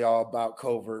got to tell y'all about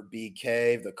Covert Bee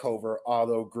Cave, the Covert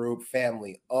Auto Group,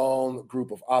 family-owned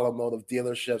group of automotive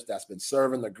dealerships that's been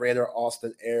serving the greater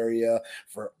Austin area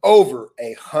for over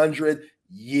 100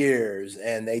 years,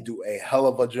 and they do a hell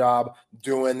of a job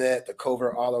doing it. The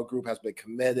Covert Auto Group has been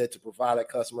committed to providing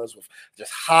customers with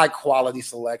just high quality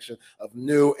selection of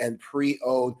new and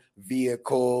pre-owned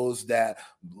vehicles that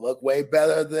look way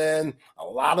better than a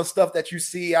lot of stuff that you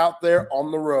see out there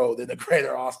on the road in the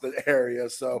greater Austin area.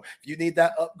 So if you need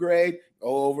that upgrade,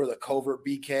 go over the Covert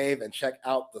Bee Cave and check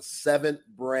out the 7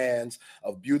 brands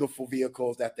of beautiful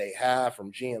vehicles that they have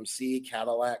from GMC,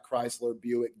 Cadillac, Chrysler,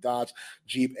 Buick, Dodge,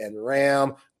 Jeep, and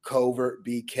Ram. Covert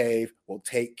Bee Cave will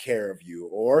take care of you.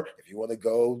 Or if you want to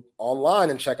go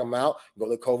online and check them out, go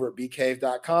to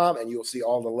covertbeecave.com and you'll see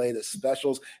all the latest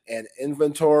specials and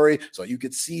inventory. So you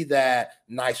could see that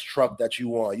nice truck that you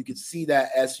want. You could see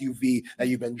that SUV that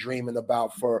you've been dreaming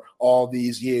about for all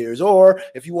these years. Or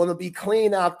if you want to be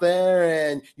clean out there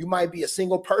and you might be a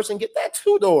single person, get that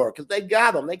 2-door because they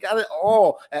got them. They got it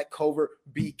all at Covert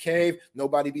Bee Cave.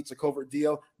 Nobody beats a Covert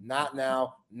deal. Not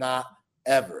now, not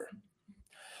ever.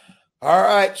 All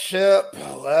right, Chip.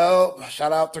 Well,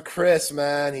 shout out to Chris,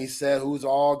 man. He said who's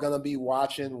all gonna be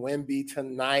watching Wemby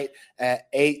tonight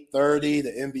at 8:30.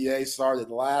 The NBA started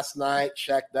last night.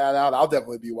 Check that out. I'll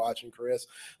definitely be watching, Chris.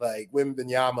 Like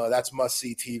Wembanyama, that's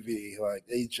must-see TV. Like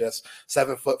he's just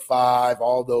 7'5",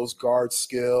 all those guard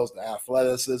skills, the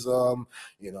athleticism,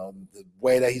 the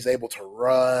way that he's able to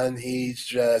run. He's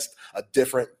just a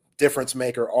difference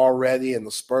maker already. In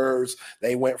the Spurs,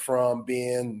 they went from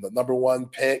being the number one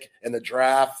pick in the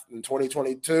draft in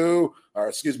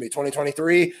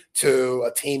 2023 to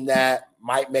a team that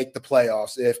might make the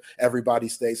playoffs if everybody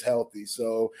stays healthy.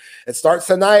 So it starts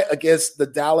tonight against the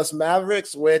Dallas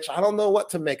Mavericks, which I don't know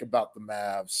what to make about the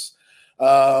Mavs.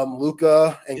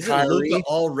 Luka and Isn't Kyrie Luka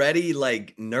already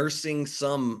like nursing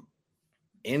some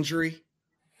injury?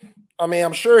 I mean,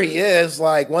 I'm sure he is.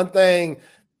 Like, one thing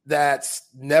that's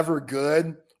never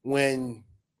good when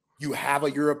you have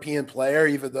a European player,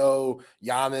 even though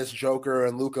Giannis, Joker,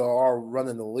 and Luka are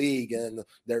running the league and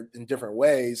they're in different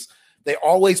ways, they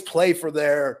always play for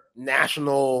their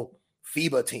national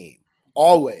FIBA team,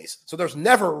 always. So there's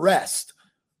never rest.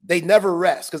 They never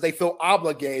rest because they feel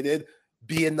obligated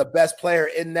being the best player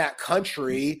in that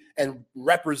country and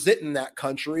representing that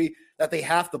country that they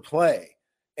have to play.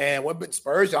 And when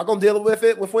Spurs, y'all going to deal with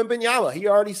it with Wembanyama. He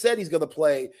already said he's going to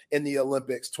play in the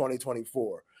Olympics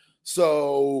 2024.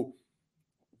 So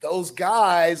those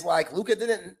guys, like Luka,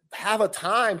 didn't have a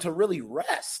time to really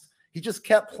rest. He just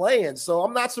kept playing. So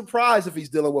I'm not surprised if he's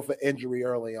dealing with an injury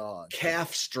early on.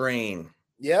 Calf strain.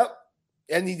 Yep.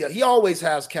 And he always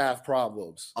has calf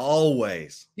problems.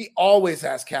 Always. He always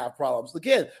has calf problems.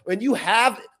 Again, when you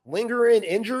have lingering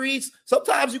injuries,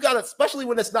 sometimes you got to, especially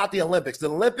when it's not the Olympics. The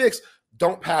Olympics,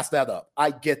 don't pass that up.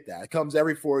 I get that. It comes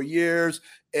every 4 years.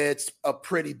 It's a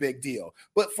pretty big deal.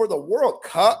 But for the World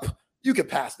Cup, you can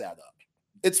pass that up.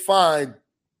 It's fine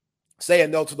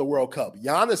saying no to the World Cup.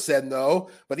 Giannis said no,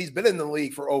 but he's been in the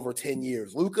league for over 10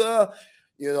 years. Luka,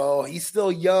 he's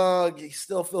still young. He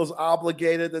still feels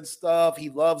obligated and stuff. He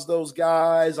loves those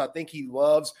guys. I think he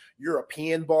loves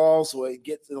European ball, so it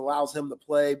allows him to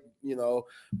play,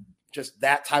 just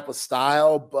that type of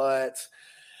style. But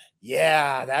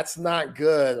yeah, that's not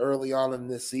good early on in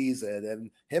this season.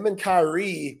 And him and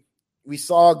Kyrie, we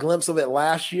saw a glimpse of it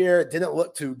last year. It didn't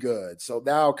look too good. So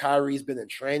now Kyrie's been in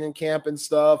training camp and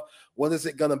stuff. What is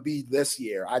it going to be this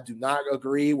year? I do not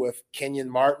agree with Kenyon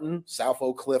Martin, South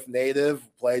Oak Cliff native,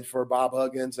 played for Bob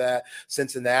Huggins at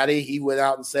Cincinnati. He went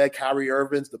out and said Kyrie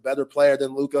Irving's the better player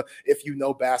than Luka if you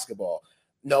know basketball.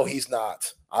 No, he's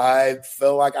not. I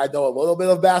feel like I know a little bit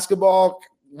of basketball.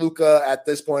 Luka at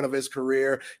this point of his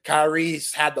career,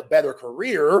 Kyrie's had the better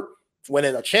career,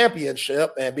 winning a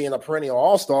championship and being a perennial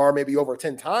all-star maybe over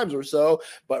 10 times or so.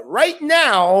 But right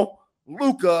now,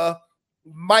 Luka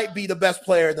might be the best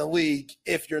player in the league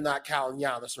if you're not counting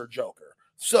Giannis or Joker.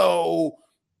 So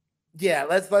yeah,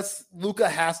 Luka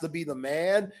has to be the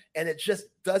man, and it just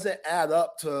doesn't add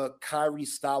up to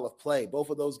Kyrie's style of play. Both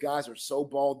of those guys are so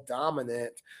ball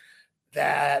dominant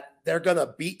that they're going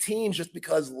to beat teams just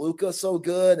because Luka's so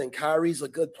good and Kyrie's a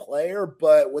good player.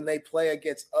 But when they play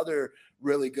against other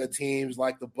really good teams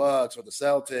like the Bucks or the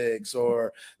Celtics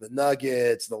or the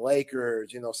Nuggets, the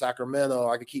Lakers, Sacramento,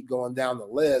 I could keep going down the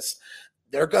list,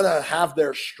 they're going to have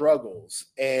their struggles.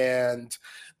 And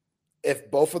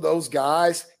if both of those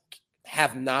guys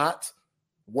have not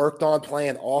worked on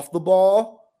playing off the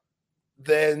ball,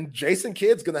 then Jason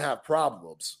Kidd's going to have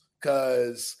problems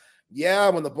because – yeah,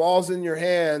 when the ball's in your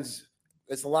hands,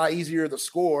 it's a lot easier to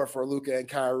score for Luka and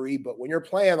Kyrie. But when you're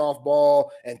playing off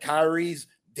ball and Kyrie's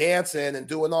dancing and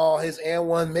doing all his and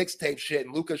one mixtape shit,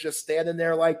 and Luka's just standing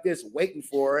there like this, waiting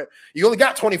for it, you only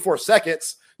got 24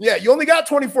 seconds. Yeah, you only got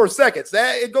 24 seconds.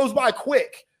 It goes by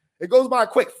quick.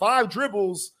 5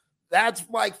 dribbles, that's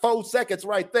like 4 seconds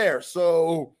right there.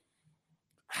 So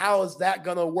how is that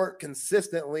going to work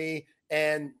consistently?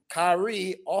 And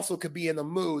Kyrie also could be in the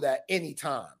mood at any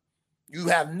time. You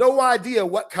have no idea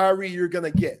what Kyrie you're going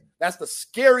to get. That's the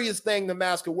scariest thing the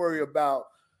Mavs could worry about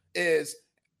is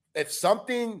if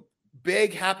something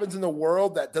big happens in the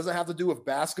world that doesn't have to do with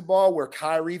basketball where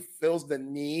Kyrie feels the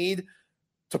need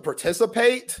to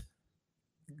participate,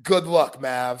 good luck,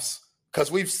 Mavs,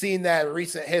 because we've seen that in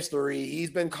recent history.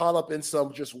 He's been caught up in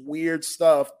some just weird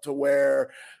stuff to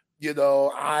where,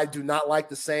 I do not like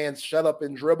the saying shut up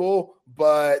and dribble,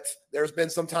 but there's been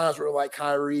some times where like,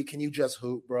 Kyrie, can you just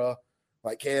hoop, bro?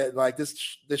 This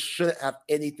shouldn't have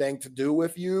anything to do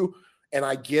with you. And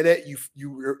I get it.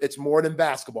 It's more than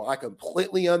basketball. I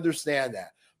completely understand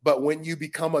that. But when you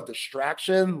become a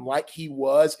distraction, like he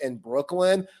was in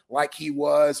Brooklyn, like he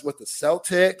was with the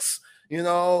Celtics,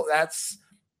 that's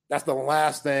the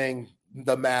last thing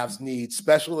the Mavs need,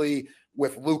 especially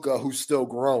with Luka, who's still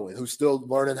growing, who's still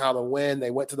learning how to win.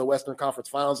 They went to the Western Conference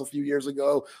Finals a few years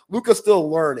ago. Luka's still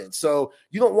learning. So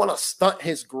you don't want to stunt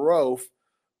his growth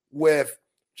with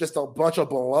just a bunch of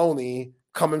baloney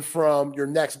coming from your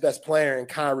next best player in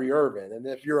Kyrie Irving. And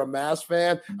if you're a Mavs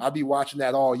fan, I'll be watching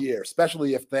that all year,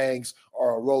 especially if things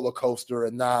are a roller coaster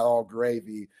and not all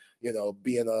gravy,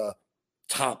 being a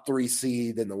top 3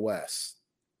 seed in the West.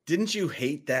 Didn't you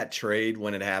hate that trade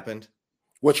when it happened?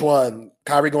 Which one?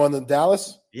 Kyrie going to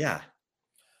Dallas? Yeah.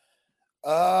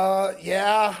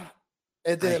 Yeah.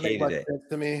 It didn't make much it. sense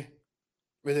to me.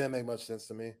 It didn't make much sense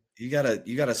to me. You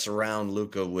gotta surround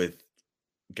Luka with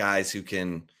guys who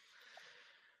can,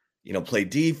 play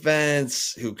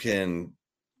defense, who can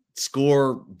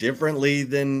score differently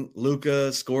than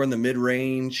Luka, score in the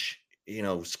mid-range,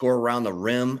 score around the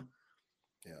rim.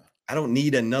 Yeah. I don't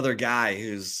need another guy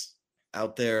who's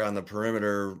out there on the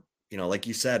perimeter, like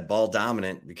you said, ball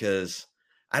dominant, because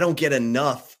I don't get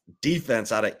enough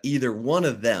defense out of either one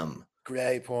of them.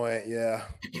 Great point. Yeah.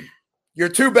 Your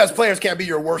 2 best players can't be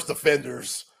your worst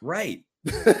defenders. Right.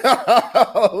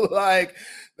 Like,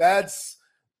 that's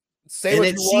say and what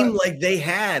it you seemed want. like they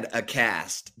had a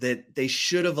cast that they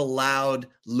should have allowed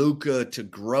Luka to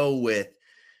grow with,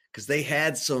 because they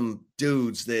had some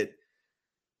dudes that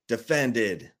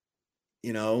defended,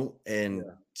 and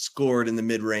scored in the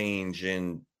mid-range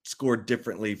and scored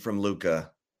differently from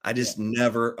Luka. I just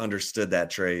never understood that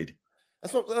trade.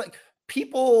 That's what,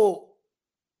 people,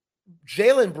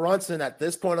 Jalen Brunson at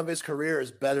this point of his career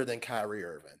is better than Kyrie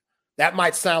Irving. That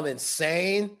might sound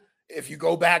insane if you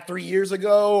go back 3 years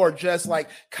ago, or just like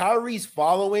Kyrie's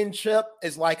following chip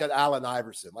is like an Allen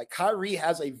Iverson. Like, Kyrie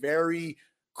has a very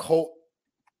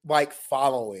cult-like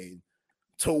following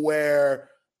to where,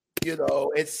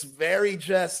 it's very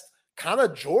just kind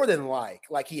of Jordan-like.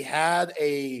 Like, he had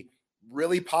a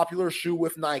really popular shoe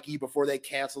with Nike before they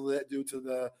canceled it due to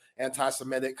the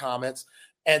anti-Semitic comments.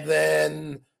 And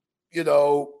then,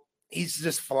 he's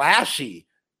just flashy.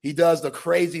 He does the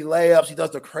crazy layups. He does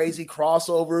the crazy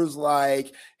crossovers.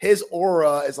 Like, his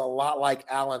aura is a lot like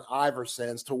Allen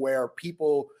Iverson's, to where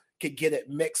people could get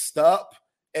it mixed up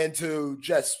into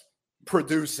just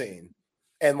producing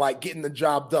and like getting the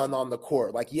job done on the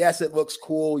court. Like, yes, it looks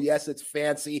cool. Yes, it's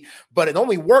fancy, but it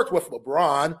only worked with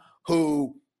LeBron,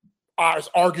 who is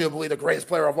arguably the greatest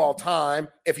player of all time,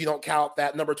 if you don't count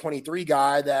that number 23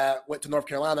 guy that went to North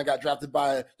Carolina and got drafted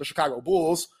by the Chicago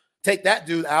Bulls. Take that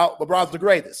dude out, LeBron's the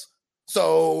greatest.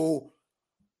 So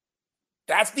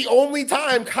that's the only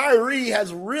time Kyrie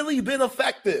has really been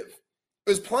effective,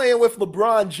 is playing with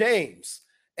LeBron James.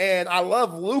 And I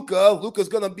love Luka. Luka's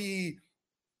going to be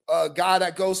a guy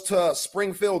that goes to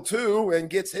Springfield too and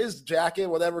gets his jacket,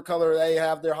 whatever color they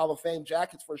have their Hall of Fame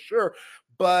jackets, for sure.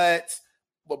 But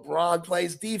LeBron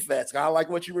plays defense. I like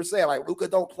what you were saying. Like, Luka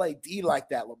don't play D like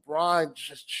that. LeBron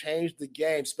just changed the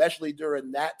game, especially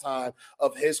during that time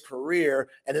of his career,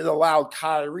 and it allowed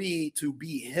Kyrie to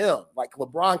be him. Like,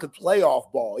 LeBron could play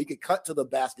off ball. He could cut to the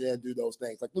basket and do those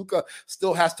things. Like, Luka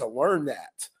still has to learn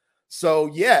that. So,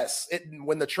 yes,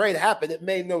 when the trade happened, it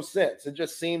made no sense. It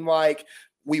just seemed like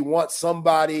we want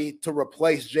somebody to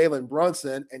replace Jalen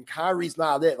Brunson, and Kyrie's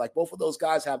not it. Like, both of those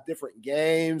guys have different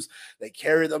games. They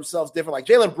carry themselves different. Like,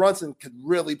 Jalen Brunson could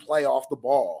really play off the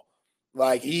ball.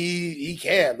 Like, he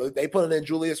can. They put it in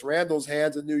Julius Randle's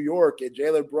hands in New York, and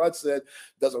Jalen Brunson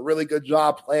does a really good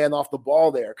job playing off the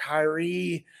ball there.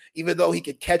 Kyrie, even though he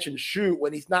could catch and shoot,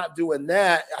 when he's not doing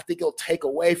that, I think he'll take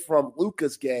away from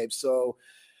Luka's game. So,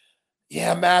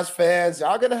 yeah, Mavs fans,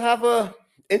 y'all going to have a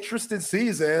interesting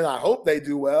season. I hope they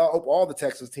do well. I hope all the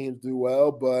Texas teams do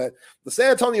well, but the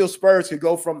San Antonio Spurs could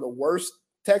go from the worst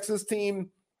Texas team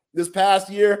this past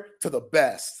year to the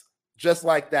best, just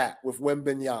like that, with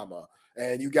Wembanyama.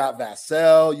 And you got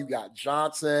Vassell, you got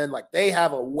Johnson. Like, they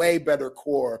have a way better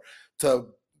core to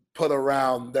put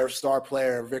around their star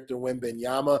player, Victor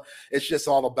Wembanyama. It's just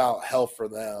all about health for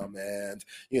them. And,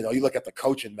 you look at the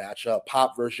coaching matchup,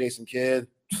 Pop versus Jason Kidd.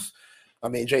 I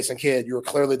mean, Jason Kidd, you're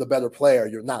clearly the better player.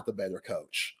 You're not the better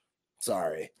coach.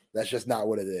 Sorry. That's just not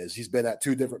what it is. He's been at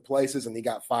 2 different places, and he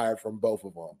got fired from both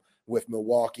of them, with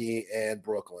Milwaukee and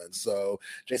Brooklyn. So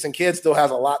Jason Kidd still has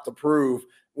a lot to prove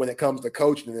when it comes to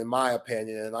coaching, in my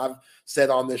opinion. And I've said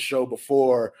on this show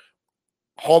before,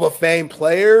 Hall of Fame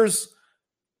players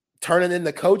turning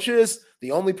into coaches,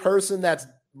 the only person that's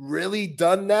really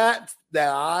done that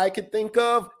I could think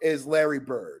of is Larry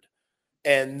Bird.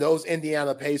 And those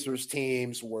Indiana Pacers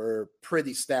teams were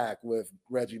pretty stacked with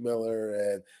Reggie Miller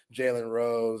and Jalen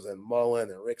Rose and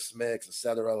Mullen and Rick Smicks, et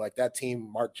cetera. Like that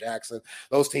team, Mark Jackson,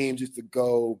 those teams used to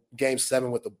go game 7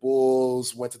 with the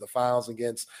Bulls, went to the finals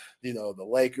against, the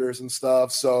Lakers and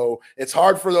stuff. So it's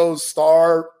hard for those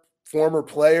star former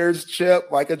players, Chip,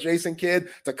 like a Jason Kidd,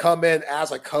 to come in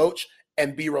as a coach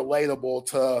and be relatable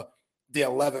to the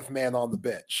 11th man on the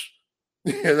bench.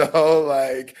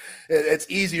 Like it's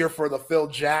easier for the Phil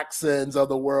Jacksons of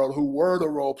the world who were the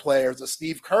role players, the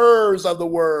Steve Kerrs of the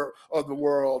world who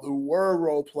were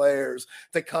role players,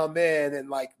 to come in and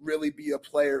like really be a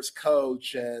player's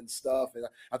coach and stuff. And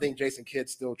I think Jason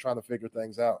Kidd's still trying to figure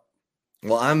things out.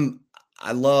 Well,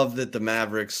 I love that the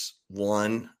Mavericks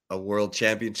won a world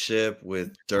championship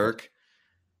with Dirk.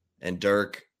 And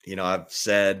Dirk, I've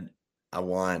said I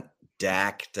want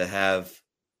Dak to have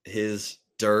his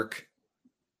Dirk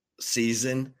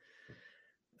season.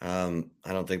 I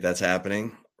don't think that's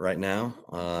happening right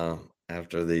now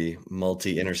after the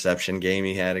multi-interception game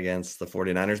he had against the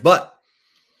 49ers. But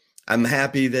I'm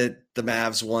happy that the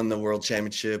Mavs won the world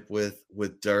championship with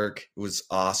Dirk. It was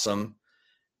awesome.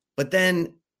 But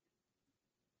then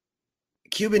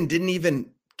Cuban didn't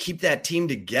even keep that team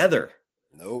together.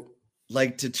 Nope.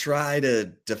 Like to try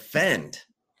to defend.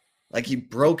 Like he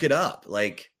broke it up.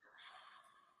 Like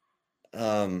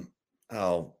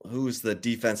who's the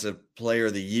defensive player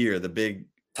of the year? The big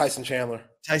Tyson Chandler.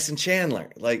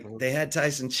 Like they had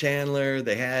Tyson Chandler.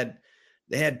 They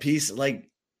had pieces. Like,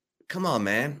 come on,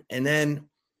 man. And then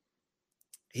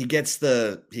he gets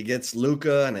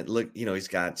Luka, and he's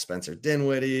got Spencer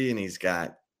Dinwiddie, and he's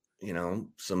got,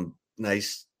 some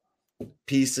nice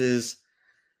pieces.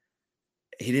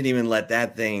 He didn't even let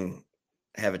that thing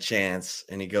have a chance,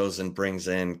 and he goes and brings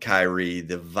in Kyrie,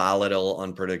 the volatile,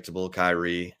 unpredictable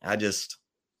Kyrie. I just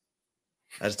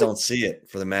don't see it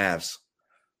for the Mavs.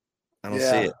 I don't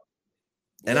see it,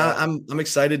 and I'm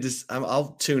excited to.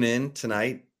 I'll tune in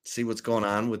tonight, see what's going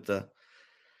on with the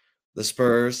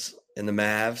Spurs and the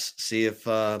Mavs. See if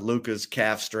Luka's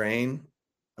calf strain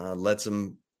lets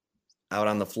him out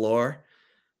on the floor.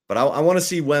 But I want to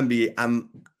see Wemby.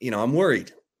 I'm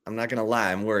worried. I'm not gonna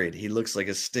lie, I'm worried. He looks like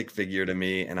a stick figure to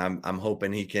me, and I'm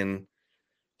hoping he can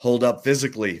hold up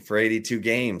physically for 82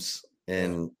 games.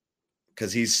 And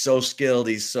because he's so skilled,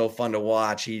 he's so fun to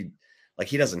watch. He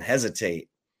doesn't hesitate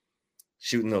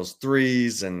shooting those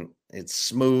threes, and it's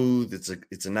smooth.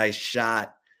 It's a nice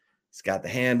shot. He's got the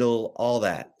handle, all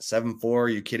that. 7'4", are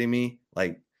you kidding me?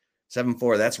 Like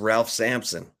 7'4", that's Ralph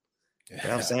Sampson. Yeah.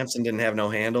 Ralph Sampson didn't have no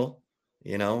handle,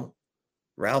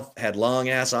 Ralph had long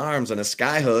ass arms and a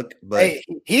sky hook, but hey,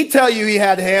 he'd tell you he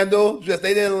had handle, just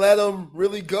they didn't let him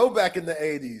really go back in the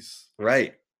 80s.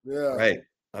 Right. Yeah. Right.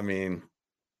 I mean,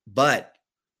 but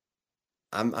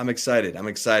I'm excited. I'm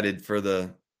excited for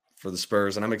the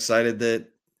Spurs, and I'm excited that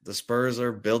the Spurs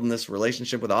are building this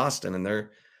relationship with Austin, and they're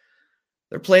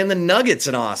playing the Nuggets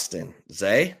in Austin,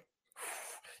 Zay.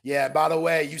 Yeah, by the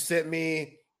way,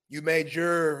 you made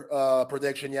your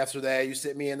prediction yesterday. You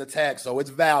sent me in the text, so it's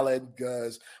valid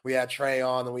because we had Trey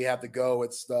on and we have to go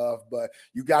with stuff. But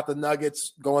you got the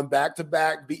Nuggets going back to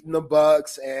back, beating the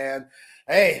Bucks, and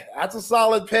hey, that's a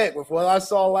solid pick. With what I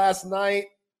saw last night,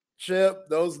 Chip,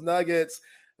 those Nuggets,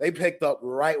 they picked up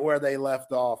right where they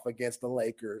left off against the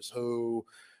Lakers, who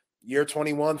year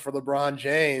 21 for LeBron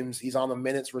James, he's on a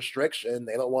minutes restriction.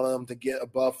 They don't want him to get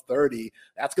above 30.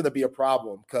 That's going to be a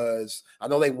problem because I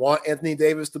know they want Anthony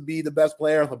Davis to be the best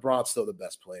player. LeBron's still the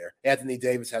best player. Anthony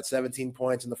Davis had 17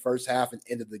 points in the first half and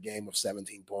ended the game with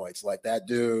 17 points. Like that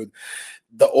dude,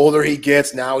 the older he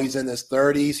gets, now he's in his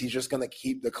 30s, he's just going to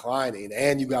keep declining.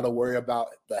 And you got to worry about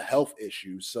the health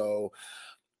issues. So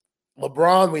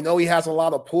LeBron, we know he has a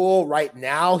lot of pull. Right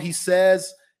now, he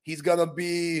says he's going to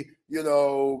be,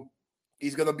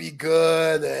 he's going to be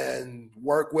good and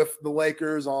work with the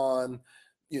Lakers on,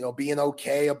 being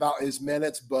okay about his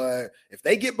minutes. But if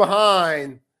they get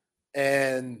behind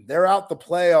and they're out the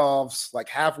playoffs, like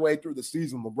halfway through the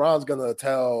season, LeBron's going to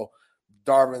tell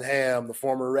Darvin Ham, the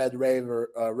former Red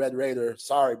Raider,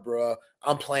 sorry, bro,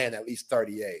 I'm playing at least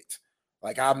 38.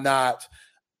 Like I'm not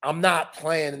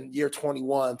playing in year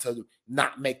 21 to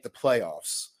not make the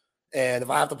playoffs. And if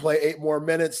I have to play 8 more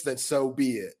minutes, then so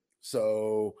be it.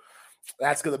 So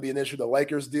that's going to be an issue the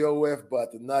Lakers deal with.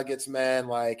 But the Nuggets, man,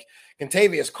 like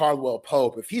Kentavious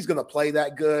Caldwell-Pope, if he's going to play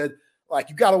that good, like,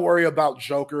 you got to worry about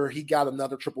Joker. He got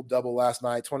another triple-double last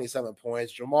night, 27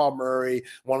 points. Jamal Murray,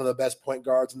 one of the best point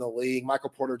guards in the league. Michael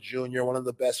Porter Jr., one of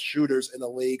the best shooters in the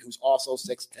league, who's also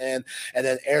 6'10". And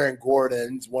then Aaron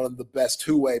Gordon's one of the best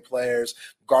two-way players,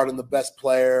 guarding the best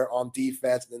player on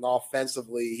defense. And then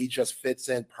offensively, he just fits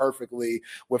in perfectly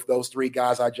with those three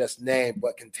guys I just named.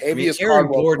 But Kentavious Aaron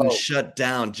Caldwell Gordon Pope, shut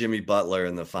down Jimmy Butler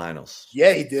in the finals.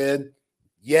 yeah, he did.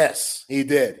 Yes, he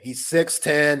did. He's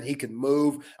 6'10". He can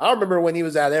move. I remember when he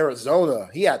was at Arizona,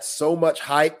 he had so much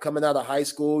hype coming out of high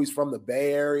school. He's from the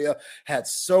Bay Area, had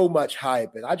so much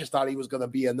hype. And I just thought he was going to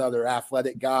be another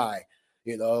athletic guy.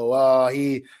 You know,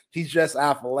 he's just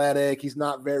athletic. He's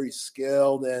not very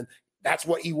skilled. And that's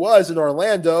what he was in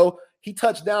Orlando. He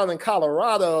touched down in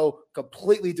Colorado,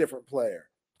 completely different player.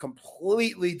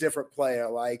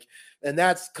 Like, and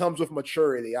that comes with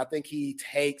maturity. I think he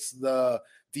takes the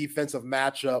defensive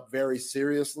matchup very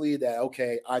seriously, that,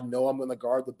 okay, I know I'm going to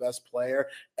guard the best player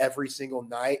every single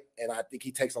night. And I think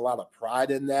he takes a lot of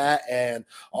pride in that. And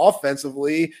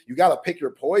offensively, you got to pick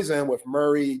your poison with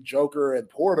Murray, Joker, and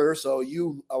Porter. So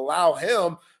you allow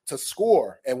him to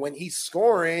score. And when he's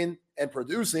scoring and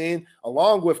producing,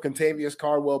 along with Kentavious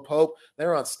Caldwell Pope,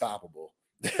 they're unstoppable.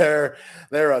 They're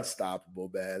unstoppable,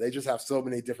 man. They just have so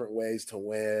many different ways to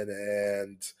win.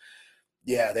 And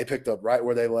yeah, they picked up right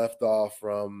where they left off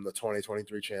from the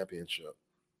 2023 championship.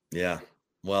 Yeah.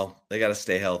 Well, they got to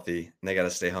stay healthy and they got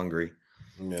to stay hungry.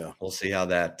 Yeah. We'll see how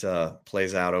that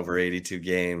plays out over 82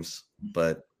 games.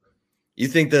 But you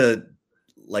think the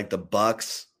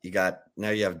Bucks, you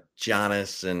have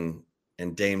Giannis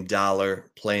and Dame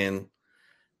Dollar playing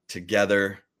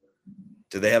together.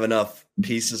 Do they have enough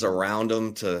pieces around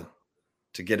them to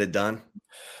get it done?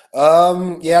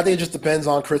 Yeah, I think it just depends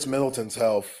on Chris Middleton's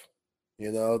health.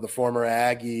 You know, the former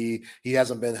Aggie, he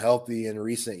hasn't been healthy in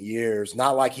recent years.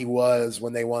 Not like he was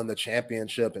when they won the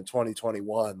championship in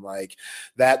 2021. Like,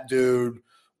 that dude,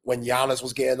 when Giannis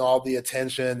was getting all the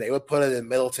attention, they would put it in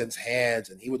Middleton's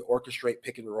hands and he would orchestrate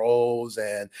pick and rolls.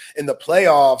 And in the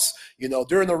playoffs, you know,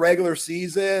 during the regular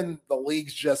season, the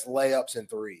league's just layups and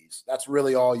threes. That's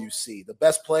really all you see. The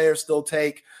best players still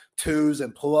take twos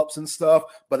and pull-ups and stuff,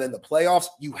 but in the playoffs,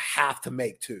 you have to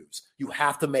make twos. You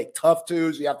have to make tough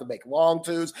twos. You have to make long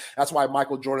twos. That's why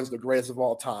Michael Jordan's the greatest of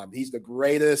all time. He's the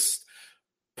greatest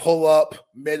pull-up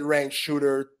mid-range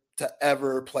shooter to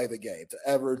ever play the game, to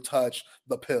ever touch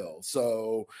the pill.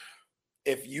 So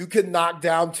if you can knock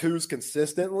down twos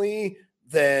consistently,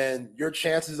 then your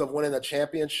chances of winning a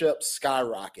championship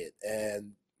skyrocket.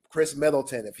 And Chris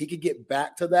Middleton, if he could get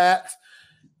back to that,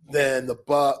 then the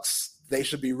Bucks, they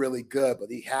should be really good, but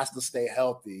he has to stay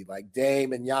healthy. Like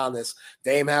Dame and Giannis.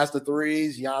 Dame has the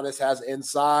threes. Giannis has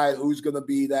inside. Who's going to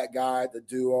be that guy to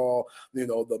do all, you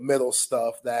know, the middle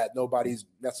stuff that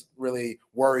that's really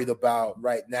worried about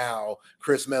right now?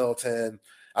 Chris Middleton.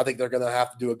 I think they're going to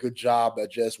have to do a good job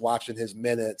at just watching his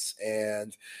minutes.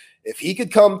 And if he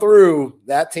could come through,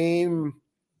 that team,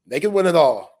 they could win it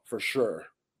all for sure.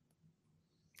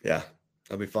 Yeah,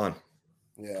 that'll be fun.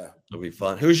 Yeah, it'll be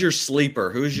fun. Who's your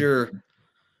sleeper? Who's your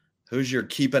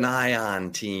keep an eye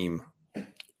on team?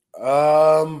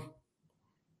 Probably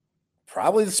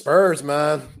the Spurs,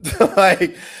 man.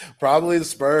 Like, probably the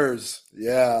Spurs.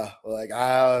 Yeah, like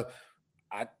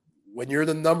when you're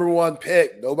the number one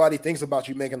pick, nobody thinks about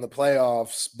you making the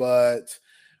playoffs. But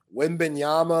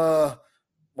Wembanyama,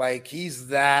 like, he's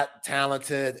that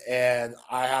talented, and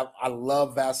I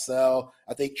love Vassell.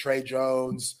 I think Trey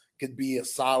Jones could be a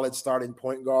solid starting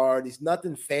point guard. He's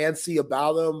nothing fancy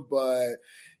about him, but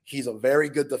he's a very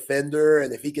good defender.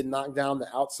 And if he can knock down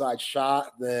the outside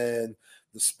shot, then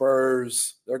the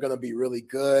Spurs, they're going to be really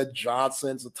good.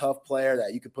 Johnson's a tough player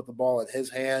that you could put the ball in his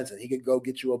hands and he could go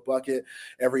get you a bucket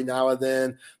every now and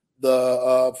then.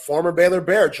 The former Baylor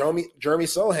Bear, Jeremy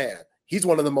Sohan, he's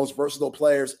one of the most versatile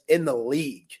players in the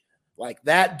league. Like,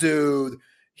 that dude,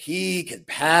 he can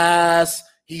pass.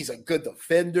 He's a good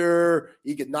defender.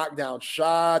 He could knock down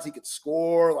shots. He could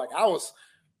score. Like,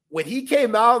 when he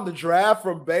came out in the draft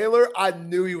from Baylor, I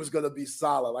knew he was going to be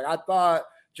solid. Like, I thought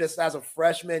just as a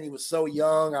freshman, he was so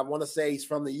young. I want to say he's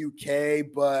from the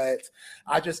UK, but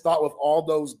I just thought with all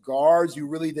those guards, you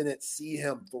really didn't see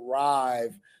him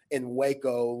thrive in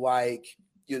Waco like,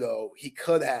 you know, he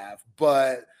could have.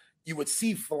 But you would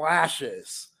see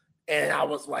flashes. And I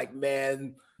was like,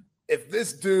 man, if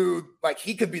this dude, like,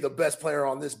 he could be the best player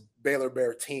on this Baylor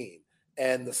Bear team.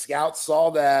 And the scouts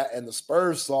saw that, and the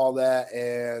Spurs saw that,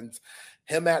 and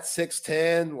him at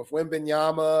 6'10" with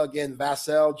Wembanyama, again,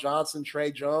 Vassell, Johnson,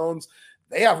 Trey Jones,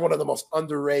 they have one of the most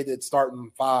underrated starting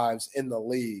fives in the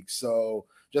league. So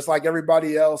just like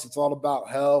everybody else, it's all about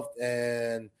health.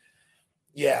 And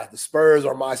Yeah, the Spurs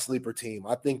are my sleeper team.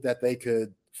 I think that they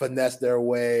could finesse their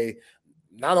way,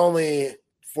 not only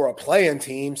for a play-in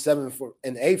team, 7th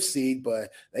and 8th seed,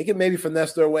 but they can maybe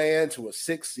finesse their way into a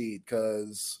 6th seed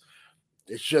because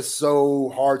it's just so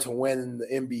hard to win in the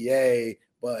NBA.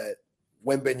 But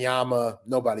Wembanyama,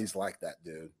 nobody's like that,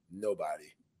 dude.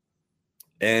 Nobody.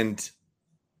 And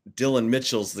Dylan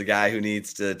Mitchell's the guy who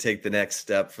needs to take the next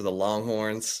step for the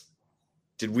Longhorns.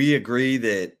 Did we agree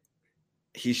that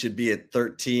he should be at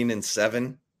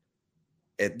 13-7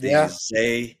 at the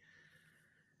Zay?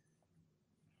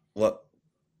 What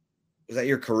was that,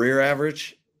 your career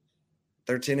average?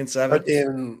 13-7?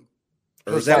 13,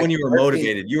 or was that like when you were 13.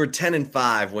 Motivated? You were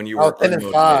 10-5 when you were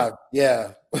 10-5.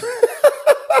 Yeah.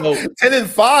 So,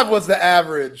 10-5 was the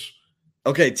average.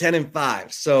 Okay,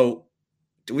 10-5. So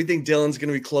do we think Dylan's going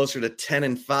to be closer to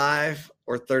 10-5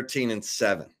 or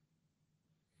 13-7?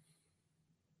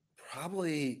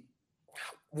 Probably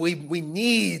we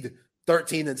need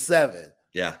 13-7.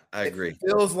 Yeah, I agree. It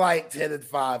feels like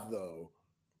 10-5 though.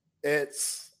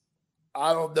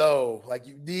 I don't know. Like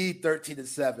you need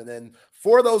 13-7, and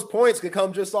 4 of those points could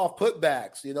come just off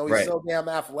putbacks. You know, he's so damn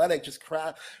athletic, just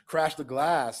crash the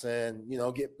glass and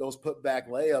get those putback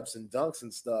layups and dunks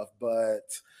and stuff. But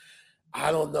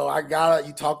I don't know.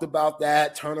 You talked about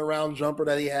that turnaround jumper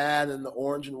that he had in the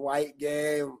orange and white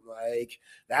game. Like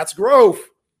that's growth.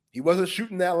 He wasn't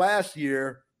shooting that last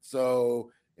year.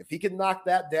 So if he could knock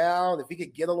that down, if he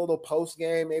could get a little post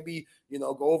game, maybe,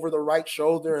 go over the right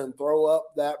shoulder and throw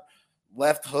up that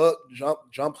left hook,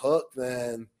 jump hook,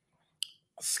 then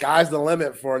sky's the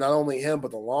limit for not only him,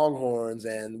 but the Longhorns.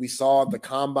 And we saw at the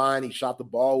combine, he shot the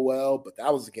ball well, but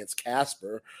that was against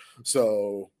Casper.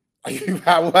 So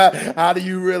how do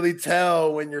you really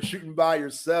tell when you're shooting by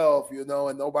yourself, and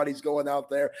nobody's going out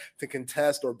there to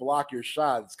contest or block your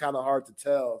shot? It's kind of hard to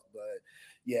tell. But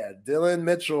yeah, Dylan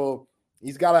Mitchell,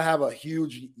 he's got to have a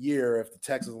huge year if the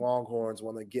Texas Longhorns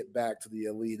want to get back to the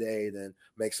Elite Eight and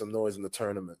make some noise in the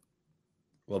tournament.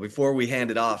 Well, before we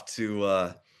hand it off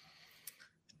to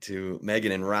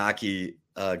Megan and Rocky,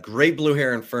 Great Blue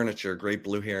Heron Furniture,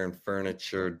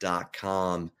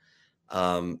 greatblueheronfurniture.com.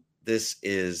 This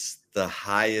is the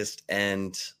highest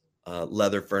end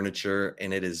leather furniture,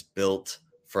 and it is built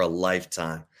for a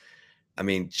lifetime. I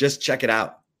mean, just check it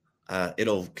out.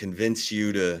 It'll convince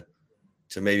you to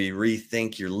maybe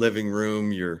rethink your living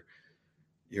room, your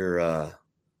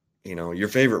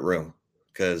favorite room,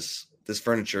 because this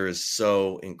furniture is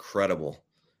so incredible.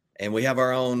 And we have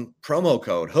our own promo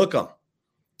code, Hook 'em.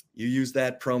 You use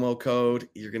that promo code,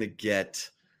 you're going to get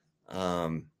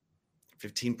 15%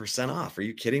 off. Are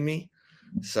you kidding me?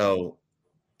 So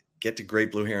get to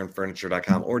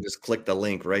greatblueheronfurniture.com or just click the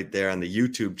link right there on the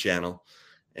YouTube channel,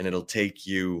 and it'll take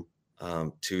you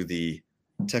to the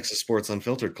Texas Sports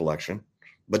Unfiltered collection.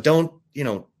 But don't,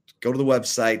 go to the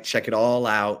website, check it all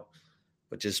out,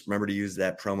 but just remember to use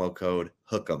that promo code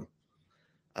HOOK'em.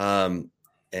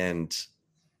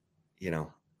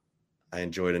 I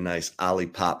enjoyed a nice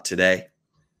Olipop today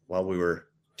while we were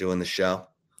doing the show.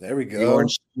 There we go. The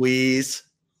orange squeeze.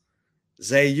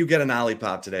 Zay, you get an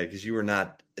Olipop today because you were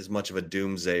not as much of a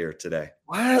doomsayer today.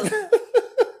 What?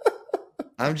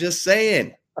 I'm just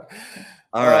saying.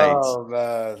 All right. Oh,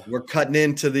 man. We're cutting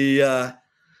into the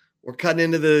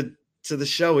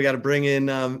show. We got to bring in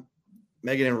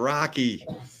Megan and Rocky.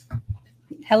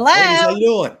 Hello. Ladies, how you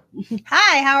doing?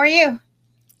 Hi, how are you?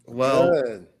 Well,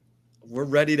 good. We're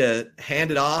ready to hand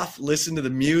it off, listen to the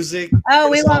music. Oh,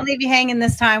 we won't leave you hanging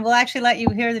this time. We'll actually let you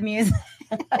hear the music.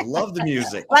 I love the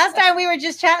music. Last time we were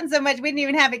just chatting so much, we didn't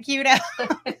even have it queued up.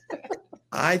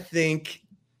 I think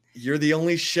you're the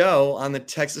only show on the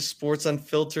Texas Sports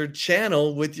Unfiltered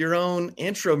channel with your own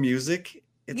intro music.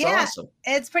 It's awesome.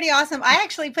 It's pretty awesome. I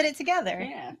actually put it together.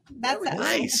 Yeah. That's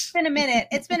nice. It's been a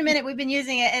minute. We've been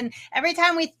using it. And every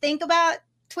time we think about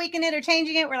tweaking it or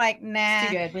changing it, we're like, nah. It's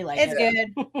too good. We like it's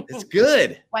it. Good. It's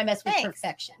good. Why mess with Thanks.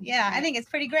 perfection? Yeah, I think it's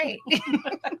pretty great.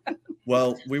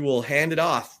 Well, we will hand it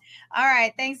off. All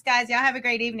right. Thanks, guys. Y'all have a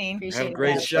great evening. Have a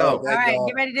great show. All right.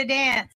 Get ready to dance.